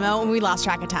lucky in the limo and we lost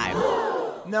track of time.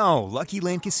 No, Lucky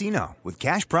Land Casino, with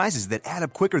cash prizes that add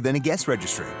up quicker than a guest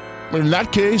registry. In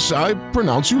that case, I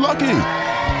pronounce you lucky.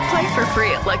 Play for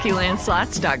free at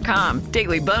LuckyLandSlots.com.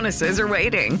 Daily bonuses are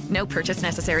waiting. No purchase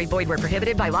necessary. Void where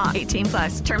prohibited by law.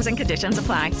 18+. Terms and conditions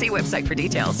apply. See website for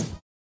details.